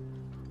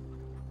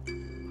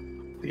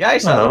 The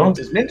ice element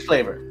is mint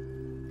flavor.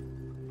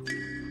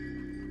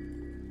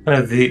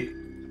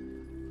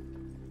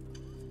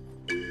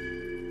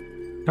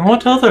 And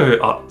what other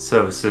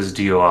services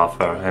do you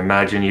offer? I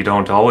imagine you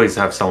don't always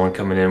have someone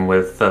coming in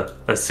with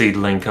a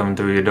seedling coming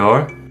through your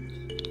door.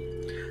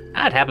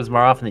 That happens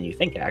more often than you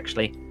think,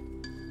 actually.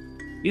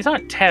 These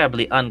aren't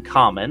terribly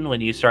uncommon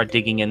when you start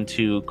digging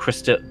into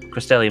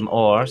crystallium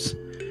ores.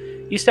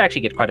 You used to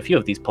actually get quite a few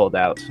of these pulled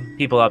out.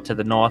 People up to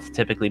the north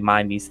typically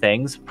mine these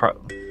things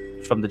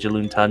from the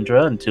Jaloon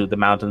Tundra into the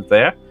mountains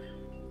there.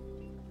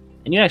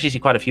 And you actually see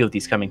quite a few of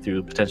these coming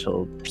through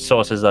potential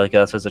sources like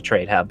us as a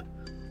trade hub.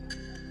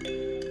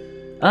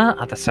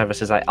 Other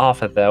services I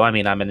offer, though, I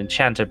mean, I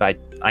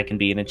can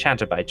be an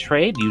enchanter by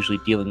trade, usually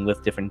dealing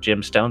with different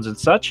gemstones and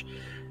such.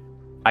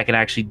 I can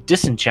actually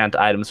disenchant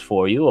items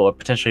for you, or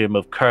potentially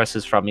remove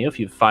curses from you if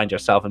you find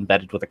yourself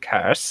embedded with a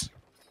curse.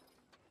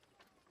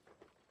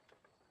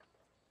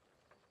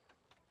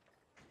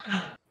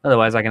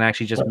 Otherwise, I can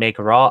actually just make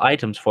raw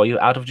items for you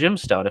out of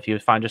gemstone if you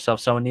find yourself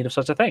so in need of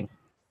such a thing.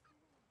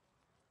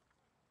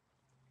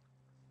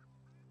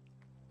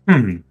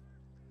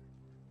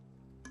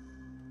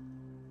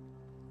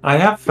 I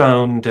have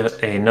found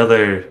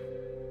another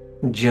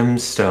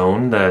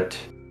gemstone that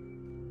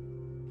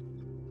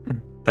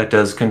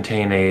does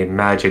contain a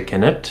magic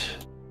in it.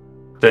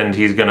 Then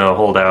he's gonna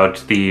hold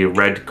out the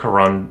red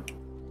corundum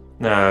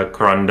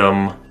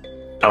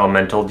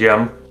elemental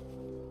gem.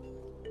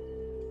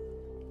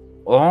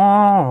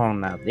 Oh,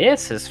 now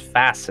this is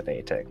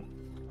fascinating.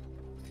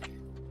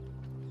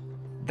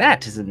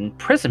 That is an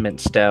imprisonment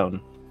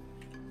stone.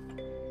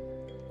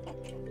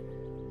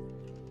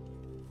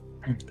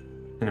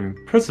 An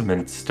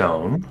imprisonment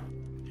stone?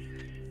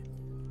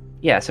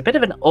 Yes, a bit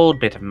of an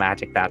old bit of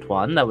magic, that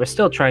one, that we're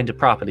still trying to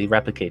properly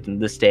replicate in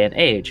this day and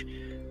age.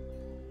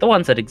 The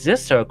ones that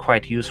exist are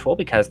quite useful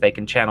because they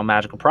can channel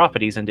magical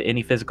properties into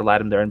any physical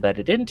item they're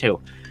embedded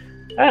into.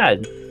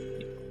 And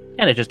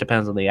it just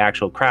depends on the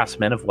actual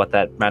craftsman of what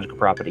that magical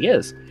property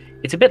is.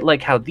 It's a bit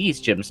like how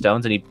these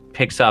gemstones, and he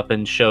picks up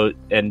and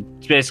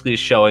basically is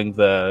showing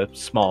the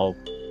small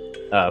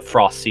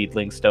frost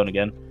seedling stone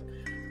again.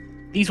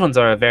 These ones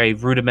are a very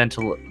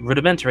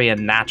rudimentary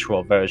and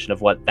natural version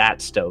of what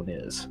that stone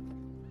is.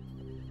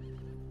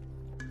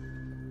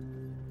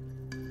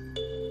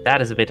 That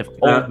is a bit of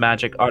old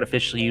magic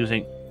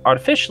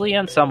artificially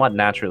and somewhat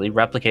naturally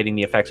replicating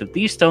the effects of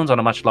these stones on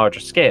a much larger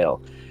scale,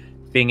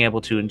 being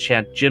able to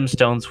enchant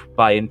gemstones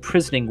by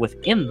imprisoning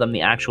within them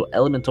the actual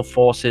elemental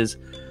forces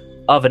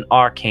of an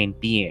arcane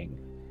being.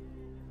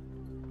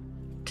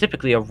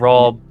 Typically a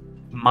raw,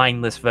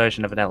 mindless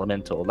version of an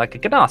elemental, like a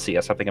Ganassi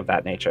or something of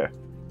that nature.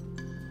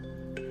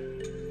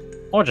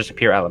 Or just a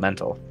pure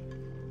elemental.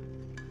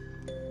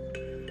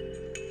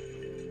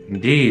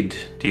 Indeed.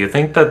 Do you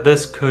think that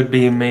this could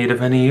be made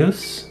of any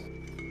use?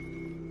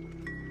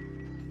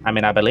 I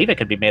mean, I believe it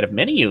could be made of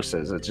many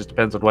uses. It just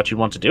depends on what you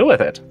want to do with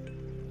it.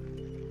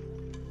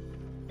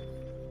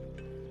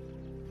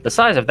 The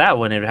size of that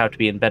one, it would have to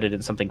be embedded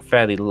in something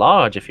fairly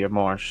large if you're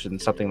more interested in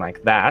something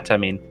like that. I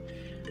mean,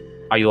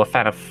 are you a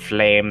fan of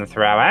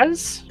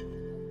flamethrowers?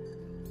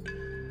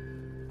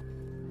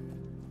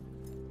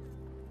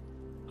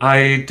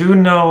 I do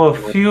know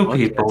a few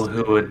people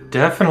who would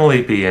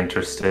definitely be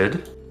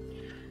interested.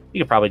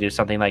 You could probably do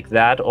something like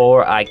that,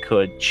 or I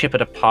could chip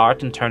it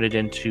apart and turn it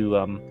into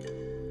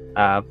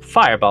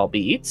fireball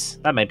beads.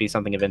 That might be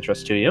something of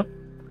interest to you.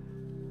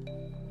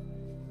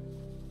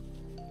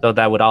 Though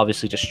that would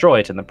obviously destroy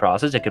it in the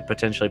process. It could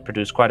potentially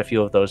produce quite a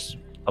few of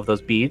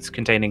those beads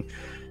containing.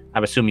 I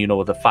assume you know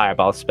what the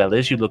fireball spell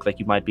is. You look like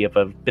you might be of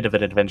a bit of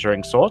an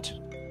adventuring sort.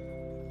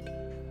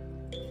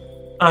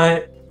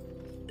 I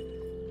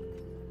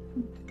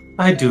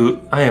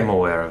do. I am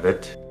aware of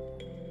it.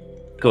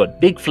 Good.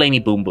 Big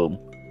flamey boom boom.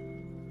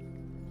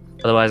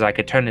 Otherwise, I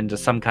could turn it into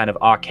some kind of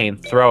arcane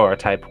thrower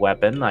type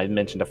weapon. I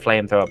mentioned a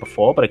flamethrower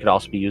before, but it could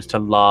also be used to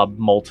lob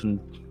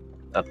molten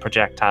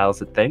projectiles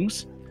at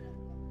things.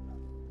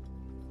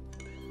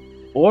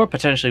 Or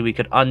potentially we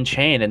could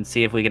unchain and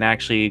see if we can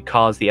actually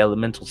cause the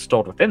elemental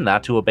stored within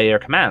that to obey your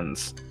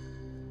commands.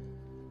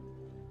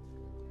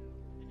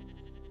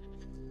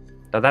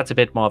 Now that's a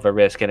bit more of a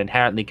risk and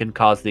inherently can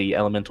cause the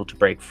elemental to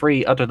break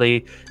free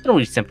utterly, and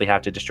we simply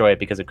have to destroy it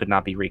because it could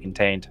not be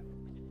recontained.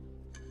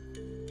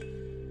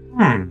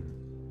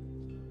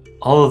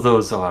 All of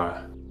those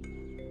are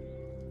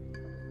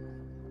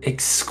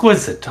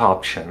exquisite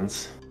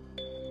options.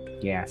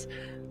 Yes.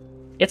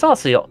 It's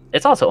also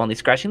only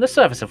scratching the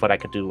surface of what I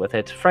could do with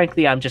it.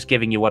 Frankly, I'm just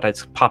giving you what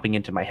is popping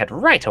into my head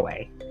right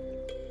away.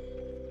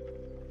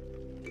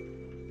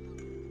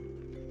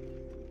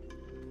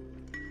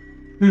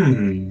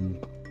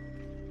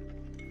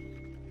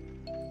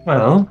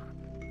 Well,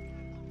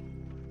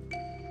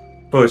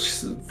 for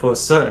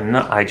certain,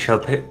 I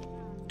shall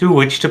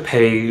wish to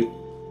pay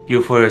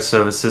you for your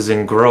services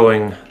in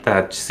growing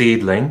that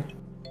seedling.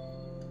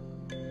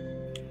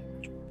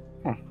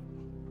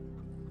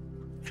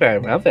 Very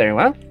well, very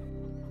well.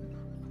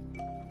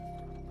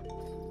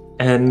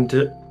 And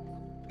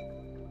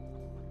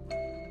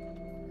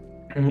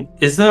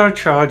is there a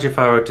charge if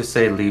I were to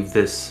say leave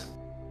this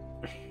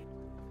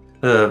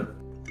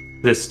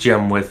this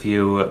gem with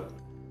you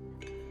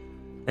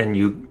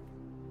and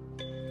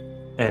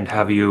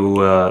have you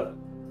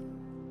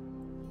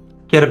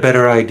get a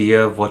better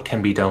idea of what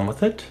can be done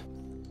with it?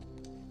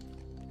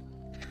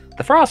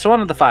 The frost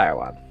one or the fire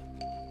one?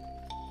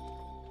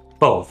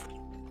 Both.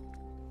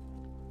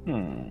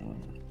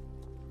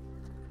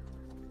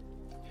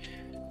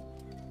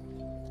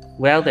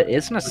 Well, there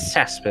is an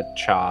assessment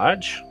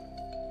charge.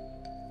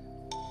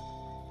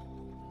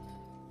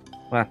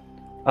 Well,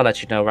 I'll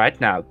let you know right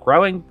now.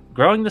 Growing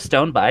the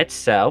stone by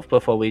itself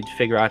before we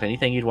figure out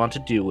anything you'd want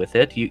to do with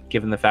it,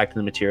 given the fact of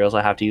the materials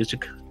I have to use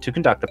to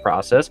conduct the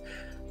process,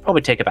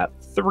 probably take about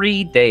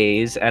 3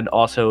 days, and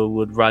also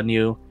would run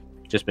you,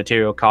 just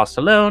material cost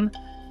alone,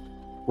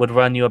 would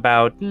run you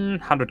about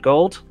 100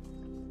 gold.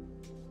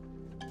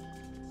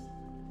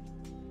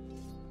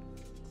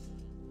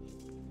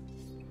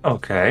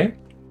 Okay.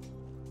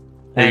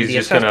 And he's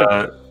just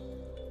gonna...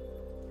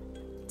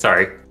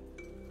 Sorry.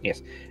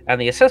 Yes. And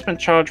the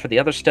assessment charge for the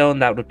other stone,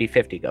 that would be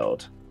 50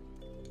 gold.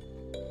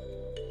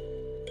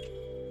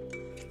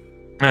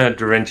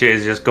 Dorinche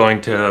is just going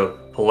to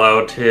pull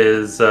out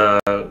his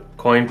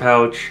coin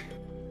pouch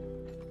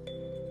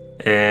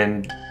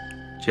and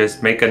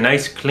just make a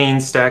nice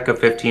clean stack of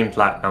 15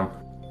 platinum.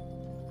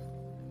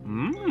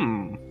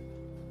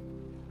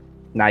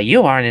 Now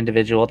you are an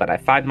individual that I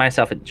find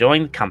myself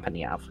enjoying the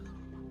company of.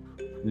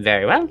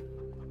 Very well.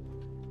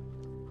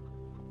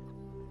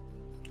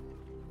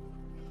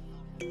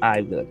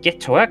 I will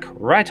get to work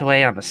right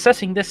away on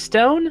assessing this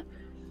stone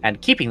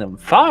and keeping them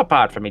far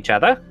apart from each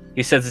other,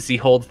 he says as he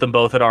holds them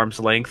both at arm's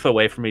length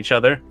away from each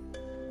other,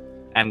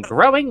 and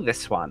growing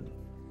this one.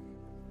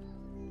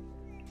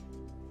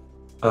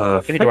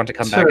 If you want to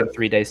come back in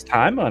 3 days'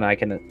 time, and I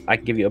can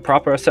give you a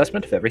proper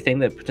assessment of everything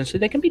that potentially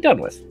they can be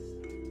done with.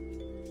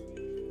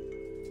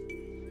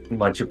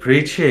 Much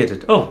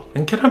appreciated. Oh,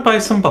 and can I buy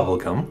some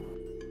bubblegum?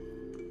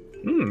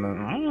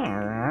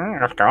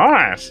 Of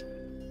course.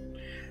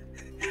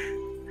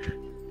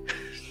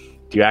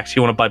 Do you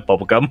actually want to buy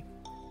bubblegum?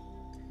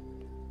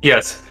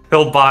 Yes,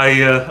 he'll buy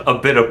a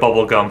bit of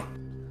bubblegum.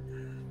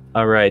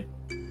 Alright.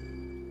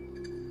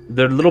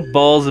 They're little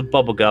balls of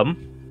bubblegum.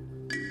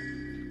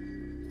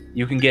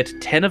 You can get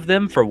 10 of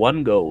them for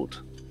 1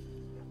 gold.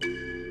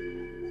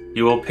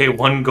 You will pay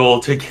 1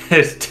 gold to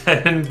get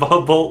 10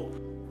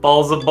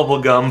 balls of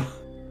bubblegum.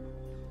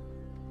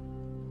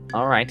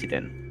 Alrighty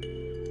then.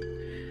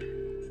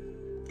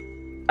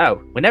 Oh,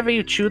 whenever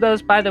you chew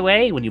those, by the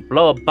way, when you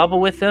blow a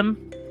bubble with them,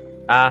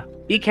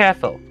 be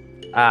careful.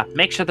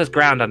 Make sure there's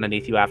ground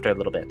underneath you after a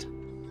little bit.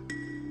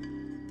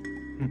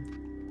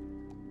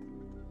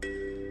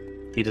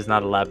 He does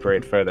not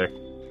elaborate further.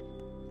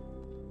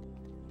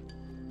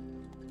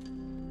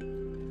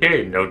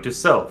 Okay, note to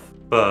self.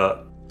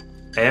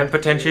 And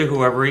potentially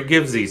whoever he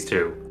gives these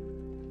to.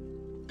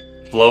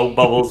 Blow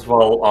bubbles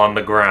while on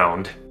the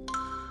ground.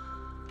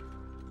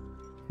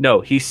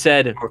 No, he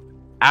said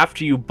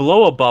after you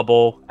blow a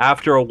bubble,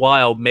 after a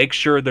while, make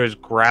sure there's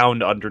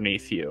ground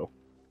underneath you.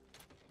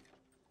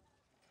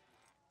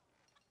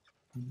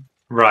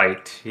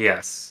 Right,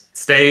 yes.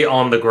 Stay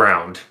on the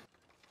ground.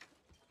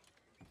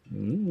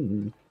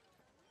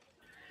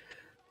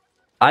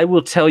 I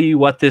will tell you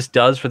what this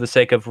does for the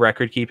sake of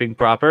record keeping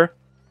proper.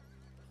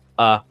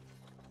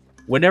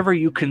 Whenever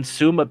you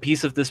consume a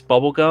piece of this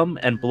bubblegum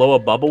and blow a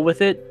bubble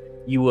with it,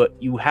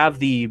 you have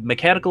the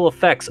mechanical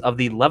effects of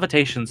the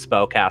levitation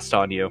spell cast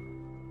on you.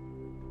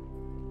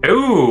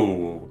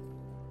 Ooh.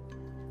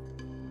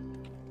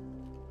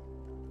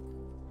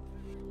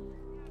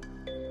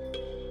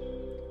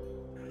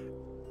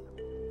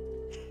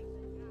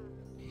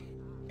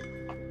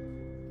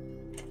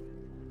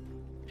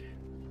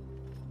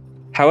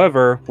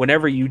 However,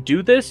 whenever you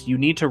do this, you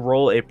need to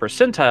roll a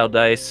percentile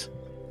dice.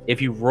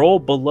 If you roll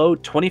below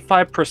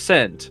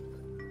 25%,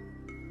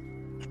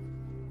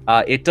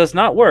 it does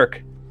not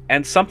work,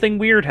 and something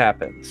weird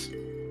happens.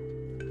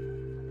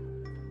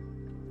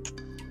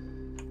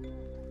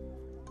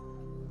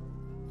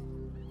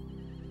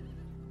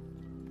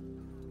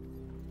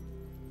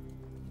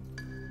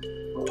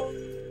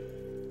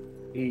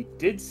 He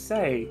did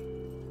say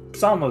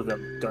some of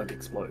them don't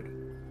explode.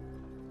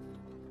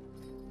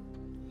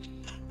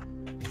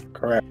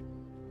 Correct.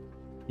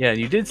 Yeah, and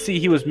you did see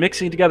he was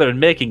mixing together and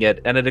making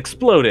it, and it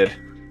exploded.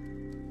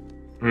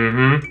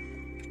 Mm-hmm.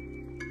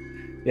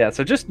 Yeah,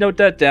 so just note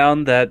that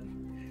down, that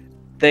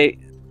they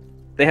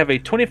have a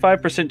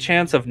 25%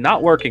 chance of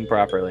not working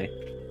properly.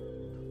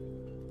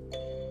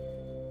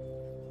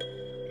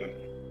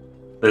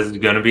 This is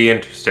going to be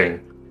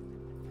interesting.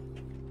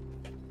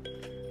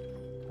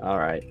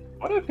 Alright.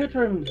 Why do I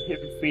picture him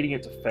feeding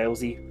it to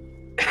Failsy?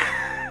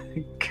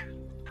 Hey,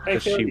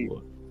 Because she Failsy,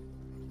 would.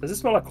 does this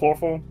smell like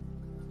chloroform?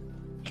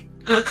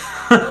 I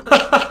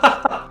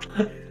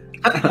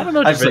don't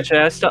know,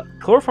 Javinci.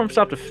 Chloroform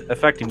stopped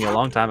affecting me a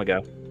long time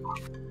ago.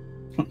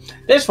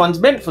 This one's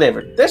mint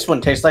flavored. This one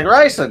tastes like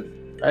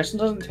ricin. Ricin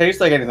doesn't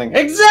taste like anything.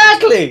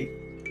 Exactly!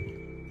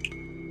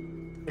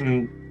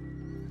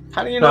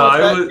 How do you know what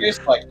that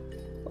tastes like?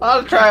 A lot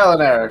of trial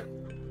and error.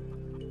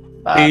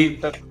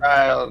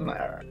 Trial and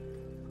error.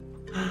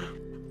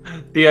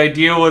 The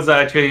idea was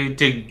actually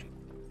to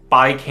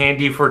buy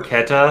candy for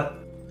Keta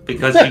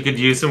because she could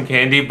use some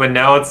candy, but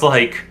now it's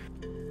like,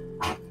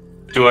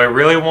 do I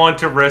really want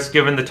to risk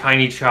giving the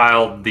tiny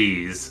child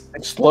these?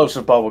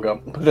 Explosive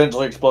bubblegum.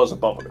 Potentially explosive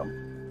bubblegum.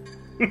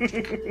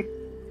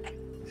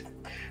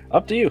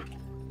 Up to you.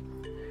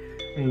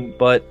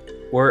 But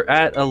we're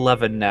at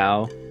 11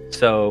 now,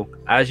 so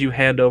as you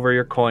hand over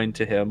your coin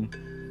to him,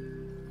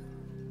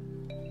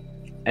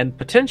 and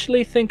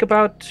potentially think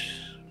about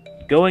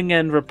going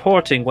and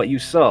reporting what you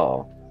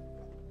saw,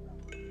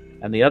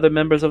 and the other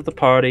members of the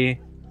party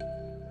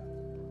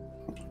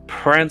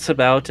prance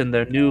about in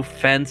their new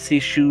fancy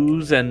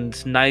shoes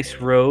and nice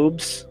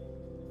robes.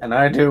 And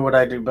I do what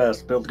I do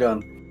best, build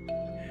gun.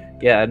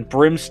 Yeah, and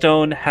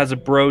Brimstone has a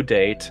bro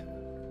date.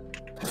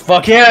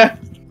 Fuck yeah!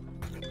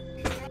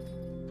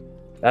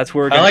 That's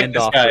where we're I gonna like end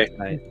this off guy. for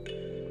tonight.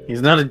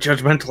 He's not a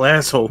judgmental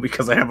asshole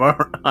because I have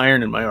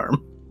iron in my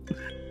arm.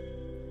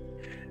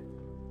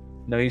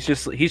 No, he's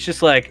just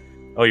like,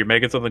 oh, you're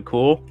making something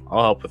cool?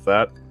 I'll help with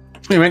that.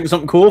 You making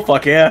something cool?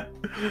 Fuck yeah.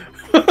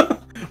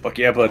 Fuck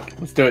yeah, bud.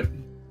 Let's do it.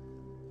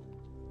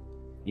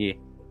 Yeah.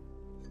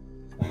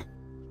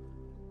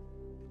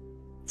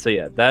 So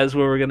yeah, that is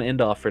where we're gonna end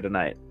off for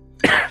tonight.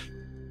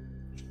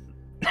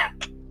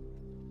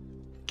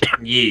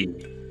 Yee.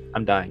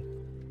 I'm dying.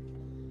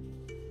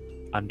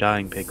 I'm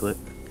dying, Piglet.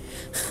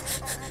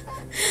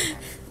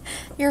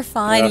 You're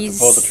fine. You have to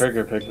pull the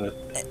trigger, Piglet.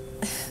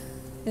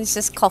 He's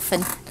just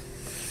coughing.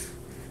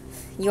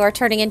 You are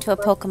turning into a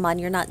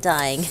Pokemon. You're not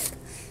dying.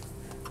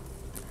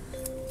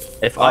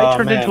 If I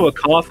turned into a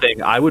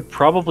coughing, I would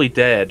probably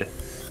dead.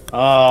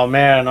 Oh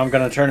man, I'm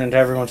gonna turn into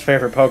everyone's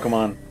favorite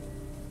Pokemon.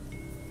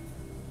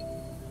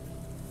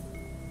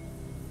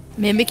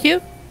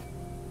 Mimikyu?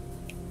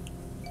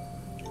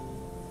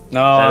 No,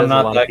 That I'm is a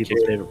not lot that of people's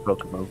cute. favorite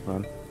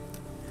Pokemon.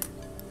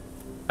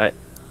 Alright.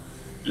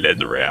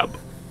 Leatherab.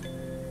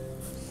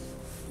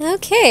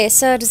 Okay,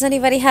 so does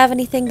anybody have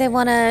anything they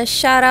want to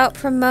shout out,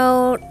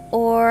 promote,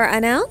 or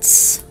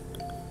announce?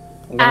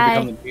 I'm gonna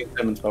become the Gene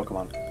Simmons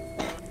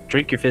Pokemon.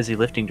 Drink your fizzy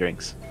lifting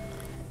drinks.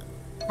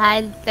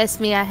 Hi,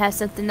 that's me. I have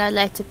something I'd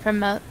like to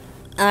promote.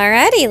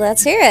 Alrighty,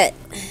 let's hear it.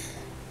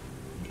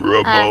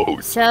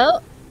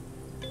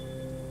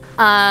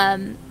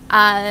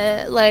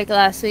 Like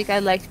last week,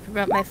 I'd like to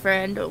promote my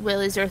friend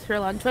Willie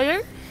Zerthrill on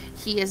Twitter.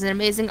 He is an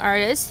amazing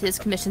artist. His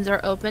commissions are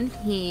open.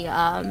 He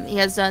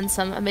has done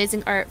some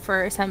amazing art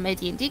for some of my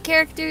D&D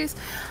characters.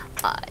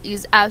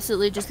 He's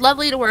absolutely just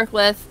lovely to work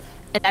with,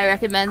 and I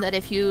recommend that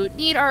if you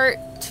need art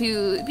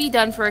to be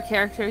done for a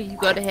character, you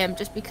go to him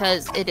just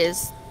because it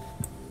is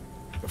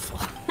beautiful.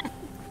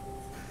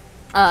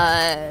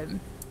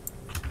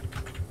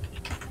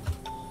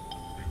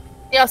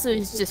 He also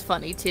is just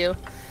funny too.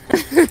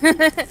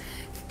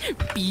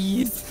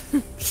 Bees.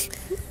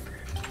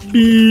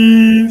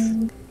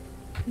 Bees.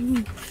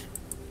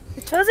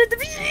 It was it the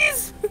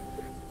bees.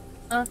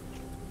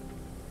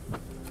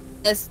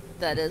 Yes,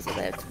 that is what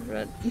I have to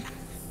run.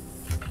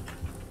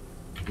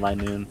 Line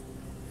noon.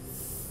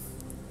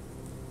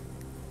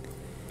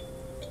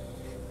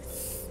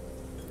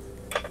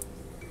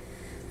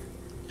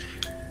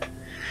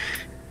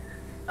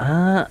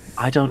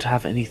 I don't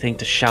have anything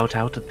to shout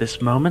out at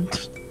this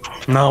moment.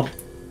 No,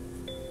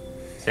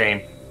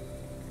 Same.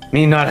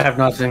 me not have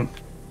nothing.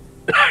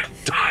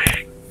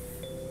 Dying.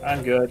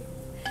 I'm good.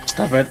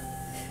 Stop it.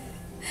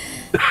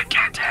 I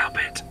can't help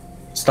it.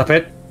 Stop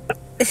it.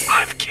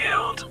 I've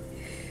killed.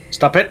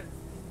 Stop it.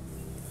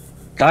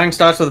 Dying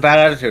starts with a bad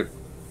attitude.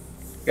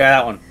 Yeah,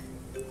 that one.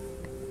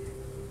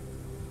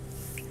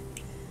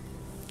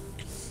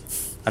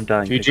 I'm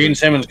dying. Eugene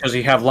Simmons because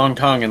he have long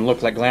tongue and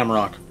look like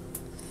Glamrock.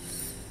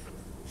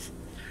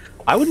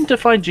 I wouldn't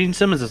define Gene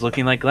Simmons as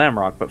looking like glam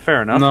rock, but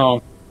fair enough.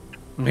 No,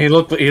 he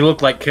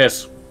looked like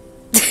Kiss.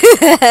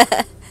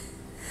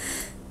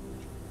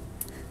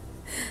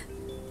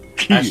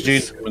 That's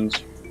Gene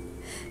Simmons.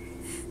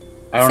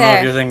 I don't know Fair.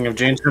 if you're thinking of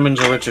Gene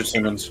Simmons or Richard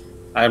Simmons.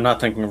 I am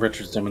not thinking of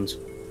Richard Simmons.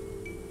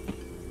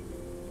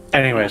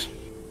 Anyways,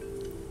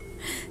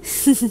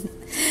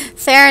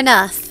 Fair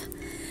enough.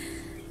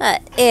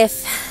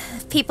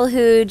 If people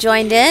who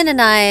joined in,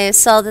 and I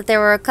saw that there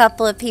were a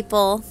couple of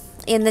people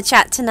in the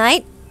chat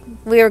tonight,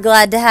 we were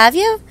glad to have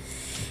you.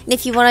 And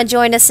if you want to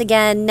join us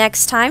again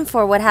next time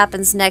for what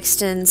happens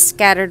next in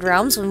Scattered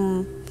Realms, which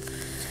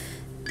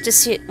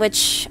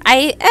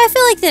I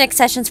feel like the next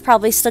session's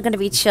probably still going to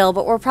be chill,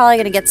 but we're probably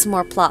going to get some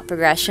more plot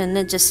progression.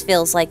 It just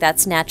feels like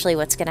that's naturally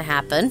what's going to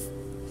happen.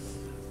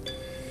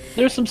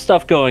 There's some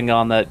stuff going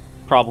on that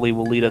probably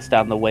will lead us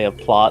down the way of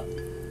plot.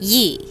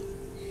 Yee.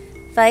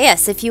 But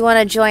yes, if you want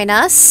to join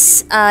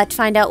us to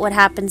find out what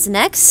happens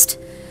next,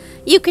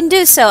 you can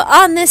do so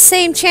on this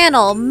same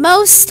channel.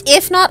 Most,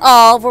 if not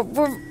all,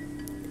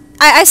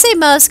 I say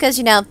most because,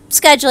 you know,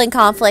 scheduling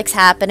conflicts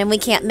happen and we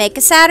can't make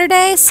a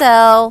Saturday,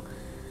 so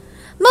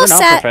We're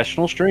not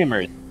professional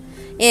streamers.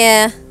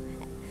 Yeah.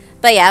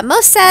 But yeah,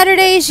 most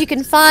Saturdays you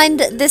can find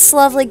this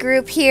lovely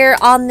group here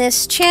on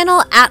this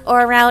channel at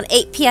or around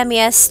 8 p.m.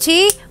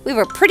 EST. We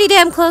were pretty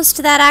damn close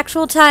to that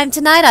actual time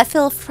tonight. I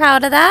feel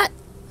proud of that.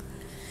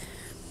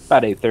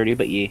 About 8:30,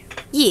 but yeah.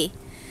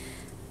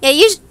 Yeah,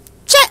 you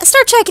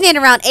start checking in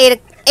around 8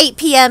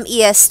 p.m.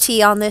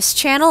 EST on this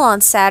channel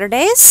on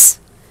Saturdays.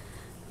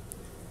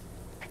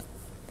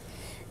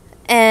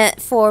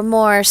 For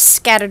more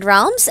Scattered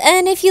Realms.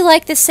 And if you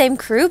like the same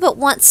crew but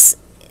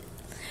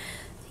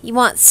you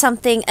want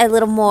something a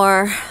little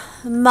more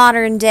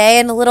modern day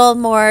and a little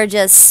more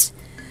just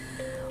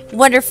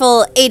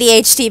wonderful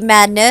ADHD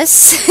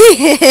madness,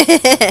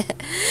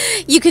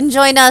 you can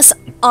join us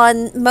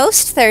on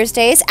most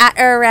Thursdays at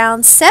or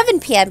around 7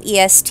 p.m.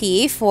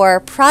 EST for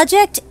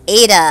Project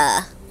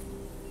Ada.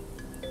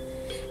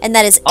 And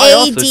that is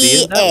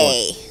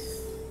ADA.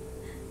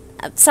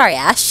 Sorry,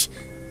 Ash.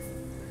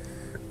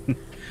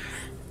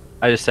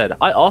 I just said,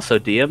 I also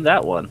DM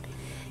that one.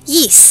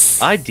 Yes.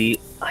 I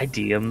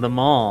DM them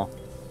all.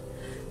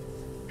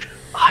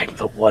 I'm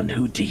the one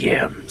who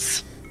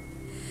DMs.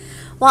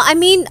 Well, I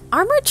mean,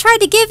 Armor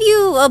tried to give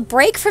you a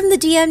break from the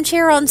DM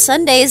chair on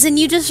Sundays, and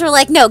you just were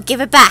like, no,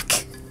 give it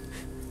back.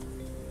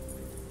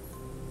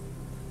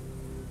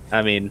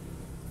 I mean,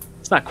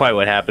 it's not quite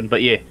what happened,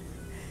 but yeah.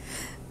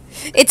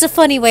 It's a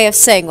funny way of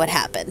saying what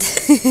happened.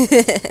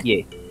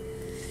 Yeah.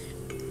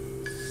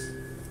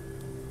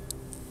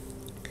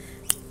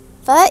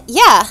 But,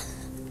 yeah.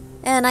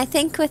 And I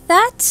think with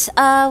that,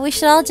 we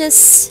should all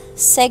just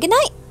say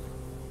goodnight.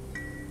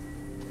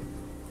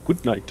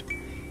 Good night.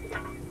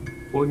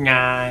 Good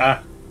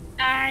night.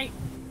 Night.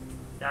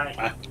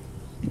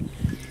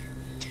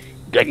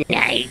 Good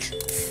night.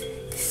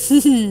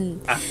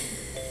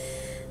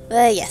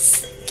 But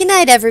yes. Good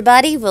night,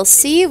 everybody. We'll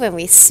see you when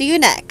we see you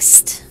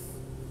next.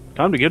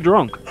 Time to get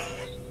drunk.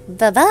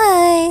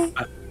 Bye-bye.